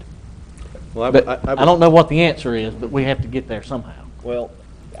do it. Well, I don't know what the answer is, but we have to get there somehow. Well,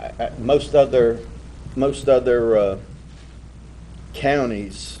 most other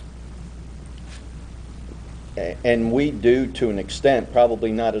counties, and we do to an extent,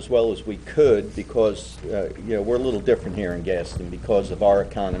 probably not as well as we could, because we're a little different here in Gaston because of our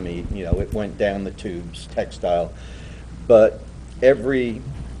economy. It went down the tubes, textile. But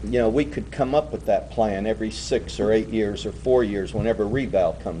we could come up with that plan every 6 or 8 years or 4 years whenever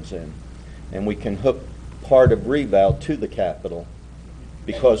reval comes in. And we can hook part of reval to the capital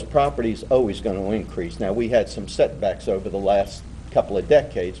because property is always going to increase. Now, we had some setbacks over the last couple of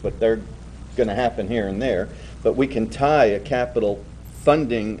decades, but they're going to happen here and there. But we can tie a capital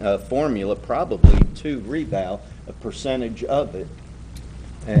funding formula probably to reval, a percentage of it.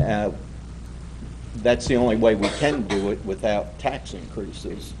 That's the only way we can do it without tax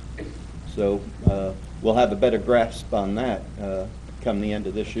increases. So we'll have a better grasp on that come the end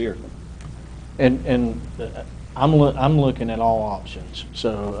of this year. And I'm looking at all options.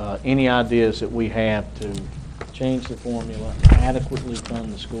 So any ideas that we have to change the formula, adequately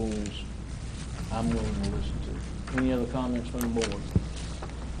fund the schools, I'm willing to listen to. Any other comments from the board?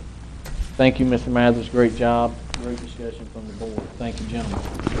 Thank you, Mr. Mathers. Great job. Great discussion from the board. Thank you, gentlemen.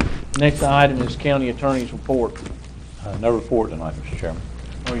 Next item is County Attorney's report. No report tonight, Mr. Chairman.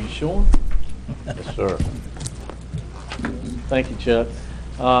 Are you sure? Yes, sir. Thank you, Chuck.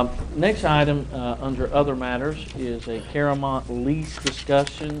 Next item under other matters is a Caramont lease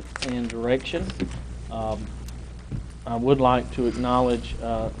discussion and direction. I would like to acknowledge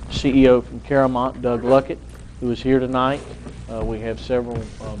CEO from Caramont, Doug Luckett, who is here tonight. We have several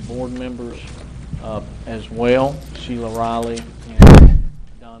board members as well, Sheila Riley and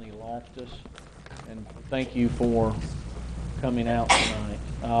Donnie Loftus. And thank you for coming out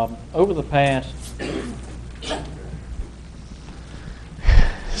tonight. Over the past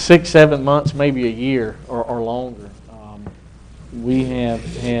 6, 7 months, maybe a year or longer, we have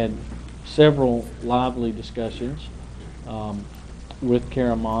had several lively discussions with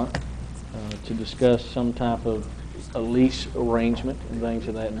Caramont to discuss some type of a lease arrangement and things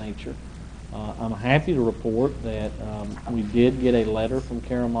of that nature. I'm happy to report that we did get a letter from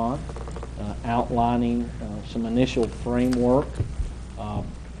Caramont outlining some initial framework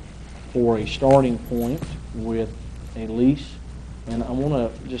for a starting point with a lease. And I want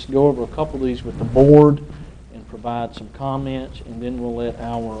to just go over a couple of these with the board and provide some comments, and then we'll let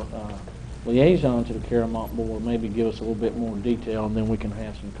our liaison to the Caramont board maybe give us a little bit more detail, and then we can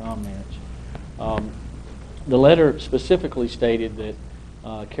have some comments. The letter specifically stated that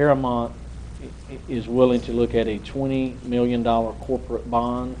Caramont is willing to look at a $20 million corporate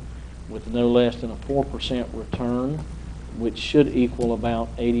bond with no less than a 4% return, which should equal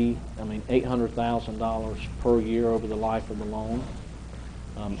about $800,000 per year over the life of the loan.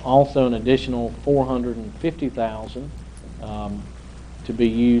 Also, an additional $450,000 to be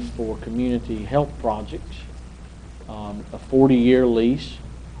used for community health projects. A 40-year lease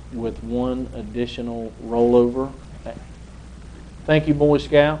with one additional rollover. Thank you, Boy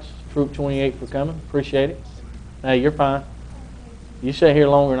Scouts, Troop 28, for coming. Appreciate it. Hey, you're fine. You sat here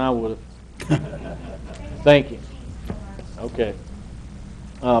longer than I would have. Thank you. Okay.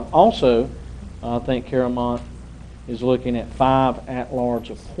 Also, I think Caramont is looking at 5 at-large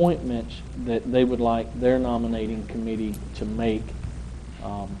appointments that they would like their nominating committee to make.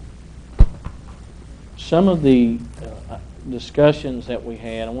 Some of the discussions that we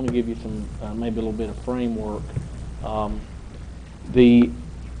had, I want to give you some, maybe a little bit of framework. The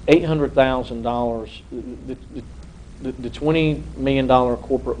 $800,000, the $20 million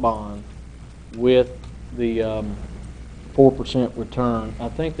corporate bond with the 4% return, I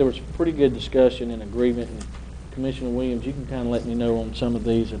think there was pretty good discussion and agreement, and Commissioner Williams, you can kind of let me know on some of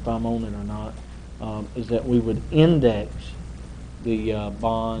these if I'm on it or not, is that we would index the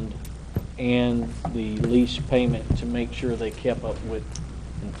bond and the lease payment to make sure they kept up with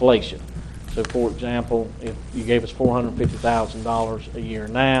inflation. So, for example, if you gave us $450,000 a year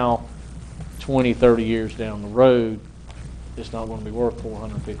now, 20, 30 years down the road, it's not going to be worth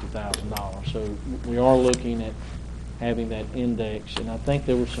 $450,000. So we are looking at having that index, and I think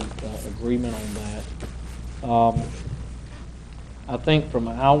there was some agreement on that. I think from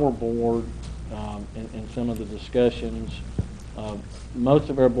our board and some of the discussions, most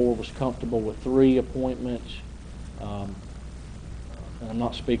of our board was comfortable with 3 appointments. And I'm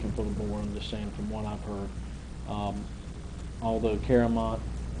not speaking for the board, I'm just saying from what I've heard. Although Caramont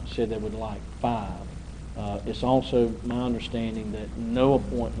said they would like 5. It's also my understanding that no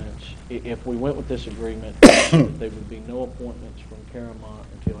appointments, if we went with this agreement, that there would be no appointments from Caramont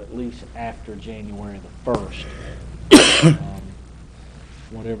until at least after January the 1st.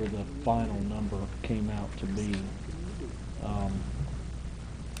 Whatever the final number came out to be.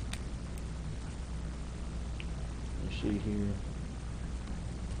 Let's see here.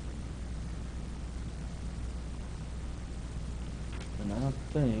 And I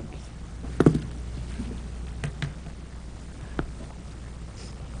think,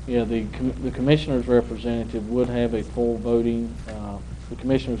 yeah, the commissioner's representative would have a full voting, the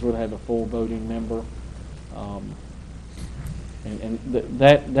commissioners would have a full voting member.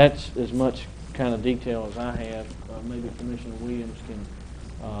 That's as much kind of detail as I have. Maybe Commissioner Williams can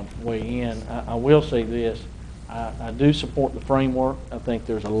weigh in. I will say this. I do support the framework. I think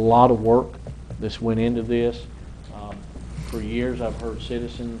there's a lot of work that's went into this. For years, I've heard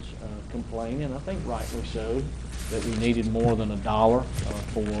citizens complain, and I think rightly so, that we needed more than $1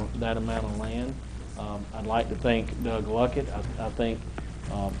 for that amount of land. I'd like to thank Doug Luckett. I think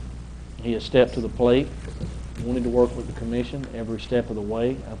he has stepped to the plate, wanted to work with the commission every step of the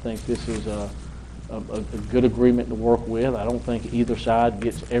way. I think this is a good agreement to work with. I don't think either side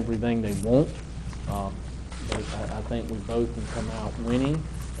gets everything they want, but I think we both can come out winning.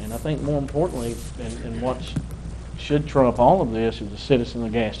 And I think more importantly, and what should trump all of this, is the citizens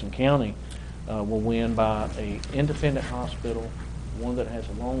of Gaston County will win by an independent hospital, one that has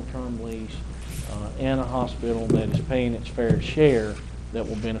a long-term lease, and a hospital that is paying its fair share that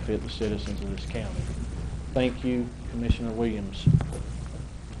will benefit the citizens of this county. Thank you, Commissioner Williams.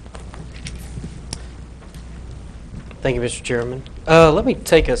 Thank you, Mr. Chairman. Let me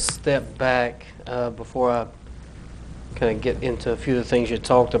take a step back before I kind of get into a few of the things you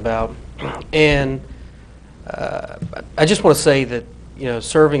talked about. And I just want to say that,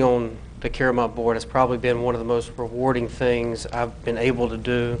 serving on the Caramont board has probably been one of the most rewarding things I've been able to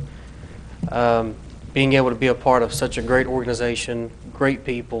do. Being able to be a part of such a great organization, great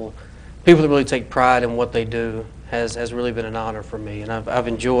people that really take pride in what they do has really been an honor for me. And I've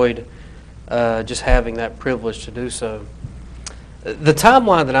enjoyed just having that privilege to do so. The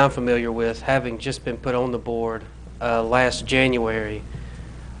timeline that I'm familiar with, having just been put on the board last January,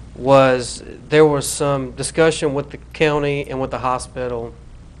 there was some discussion with the county and with the hospital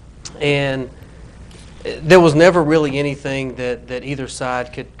And there was never really anything that either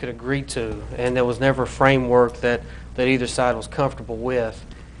side could agree to, and there was never a framework that either side was comfortable with.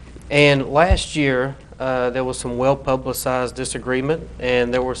 And last year, there was some well-publicized disagreement,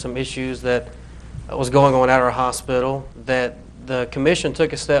 and there were some issues that was going on at our hospital that the commission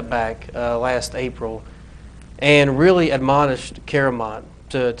took a step back last April and really admonished Caramont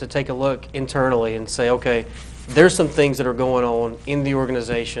to take a look internally and say, okay, there's some things that are going on in the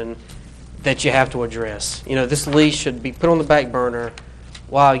organization that you have to address. You know, this lease should be put on the back burner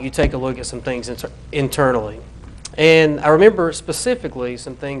while you take a look at some things internally. And I remember specifically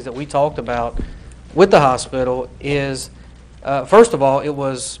some things that we talked about with the hospital is, first of all, it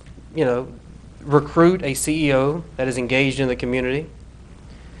was, you know, recruit a CEO that is engaged in the community.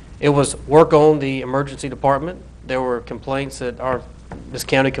 It was work on the emergency department. There were complaints at this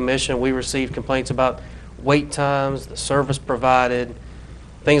county commission. We received complaints about wait times, the service provided,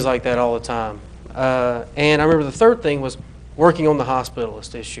 things like that all the time. And I remember the third thing was working on the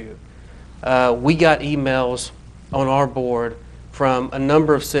hospitalist issue. We got emails on our board from a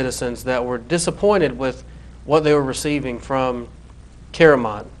number of citizens that were disappointed with what they were receiving from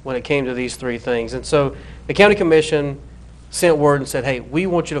Caramont when it came to these three things. And so the county commission sent word and said, hey, we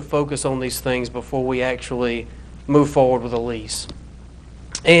want you to focus on these things before we actually move forward with a lease.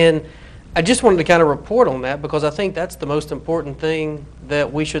 And I just wanted to kind of report on that because I think that's the most important thing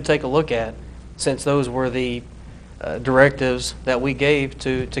that we should take a look at, since those were the directives that we gave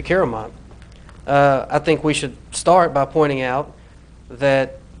to Caramont. I think we should start by pointing out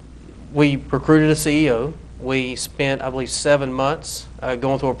that we recruited a CEO. We spent, I believe, 7 months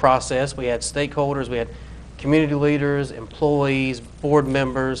going through a process. We had stakeholders, we had community leaders, employees, board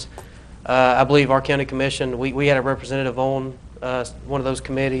members. I believe our county commission, we had a representative on one of those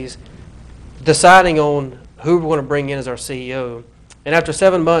committees, deciding on who we're going to bring in as our CEO. And after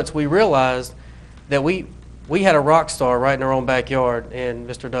 7 months, we realized that we had a rock star right in our own backyard in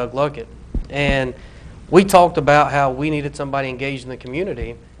Mr. Doug Luckett. And we talked about how we needed somebody engaged in the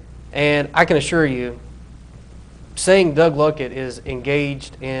community. And I can assure you, saying Doug Luckett is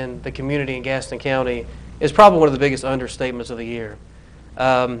engaged in the community in Gaston County is probably one of the biggest understatements of the year.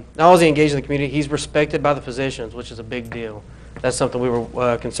 Not only is he engaged in the community, he's respected by the physicians, which is a big deal. That's something we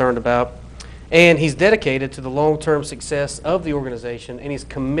were concerned about. And he's dedicated to the long-term success of the organization, and he's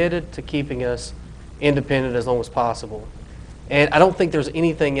committed to keeping us independent as long as possible. And I don't think there's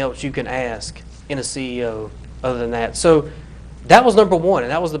anything else you can ask in a CEO other than that. So that was number one,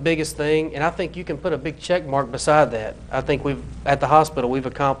 and that was the biggest thing, and I think you can put a big check mark beside that. I think at the hospital, we've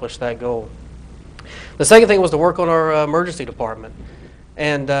accomplished that goal. The second thing was to work on our emergency department.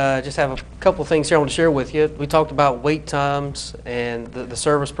 And just have a couple of things here I want to share with you. We talked about wait times and the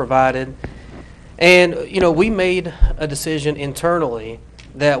service provided. And, you know, we made a decision internally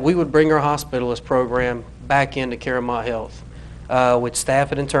that we would bring our hospitalist program back into Caramont Health. We'd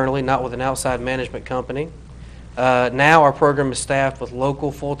staff it internally, not with an outside management company. Now our program is staffed with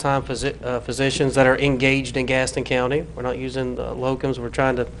local full-time physicians that are engaged in Gaston County. We're not using locums. We're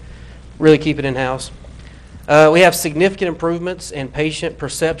trying to really keep it in-house. We have significant improvements in patient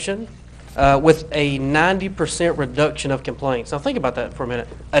perception with a 90% reduction of complaints. Now think about that for a minute.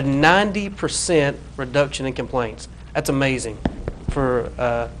 A 90% reduction in complaints. That's amazing for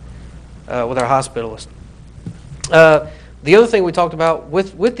with our hospitalists. The other thing we talked about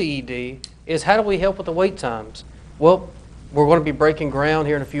with the ED is how do we help with the wait times? Well, we're going to be breaking ground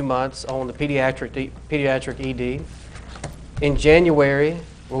here in a few months on the pediatric ED. In January,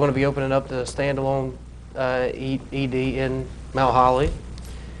 we're going to be opening up the standalone ED in Mount Holly.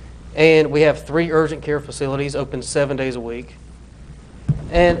 And we have 3 urgent care facilities open 7 days a week.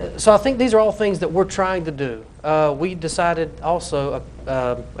 And so I think these are all things that we're trying to do. We decided also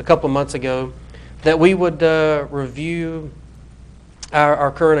a couple of months ago that we would review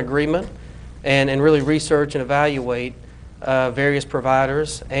our current agreement and really research and evaluate various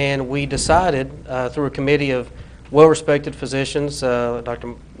providers. And we decided through a committee of well-respected physicians,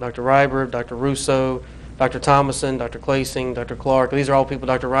 Dr. Reiber, Dr. Russo, Dr. Thomason, Dr. Clasing, Dr. Clark. These are all people,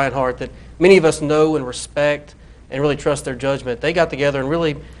 Dr. Reinhardt, that many of us know and respect and really trust their judgment. They got together and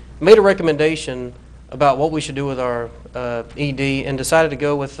really made a recommendation about what we should do with our ED and decided to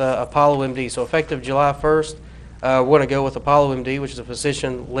go with Apollo MD. So effective July 1st, we're going to go with Apollo MD, which is a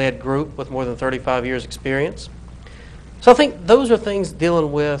physician-led group with more than 35 years experience. So I think those are things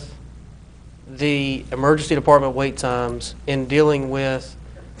dealing with the emergency department wait times and dealing with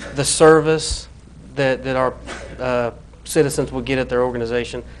the service that our citizens will get at their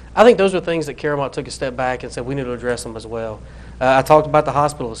organization. I think those are things that Caramont took a step back and said we need to address them as well. I talked about the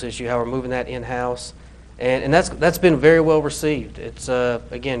hospitalist issue, how we're moving that in-house, And that's been very well received. It's,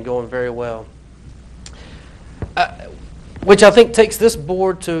 again, going very well. Which I think takes this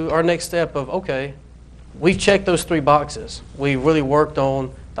board to our next step of, okay, we've checked those 3 boxes. We really worked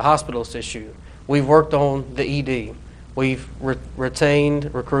on the hospitalist issue. We've worked on the ED. We've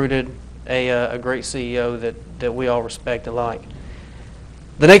retained, recruited a great CEO that we all respect and like.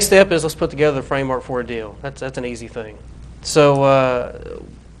 The next step is let's put together the framework for a deal. That's an easy thing. So,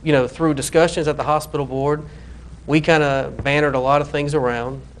 through discussions at the hospital board, we kind of bannered a lot of things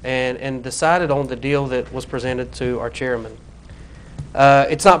around and decided on the deal that was presented to our chairman.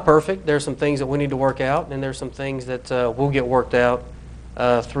 It's not perfect. There's some things that we need to work out, and there's some things that will get worked out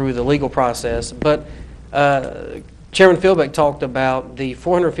through the legal process. But Chairman Philbeck talked about the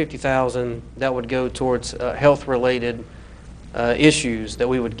 $450,000 that would go towards health-related issues that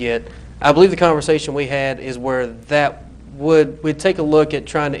we would get. I believe the conversation we had is where that we'd take a look at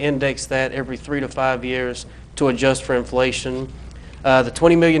trying to index that every 3 to 5 years to adjust for inflation. The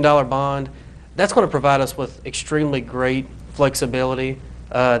 $20 million bond, that's going to provide us with extremely great flexibility.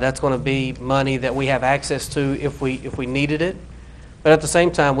 That's going to be money that we have access to if we needed it. But at the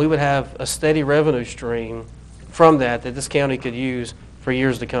same time, we would have a steady revenue stream from that this county could use for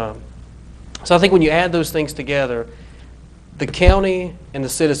years to come. So I think when you add those things together, the county and the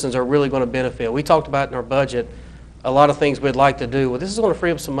citizens are really going to benefit. We talked about in our budget a lot of things we'd like to do. Well, this is going to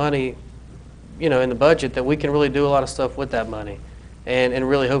free up some money, in the budget that we can really do a lot of stuff with that money and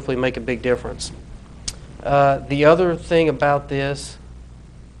really hopefully make a big difference. The other thing about this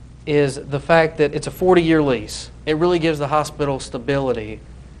is the fact that it's a 40-year lease. It really gives the hospital stability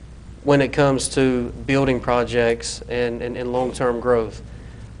when it comes to building projects and long-term growth.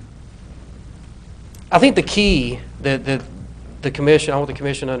 I think the key that the commission, I want the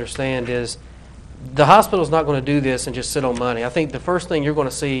commission to understand is the hospital is not going to do this and just sit on money. I think the first thing you're going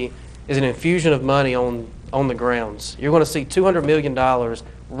to see is an infusion of money on the grounds. You're going to see $200 million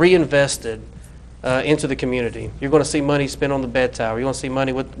reinvested into the community. You're going to see money spent on the bed tower. You're going to see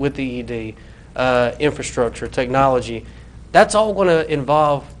money with the ED, infrastructure, technology. That's all going to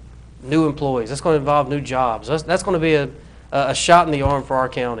involve new employees. That's going to involve new jobs. That's going to be a shot in the arm for our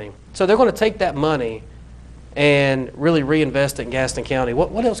county. So they're going to take that money and really reinvest it in Gaston County.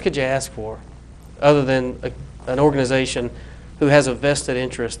 What else could you ask for other than an organization who has a vested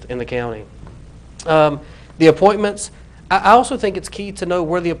interest in the county? The appointments, I also think it's key to know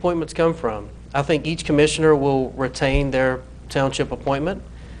where the appointments come from. I think each commissioner will retain their township appointment.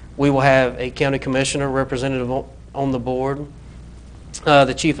 We will have a county commissioner representative on the board.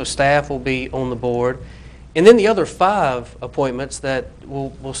 The chief of staff will be on the board. And then the other 5 appointments that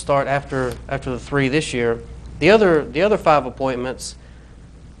will start after the 3 this year, the other 5 appointments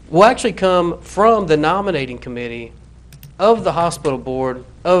will actually come from the nominating committee of the hospital board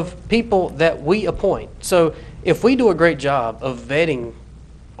of people that we appoint. So if we do a great job of vetting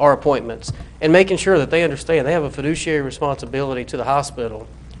our appointments and making sure that they understand they have a fiduciary responsibility to the hospital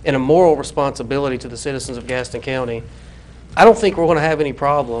and a moral responsibility to the citizens of Gaston County, I don't think we're going to have any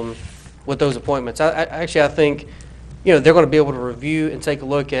problem with those appointments. I think they're going to be able to review and take a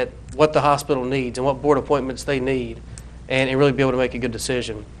look at what the hospital needs and what board appointments they need and really be able to make a good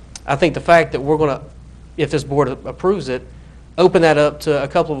decision. I think the fact that we're going to, if this board approves it, open that up to a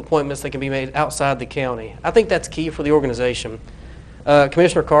couple of appointments that can be made outside the county. I think that's key for the organization.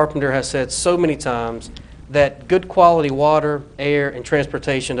 Commissioner Carpenter has said so many times that good quality water, air, and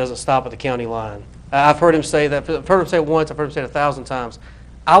transportation doesn't stop at the county line. I've heard him say that. I've heard him say it once. I've heard him say it 1,000 times.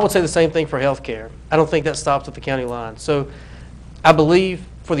 I would say the same thing for health care. I don't think that stops at the county line. So I believe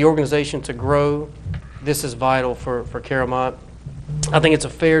for the organization to grow, this is vital for Caramont. I think it's a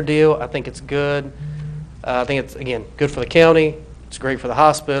fair deal. I think it's good. I think it's, again, good for the county. It's great for the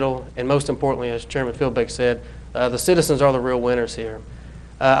hospital. And most importantly, as Chairman Philbeck said, the citizens are the real winners here.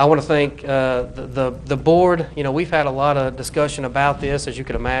 I want to thank the board. We've had a lot of discussion about this, as you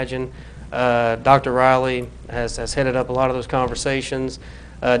can imagine. Dr. Riley has headed up a lot of those conversations.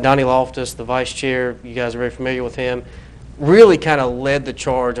 Donnie Loftus, the vice chair, you guys are very familiar with him, really kind of led the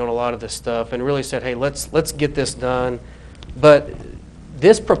charge on a lot of this stuff and really said, hey, let's get this done. But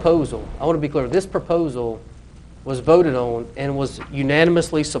this proposal, I want to be clear, this proposal was voted on and was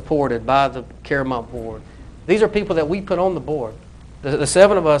unanimously supported by the Caramont board. These are people that we put on the board. The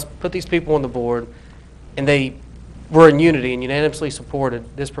 7 of us put these people on the board, and they were in unity and unanimously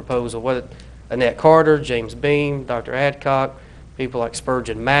supported this proposal, whether Annette Carter, James Beam, Dr. Adcock, people like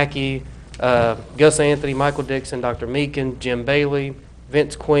Spurgeon Mackey, Gus Anthony, Michael Dixon, Dr. Meekin, Jim Bailey,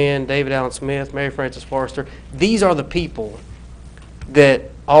 Vince Quinn, David Allen Smith, Mary Frances Forrester. These are the people that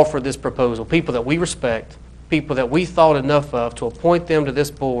offered this proposal, people that we respect, people that we thought enough of to appoint them to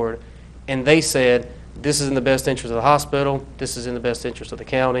this board, and they said, this is in the best interest of the hospital, this is in the best interest of the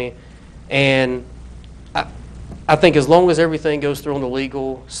county, and I think as long as everything goes through on the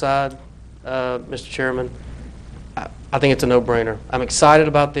legal side, Mr. Chairman, I think it's a no-brainer. I'm excited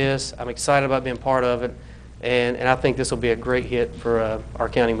about this. I'm excited about being part of it, and I think this will be a great hit for our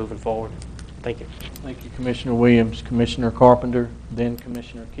county moving forward. Thank you. Thank you, Commissioner Williams. Commissioner Carpenter, then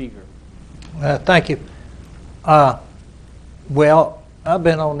Commissioner Kieger. Thank you. Well, I've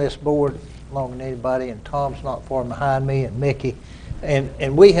been on this board longer than anybody, and Tom's not far behind me, and Mickey,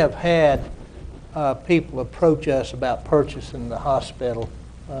 and we have had people approach us about purchasing the hospital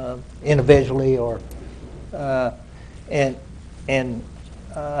individually, or and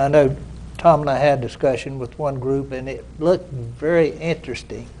I know Tom and I had a discussion with one group, and it looked very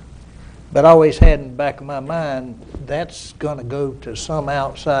interesting. But I always had in the back of my mind, that's going to go to some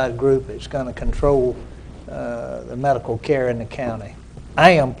outside group that's going to control the medical care in the county.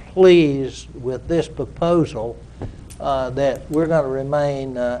 I am pleased with this proposal that we're going to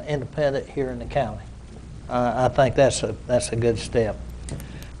remain independent here in the county. I think that's a good step.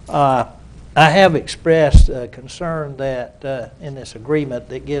 I have expressed concern that in this agreement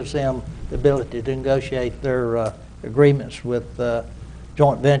that gives them the ability to negotiate their agreements with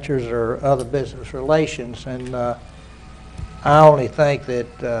joint ventures or other business relations, and I only think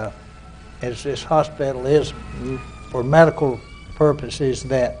that as this hospital is for medical purposes,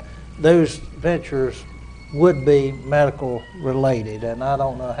 that those ventures would be medical related, and I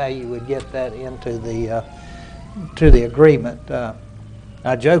don't know how you would get that into the agreement.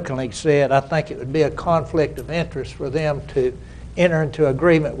 I jokingly said I think it would be a conflict of interest for them to enter into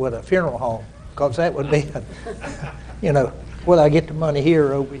agreement with a funeral home, because that would be, you know, whether I get the money here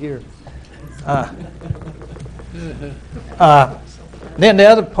or over here. Then the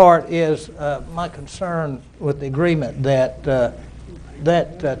other part is my concern with the agreement that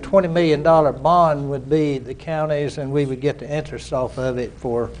that $20 million bond would be the county's, and we would get the interest off of it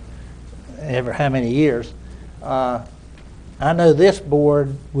for ever how many years. I know this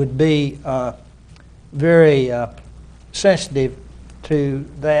board would be very sensitive to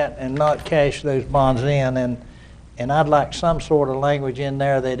that and not cash those bonds in, and I'd like some sort of language in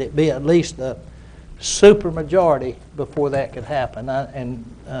there that it be at least a super majority before that could happen.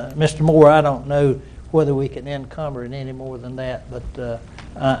 Mr. Moore, I don't know whether we can encumber it any more than that, but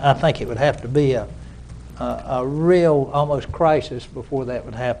I think it would have to be a real almost crisis before that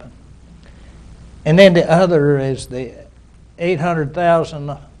would happen. And then the other is the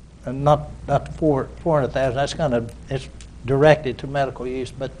 800,000, not the 400,000. That's it's directed to medical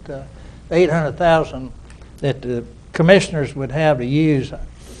use, but the 800,000 that the commissioners would have to use,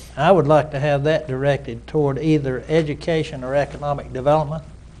 I would like to have that directed toward either education or economic development.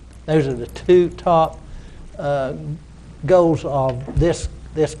 Those are the two top goals of this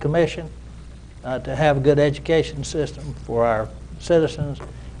commission, to have a good education system for our citizens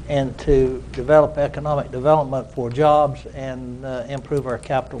and to develop economic development for jobs and improve our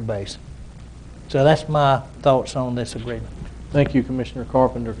capital base. So that's my thoughts on this agreement. Thank you, Commissioner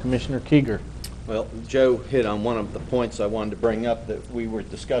Carpenter. Commissioner Kieger. Well, Joe hit on one of the points I wanted to bring up that we were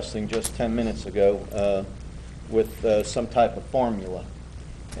discussing just 10 minutes ago with some type of formula.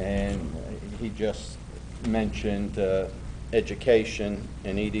 And he just mentioned education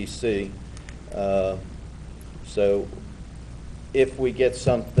and EDC. So if we get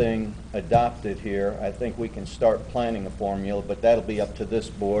something adopted here, I think we can start planning a formula, but that'll be up to this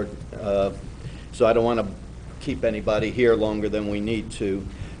board. So I don't want to keep anybody here longer than we need to.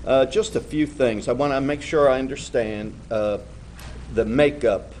 Just a few things. I want to make sure I understand the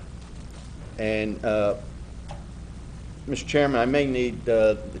makeup. And Mr. Chairman, I may need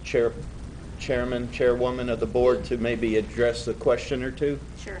the chairwoman of the board to maybe address a question or two.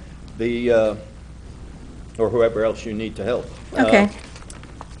 Sure. Or whoever else you need to help. Okay.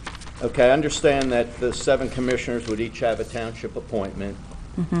 Okay, I understand that the 7 commissioners would each have a township appointment.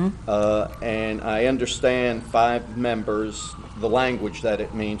 Mm-hmm. And I understand 5 members, the language that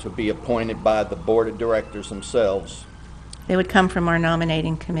it means would be appointed by the board of directors themselves. They would come from our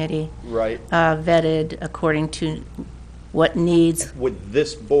nominating committee. Right. Vetted according to what needs. Would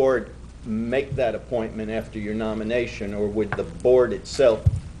this board make that appointment after your nomination, or would the board itself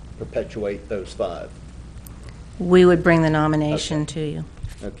perpetuate those 5? We would bring the nomination to you.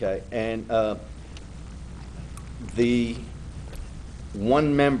 Okay, and the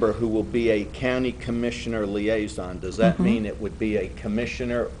one member who will be a county commissioner liaison, does that mean it would be a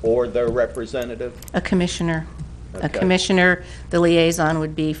commissioner or their representative? A commissioner. Okay. A commissioner, the liaison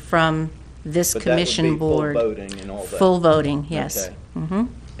would be from this commission board. Full voting and all that? Full voting, yes. Okay. Mm-hmm.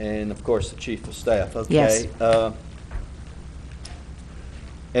 And of course, the chief of staff. Okay. Yes.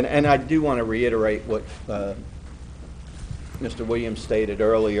 And I do want to reiterate what Mr. Williams stated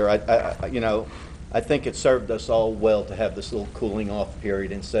earlier. I think it served us all well to have this little cooling off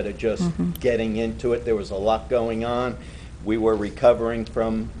period instead of just getting into it. There was a lot going on. We were recovering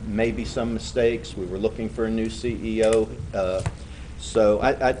from maybe some mistakes. We were looking for a new CEO. So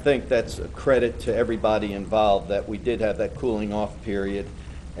I think that's a credit to everybody involved that we did have that cooling off period.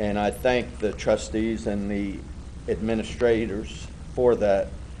 And I thank the trustees and the administrators for that.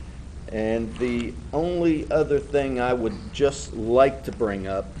 And the only other thing I would just like to bring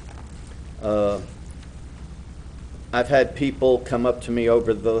up, I've had people come up to me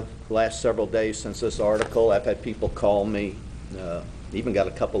over the last several days since this article. I've had people call me, even got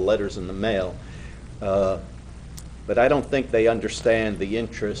a couple letters in the mail. But I don't think they understand the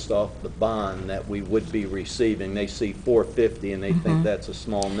interest off the bond that we would be receiving. They see $450 and they think that's a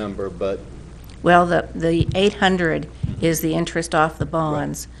small number, but... Well, the 800 is the interest off the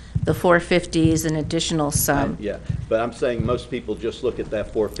bonds. Right. The 450 is an additional sum. Yeah, but I'm saying most people just look at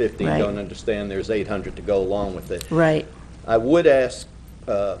that 450 and don't understand there's 800 to go along with it. Right. I would ask,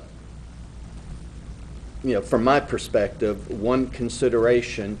 from my perspective, one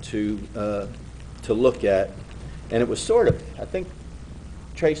consideration to look at, and it was sort of, I think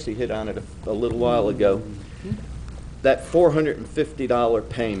Tracy hit on it a little while ago, that $450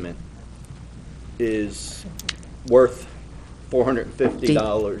 payment is worth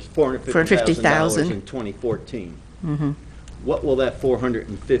 $450,000 in 2014. What will that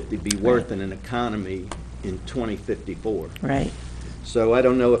 450 be worth in an economy in 2054? Right. So I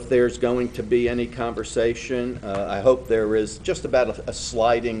don't know if there's going to be any conversation. I hope there is, just about a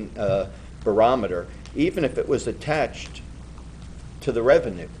sliding barometer, even if it was attached to the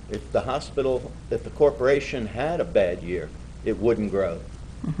revenue. If the hospital, if the corporation had a bad year, it wouldn't grow.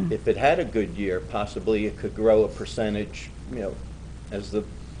 If it had a good year, possibly it could grow a percentage, as the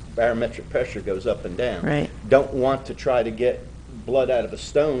barometric pressure goes up and down. Right. Don't want to try to get blood out of a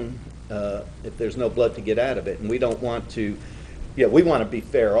stone if there's no blood to get out of it. And we don't want to, we want to be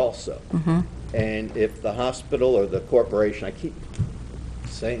fair also. And if the hospital or the corporation, I keep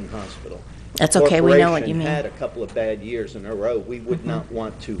saying hospital. That's okay, we know what you mean. Had a couple of bad years in a row, we would not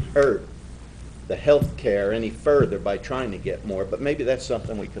want to hurt the health care any further by trying to get more, but maybe that's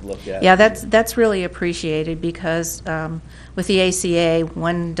something we could look at. Yeah, that's really appreciated because with the ACA,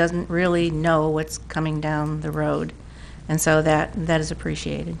 one doesn't really know what's coming down the road, and so that is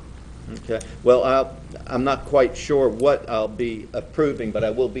appreciated. Okay. Well, I'm not quite sure what I'll be approving, but I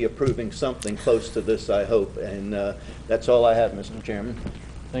will be approving something close to this, I hope, and that's all I have, Mr. Chairman.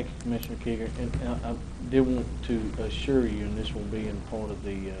 Thank you, Commissioner Keeger. And I did want to assure you, and this will be in part of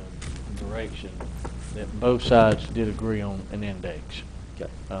the direction, that both sides did agree on an index. Okay.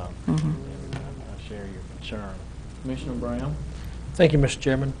 I share your concern. Commissioner Brown? Thank you, Mr.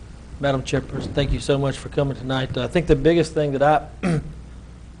 Chairman. Madam Chairperson, thank you so much for coming tonight. I think the biggest thing that it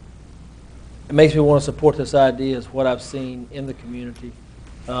makes me want to support this idea is what I've seen in the community.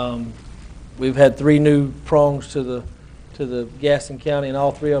 We've had 3 new prongs to the Gaston County, and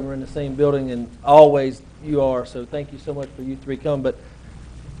all 3 of them are in the same building, and always you are. So thank you so much for you 3 coming. But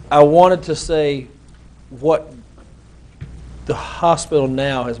I wanted to say what the hospital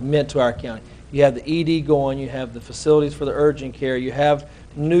now has meant to our county. You have the ED going, you have the facilities for the urgent care, you have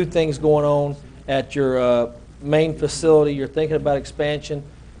new things going on at your main facility, you're thinking about expansion.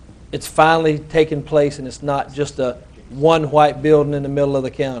 It's finally taken place, and it's not just a one white building in the middle of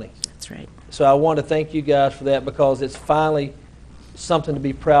the county. That's right. So I want to thank you guys for that, because it's finally something to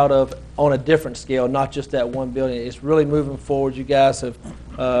be proud of on a different scale, not just that one building. It's really moving forward. You guys have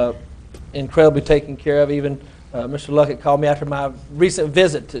incredibly taken care of. Even Mr. Luckett called me after my recent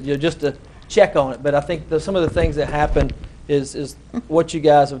visit just to check on it. But I think some of the things that happened is what you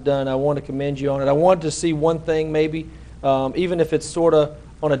guys have done. I want to commend you on it. I wanted to see one thing maybe, even if it's sort of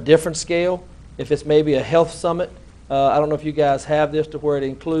on a different scale, if it's maybe a health summit. I don't know if you guys have this to where it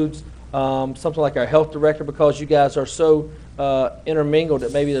includes something like our health director, because you guys are so intermingled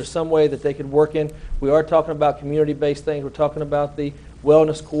that maybe there's some way that they could work in. We are talking about community-based things. We're talking about the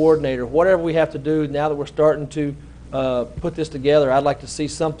wellness coordinator. Whatever we have to do now that we're starting to put this together, I'd like to see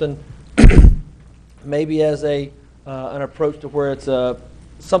something maybe as an approach to where it's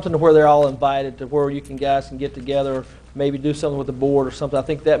something to where they're all invited, to where you guys can get together, or maybe do something with the board or something. I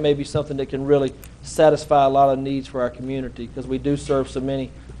think that may be something that can really satisfy a lot of needs for our community, because we do serve so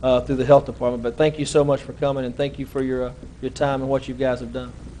many through the health department. But thank you so much for coming, and thank you for your time and what you guys have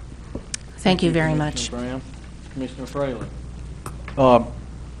done. Thank you very much. Brown. Commissioner Fraley.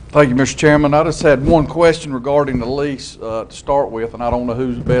 Thank you, Mr. Chairman. I just had one question regarding the lease to start with, and I don't know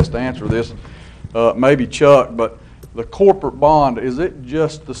who's best to answer this. Maybe Chuck, but the corporate bond, is it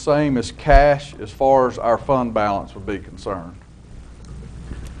just the same as cash as far as our fund balance would be concerned?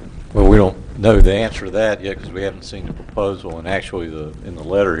 Well, we don't know the answer to that yet because we haven't seen the proposal. And actually, in the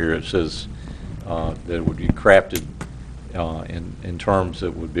letter here, it says that it would be crafted in terms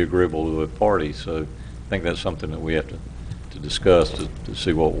that would be agreeable to the party. So I think that's something that we have to discuss to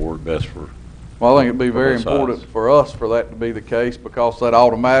see what will work best for. Well, I think it'd be very both important sides. for us for that to be the case, because that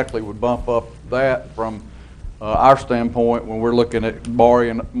automatically would bump up that from our standpoint when we're looking at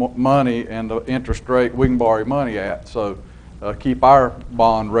borrowing money and the interest rate we can borrow money at. So keep our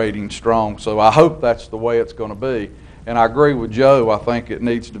bond rating strong. So I hope that's the way it's going to be. And I agree with Joe. I think it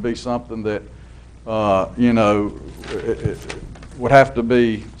needs to be something that, you know, it would have to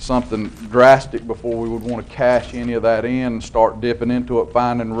be something drastic before we would want to cash any of that in and start dipping into it,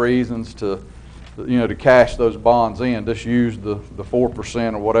 finding reasons to, you know, to cash those bonds in. Just use the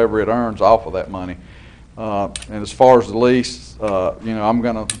 4% or whatever it earns off of that money. And as far as the lease, you know, I'm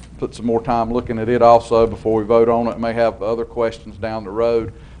going to put some more time looking at it also before we vote on it. May have other questions down the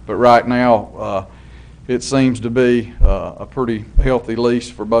road, but right now it seems to be a pretty healthy lease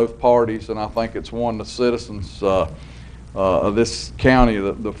for both parties, and I think it's one the citizens of this county,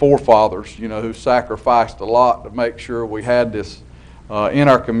 the forefathers, you know, who sacrificed a lot to make sure we had this in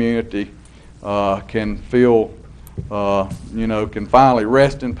our community, can feel, you know, can finally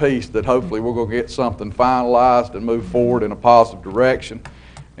rest in peace that hopefully we're going to get something finalized and move forward in a positive direction.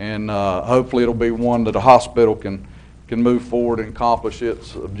 And hopefully it'll be one that the hospital can move forward and accomplish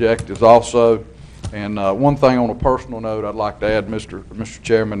its objectives also. And one thing on a personal note I'd like to add, Mr.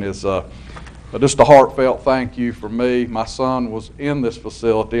 Chairman, is just a heartfelt thank you for me. My son was in this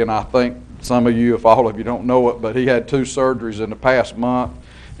facility, and I think some of you, if all of you don't know it, but he had 2 surgeries in the past month,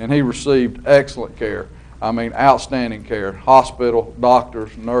 and he received excellent care. I mean, outstanding care. Hospital,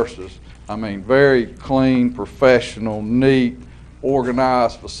 doctors, nurses. I mean, very clean, professional, neat,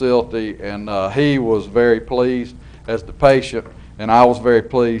 organized facility, and he was very pleased as the patient, and I was very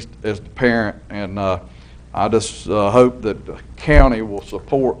pleased as the parent. And I just hope that the county will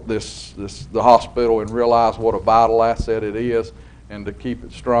support the hospital and realize what a vital asset it is, and to keep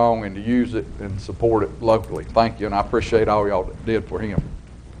it strong and to use it and support it locally. Thank you, and I appreciate all y'all did for him.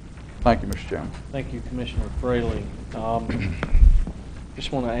 Thank you, Mr. Chairman. Thank you, Commissioner Fraley.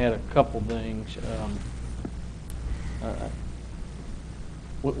 Just want to add a couple things.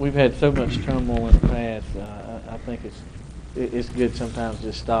 We've had so much turmoil in the past. I think it's good sometimes to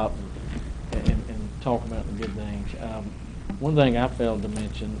just stop and talk about the good things. One thing I failed to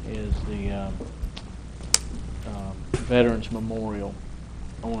mention is the Veterans Memorial.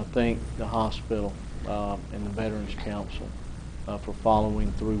 I want to thank the hospital and the Veterans Council for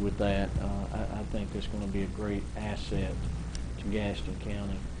following through with that. I think it's going to be a great asset to Gaston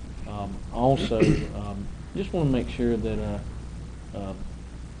County. Also, just want to make sure that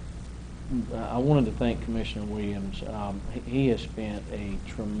I wanted to thank Commissioner Williams. He has spent a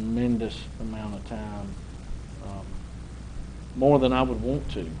tremendous amount of time, more than I would want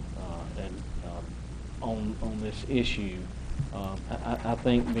to, on this issue. I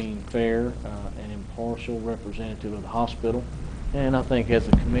think being fair and impartial representative of the hospital, and I think as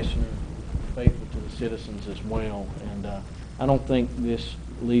a commissioner, faithful to the citizens as well. And I don't think this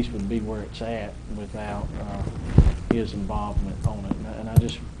lease would be where it's at without his involvement on it. And I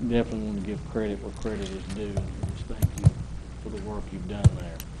just definitely want to give credit where credit is due, and just thank you for the work you've done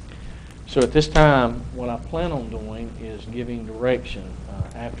there. So at this time, what I plan on doing is giving direction.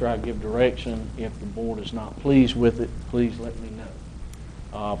 After I give direction, if the board is not pleased with it, please let me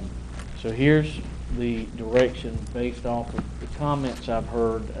know. So here's the direction based off of the comments I've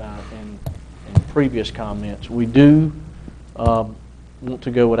heard and previous comments. We do want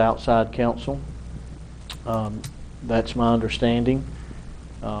to go with outside counsel. That's my understanding,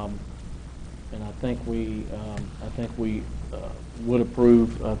 and I think we would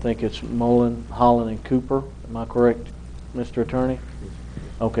approve. I think it's Mullen, Holland, and Cooper. Am I correct, Mr. Attorney?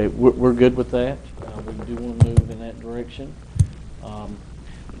 Okay, we're good with that. We do want to move in that direction.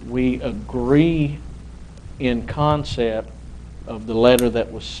 We agree in concept of the letter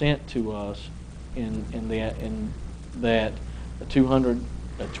that was sent to us in that a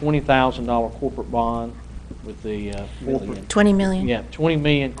 $20,000 corporate bond with the $20 million. Yeah, $20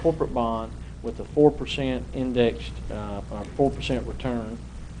 million corporate bond with a 4% indexed, 4% return,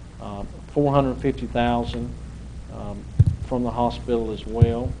 $450,000 from the hospital as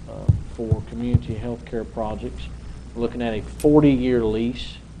well for community health care projects. We're looking at a 40-year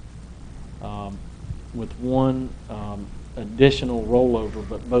lease with one additional rollover,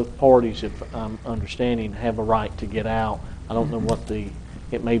 but both parties, if I'm understanding, have a right to get out. I don't know what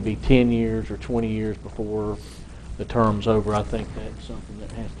it may be 10 years or 20 years before the terms over. I think that's something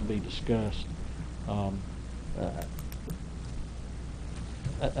that has to be discussed.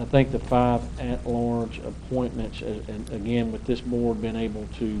 I think the 5 at-large appointments, and again, with this board being able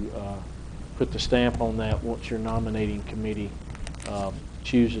to put the stamp on that once your nominating committee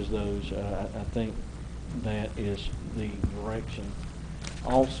chooses those, I think that is the direction.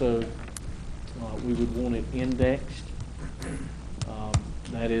 Also, we would want it indexed.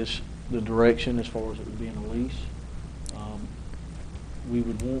 That is the direction as far as it would be in a lease. We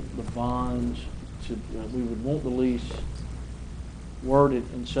would want the bonds to, we would want the lease worded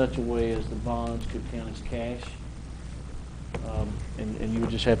in such a way as the bonds could count as cash. And you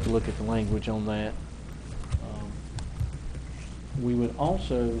would just have to look at the language on that. We would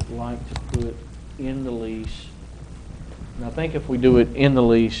also like to put in the lease, and I think if we do it in the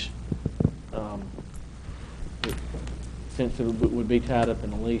lease, since it would be tied up in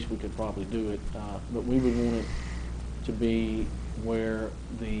the lease, we could probably do it. But we would want it to be where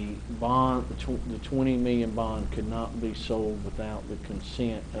the bond, the 20 million bond could not be sold without the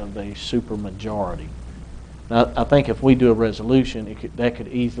consent of a supermajority. Now, I think if we do a resolution, that could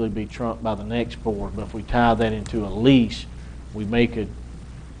easily be trumped by the next board, but if we tie that into a lease, we may could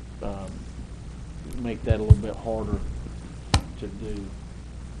make that a little bit harder to do.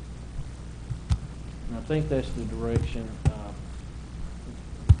 And I think that's the direction.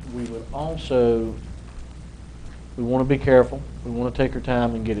 We would also, we want to be careful. We want to take our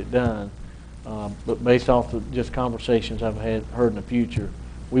time and get it done. But based off of just conversations I've heard in the future,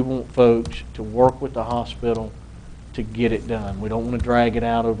 we want folks to work with the hospital to get it done. We don't want to drag it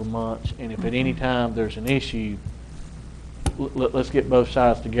out over months. And if at any time there's an issue, let's get both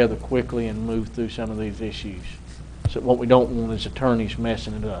sides together quickly and move through some of these issues. So what we don't want is attorneys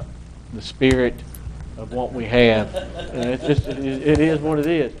messing it up. The spirit of what we have, it's just, it is what it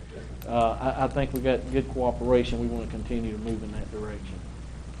is. I think we've got good cooperation. We want to continue to move in that direction.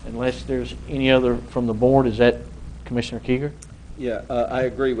 Unless there's any other from the board, is that Commissioner Keeger? Yeah, I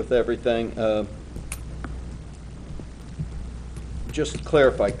agree with everything. Just to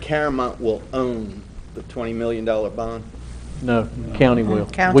clarify, Caramount will own the $20 million bond? No, county will.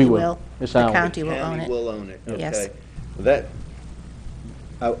 County We will. It's The ours. county will own County it. will own it, okay. Yes. That,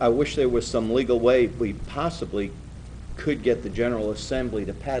 I wish there was some legal way we possibly could get the General Assembly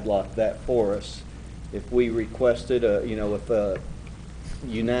to padlock that for us. If we requested, if a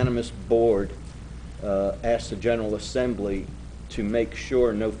unanimous board asked the General Assembly to make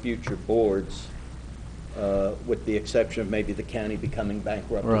sure no future boards, with the exception of maybe the county becoming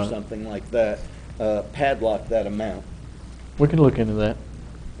bankrupt or Right. something like that, padlock that amount. We can look into that.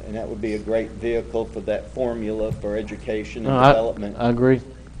 And that would be a great vehicle for that formula for education and No, development. I agree.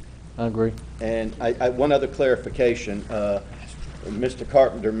 I agree. And one other clarification. Mr.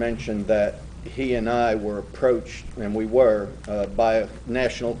 Carpenter mentioned that he and I were approached, and we were, by a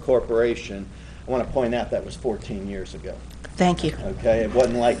national corporation. I want to point out that was 14 years ago. Thank you. Okay? It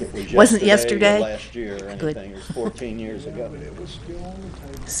wasn't like it was Wasn't yesterday yesterday? or last year or Good. anything. It was 14 years ago.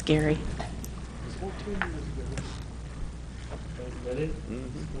 Scary.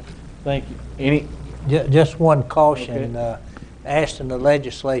 Thank you. Any? Just one caution, Okay. asking the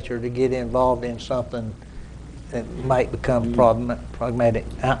legislature to get involved in something that might become problematic.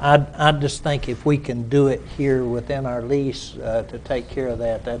 I just think if we can do it here within our lease to take care of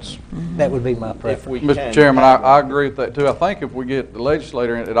that, that would be my preference. Mr. Chairman, I agree with that too. I think if we get the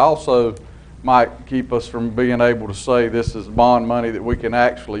legislator in, it also might keep us from being able to say this is bond money that we can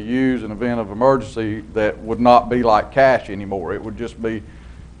actually use in event of emergency that would not be like cash anymore. It would just be,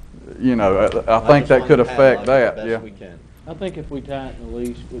 I think that could affect that, yeah. I think if we tie it in the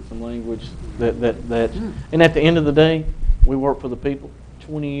lease with some language that, and at the end of the day, we work for the people.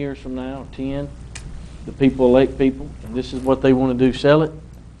 20 years from now, 10, the people elect people, and this is what they want to do, sell it,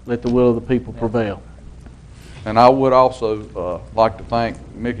 let the will of the people prevail. And I would also like to thank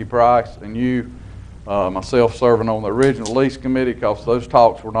Mickey Price and you, myself serving on the original lease committee, because those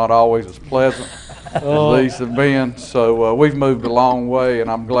talks were not always as pleasant as these have been. So we've moved a long way,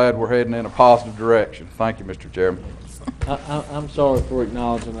 and I'm glad we're heading in a positive direction. Thank you, Mr. Chairman. I'm sorry for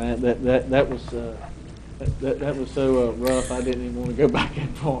acknowledging that. That was so rough. I didn't even want to go back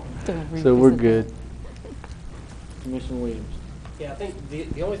and forth. So we're good. Commissioner Williams. Yeah, I think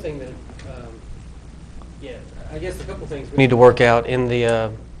the only thing that, I guess a couple things we need to work out in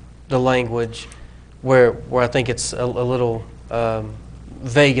the language where I think it's a little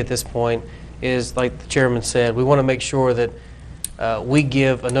vague at this point is, like the chairman said, we want to make sure that we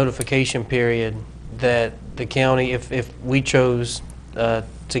give a notification period that the county, if we chose to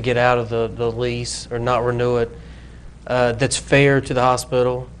get out of the lease or not renew it, that's fair to the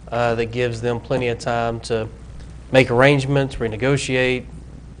hospital, that gives them plenty of time to make arrangements, renegotiate,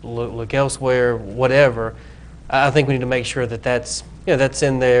 look elsewhere, whatever. I think we need to make sure that that's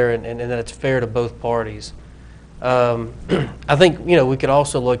in there and that it's fair to both parties. I think we could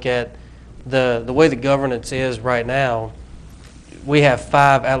also look at the way the governance is right now. We have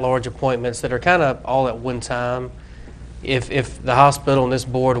 5 at-large appointments that are kind of all at one time. If the hospital and this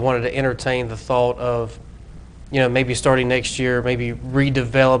board wanted to entertain the thought of, maybe starting next year, maybe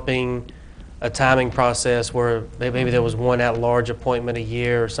redeveloping a timing process where maybe there was one at-large appointment a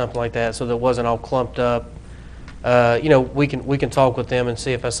year or something like that, so that it wasn't all clumped up. We can talk with them and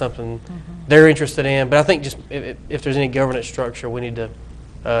see if that's something they're interested in. But I think just if there's any governance structure, we need to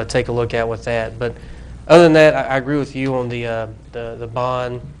take a look at with that. But other than that, I agree with you on the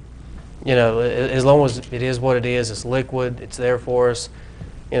bond. As long as it is what it is, it's liquid, it's there for us.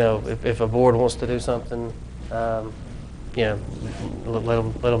 If a board wants to do something, let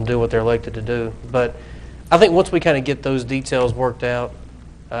them do what they're elected to do. But I think once we kind of get those details worked out,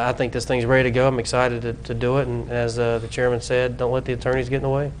 I think this thing's ready to go. I'm excited to do it, and as the chairman said, don't let the attorneys get in the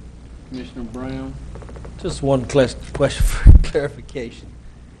way. Commissioner Brown? Just one question for clarification.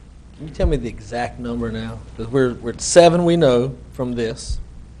 Can you tell me the exact number now? Because we're at 7 we know from this.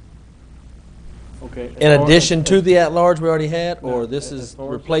 Okay. In addition to the at-large we already had, or No, this as is far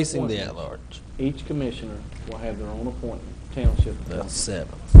as replacing the appointments, at-large? Each commissioner will have their own appointment, township That's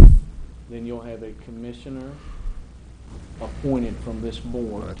appointment. 7. Then you'll have a commissioner appointed from this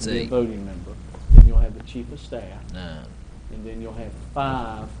board That's to be a 8. voting member. Then you'll have the chief of staff. 9. And then you'll have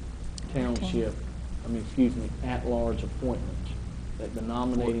 5 at-large appointments that the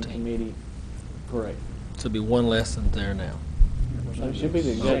nominating 14. committee, correct. So it'll be one less than there now. So it should be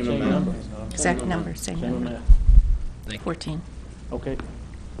the exact Same same amount. number. Exact number, same number. amount. Thank you. 14. Okay.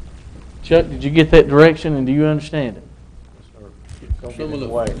 Chuck, did you get that direction and do you understand it? Some of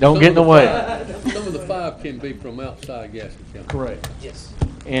the- Don't get in the way. Some of the 5 can be from outside Gaston County. Correct. Yes.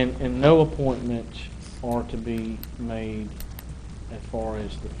 And no appointments are to be made as far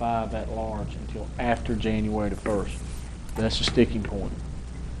as the 5 at large until after January the 1st. That's the sticking point.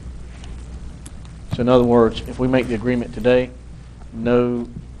 So in other words, if we make the agreement today, the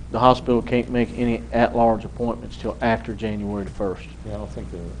hospital can't make any at-large appointments till after January the 1st. Yeah, I don't think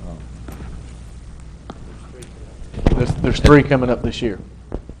There's 3 coming up this year.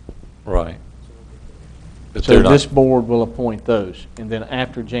 right. But So they're not- this board will appoint those, and then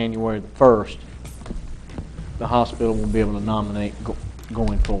after January the 1st, the hospital will be able to nominate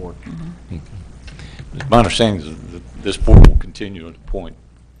going forward. My understanding is that this board will continue to appoint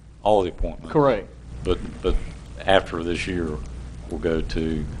all the appointments. Correct. But after this year, we'll go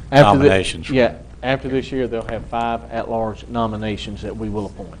to After the- nominations. Yeah, after this year, they'll have 5 at-large nominations that we will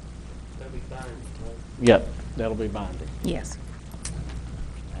appoint. That'll be fine. Yep, that'll be binding. Yes.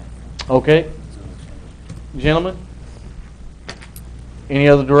 Okay? Gentlemen? Any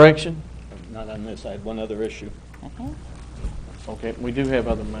other direction? Not on this, I had one other issue. Okay, we do have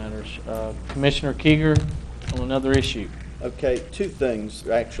other matters. Commissioner Keeger, on another issue. Okay, 2 things,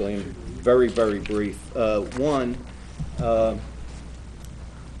 actually, and very, very brief. One, I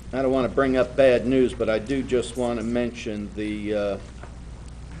don't want to bring up bad news, but I do just want to mention the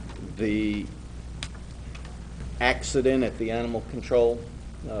accident at the animal control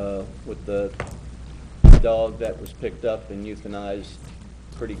with the dog that was picked up and euthanized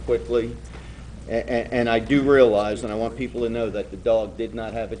pretty quickly. And I do realize, and I want people to know, that the dog did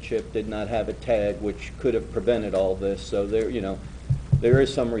not have a chip, did not have a tag, which could have prevented all this. So there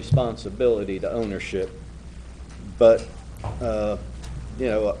is some responsibility to ownership. But,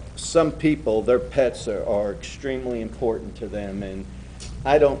 some people, their pets are extremely important to them. And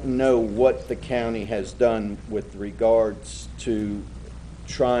I don't know what the county has done with regards to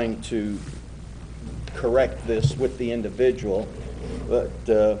trying to correct this with the individual, but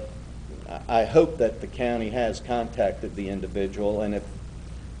I hope that the county has contacted the individual, and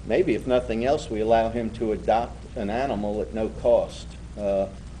maybe if nothing else, we allow him to adopt an animal at no cost,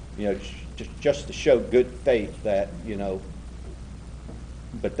 just to show good faith that,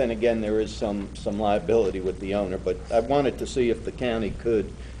 but then again, there is some liability with the owner, but I wanted to see if the county could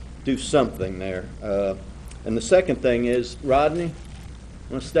do something there. And the second thing is, Rodney,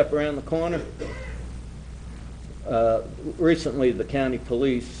 want to step around the corner? Recently, the county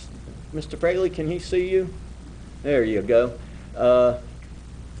police, Mr. Fraley, can he see you? There you go.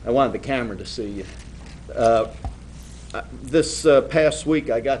 I wanted the camera to see you. This past week,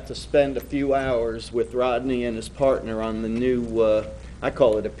 I got to spend a few hours with Rodney and his partner on the new, I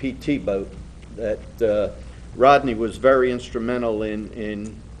call it a PT boat, that Rodney was very instrumental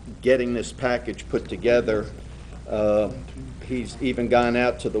in getting this package put together. He's even gone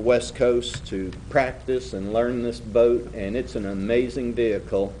out to the West Coast to practice and learn this boat, and it's an amazing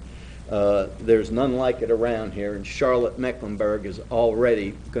vehicle. There's none like it around here, and Charlotte Mecklenburg is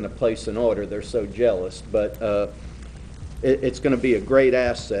already going to place an order. They're so jealous, but it's going to be a great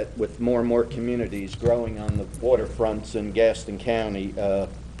asset with more and more communities growing on the waterfronts in Gaston County.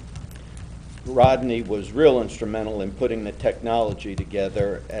 Rodney was real instrumental in putting the technology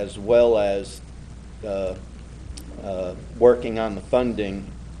together, as well as working on the funding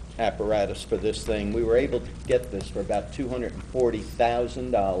apparatus for this thing. We were able to get this for about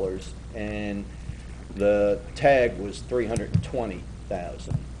 $240,000, and the tag was $320,000.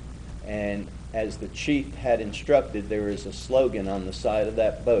 And as the chief had instructed, there is a slogan on the side of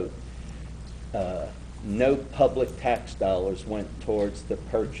that boat. No public tax dollars went towards the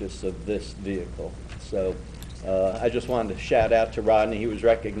purchase of this vehicle. So I just wanted to shout out to Rodney. He was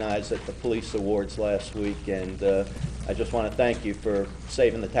recognized at the police awards last week, and I just want to thank you for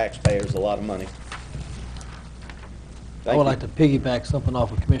saving the taxpayers a lot of money. I would like to piggyback something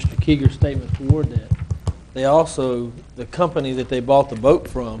off of Commissioner Keeger's statement toward that. They also, the company that they bought the boat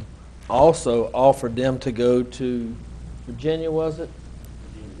from, also offered them to go to Virginia, was it?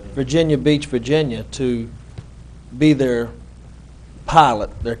 Virginia Beach, Virginia, to be their pilot,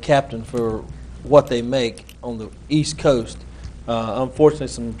 their captain for what they make on the East Coast. Unfortunately,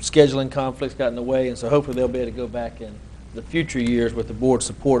 some scheduling conflicts got in the way, and so hopefully they'll be able to go back in the future years with the board's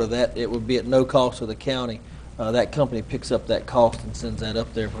support of that. It would be at no cost to the county. That company picks up that cost and sends that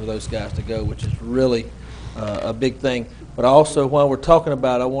up there for those guys to go, which is really a big thing. But also, while we're talking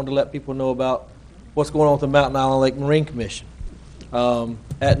about it, I wanted to let people know about what's going on with the Mountain Island Lake Marine Commission.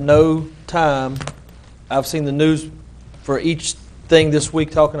 At no time, I've seen the news for each thing this week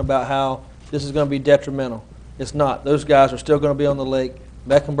talking about how this is going to be detrimental. It's not. Those guys are still going to be on the lake.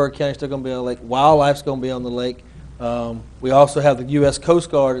 Mecklenburg County is still going to be on the lake. Wildlife's going to be on the lake. We also have the U.S. Coast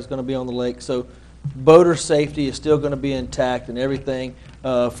Guard is going to be on the lake. So boater safety is still going to be intact, and everything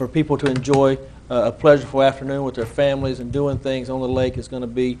for people to enjoy a pleasurable afternoon with their families and doing things on the lake is going to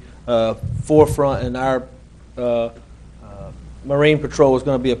be forefront, and our Marine Patrol is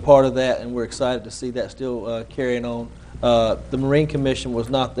going to be a part of that, and we're excited to see that still carrying on. The Marine Commission was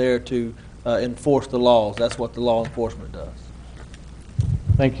not there to enforce the laws. That's what the law enforcement does.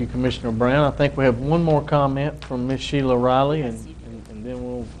 Thank you, Commissioner Brown. I think we have one more comment from Ms. Sheila Riley, and then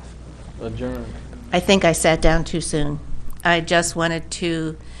we'll adjourn. I think I sat down too soon. I just wanted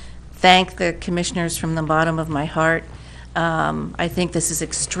to thank the commissioners from the bottom of my heart. I think this is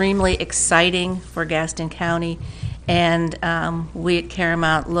extremely exciting for Gaston County, and we at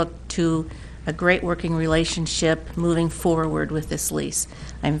Caramount look to a great working relationship moving forward with this lease.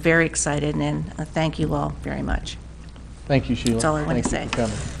 I'm very excited, and thank you all very much. Thank you, Sheila. That's all I want to say.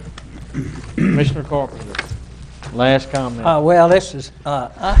 Commissioner Carpenter, last comment. Well, this is,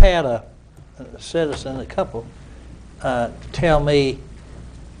 I had a citizen, a couple, tell me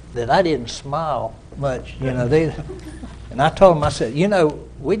that I didn't smile much, you know. And I told them, I said, you know,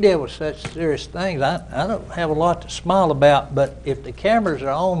 we deal with such serious things. I don't have a lot to smile about, but if the cameras are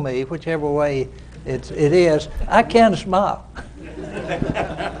on me, whichever way it is, I can smile.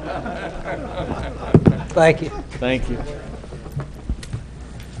 Thank you. Thank you.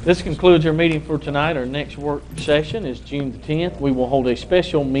 This concludes our meeting for tonight. Our next work session is June the 10th. We will hold a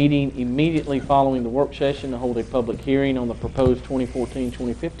special meeting immediately following the work session to hold a public hearing on the proposed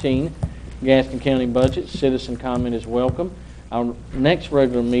 2014-2015 Gaston County budget. Citizen comment is welcome. Our next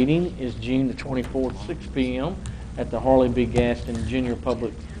regular meeting is June the 24th, 6 p.m. at the Harley B. Gaston Junior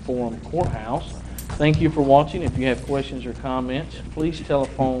Public Forum Courthouse. Thank you for watching. If you have questions or comments, please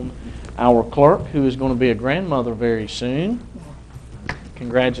telephone our clerk, who is going to be a grandmother very soon.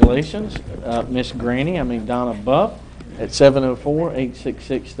 Congratulations, Miss Donna Buff, at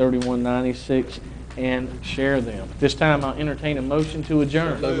 704-866-3196, and share them. This time I'll entertain a motion to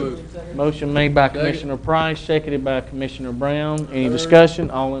adjourn. Motion made by Commissioner Price, seconded by Commissioner Brown. Any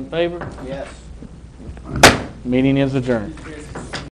discussion? All in favor? Yes. Meeting is adjourned.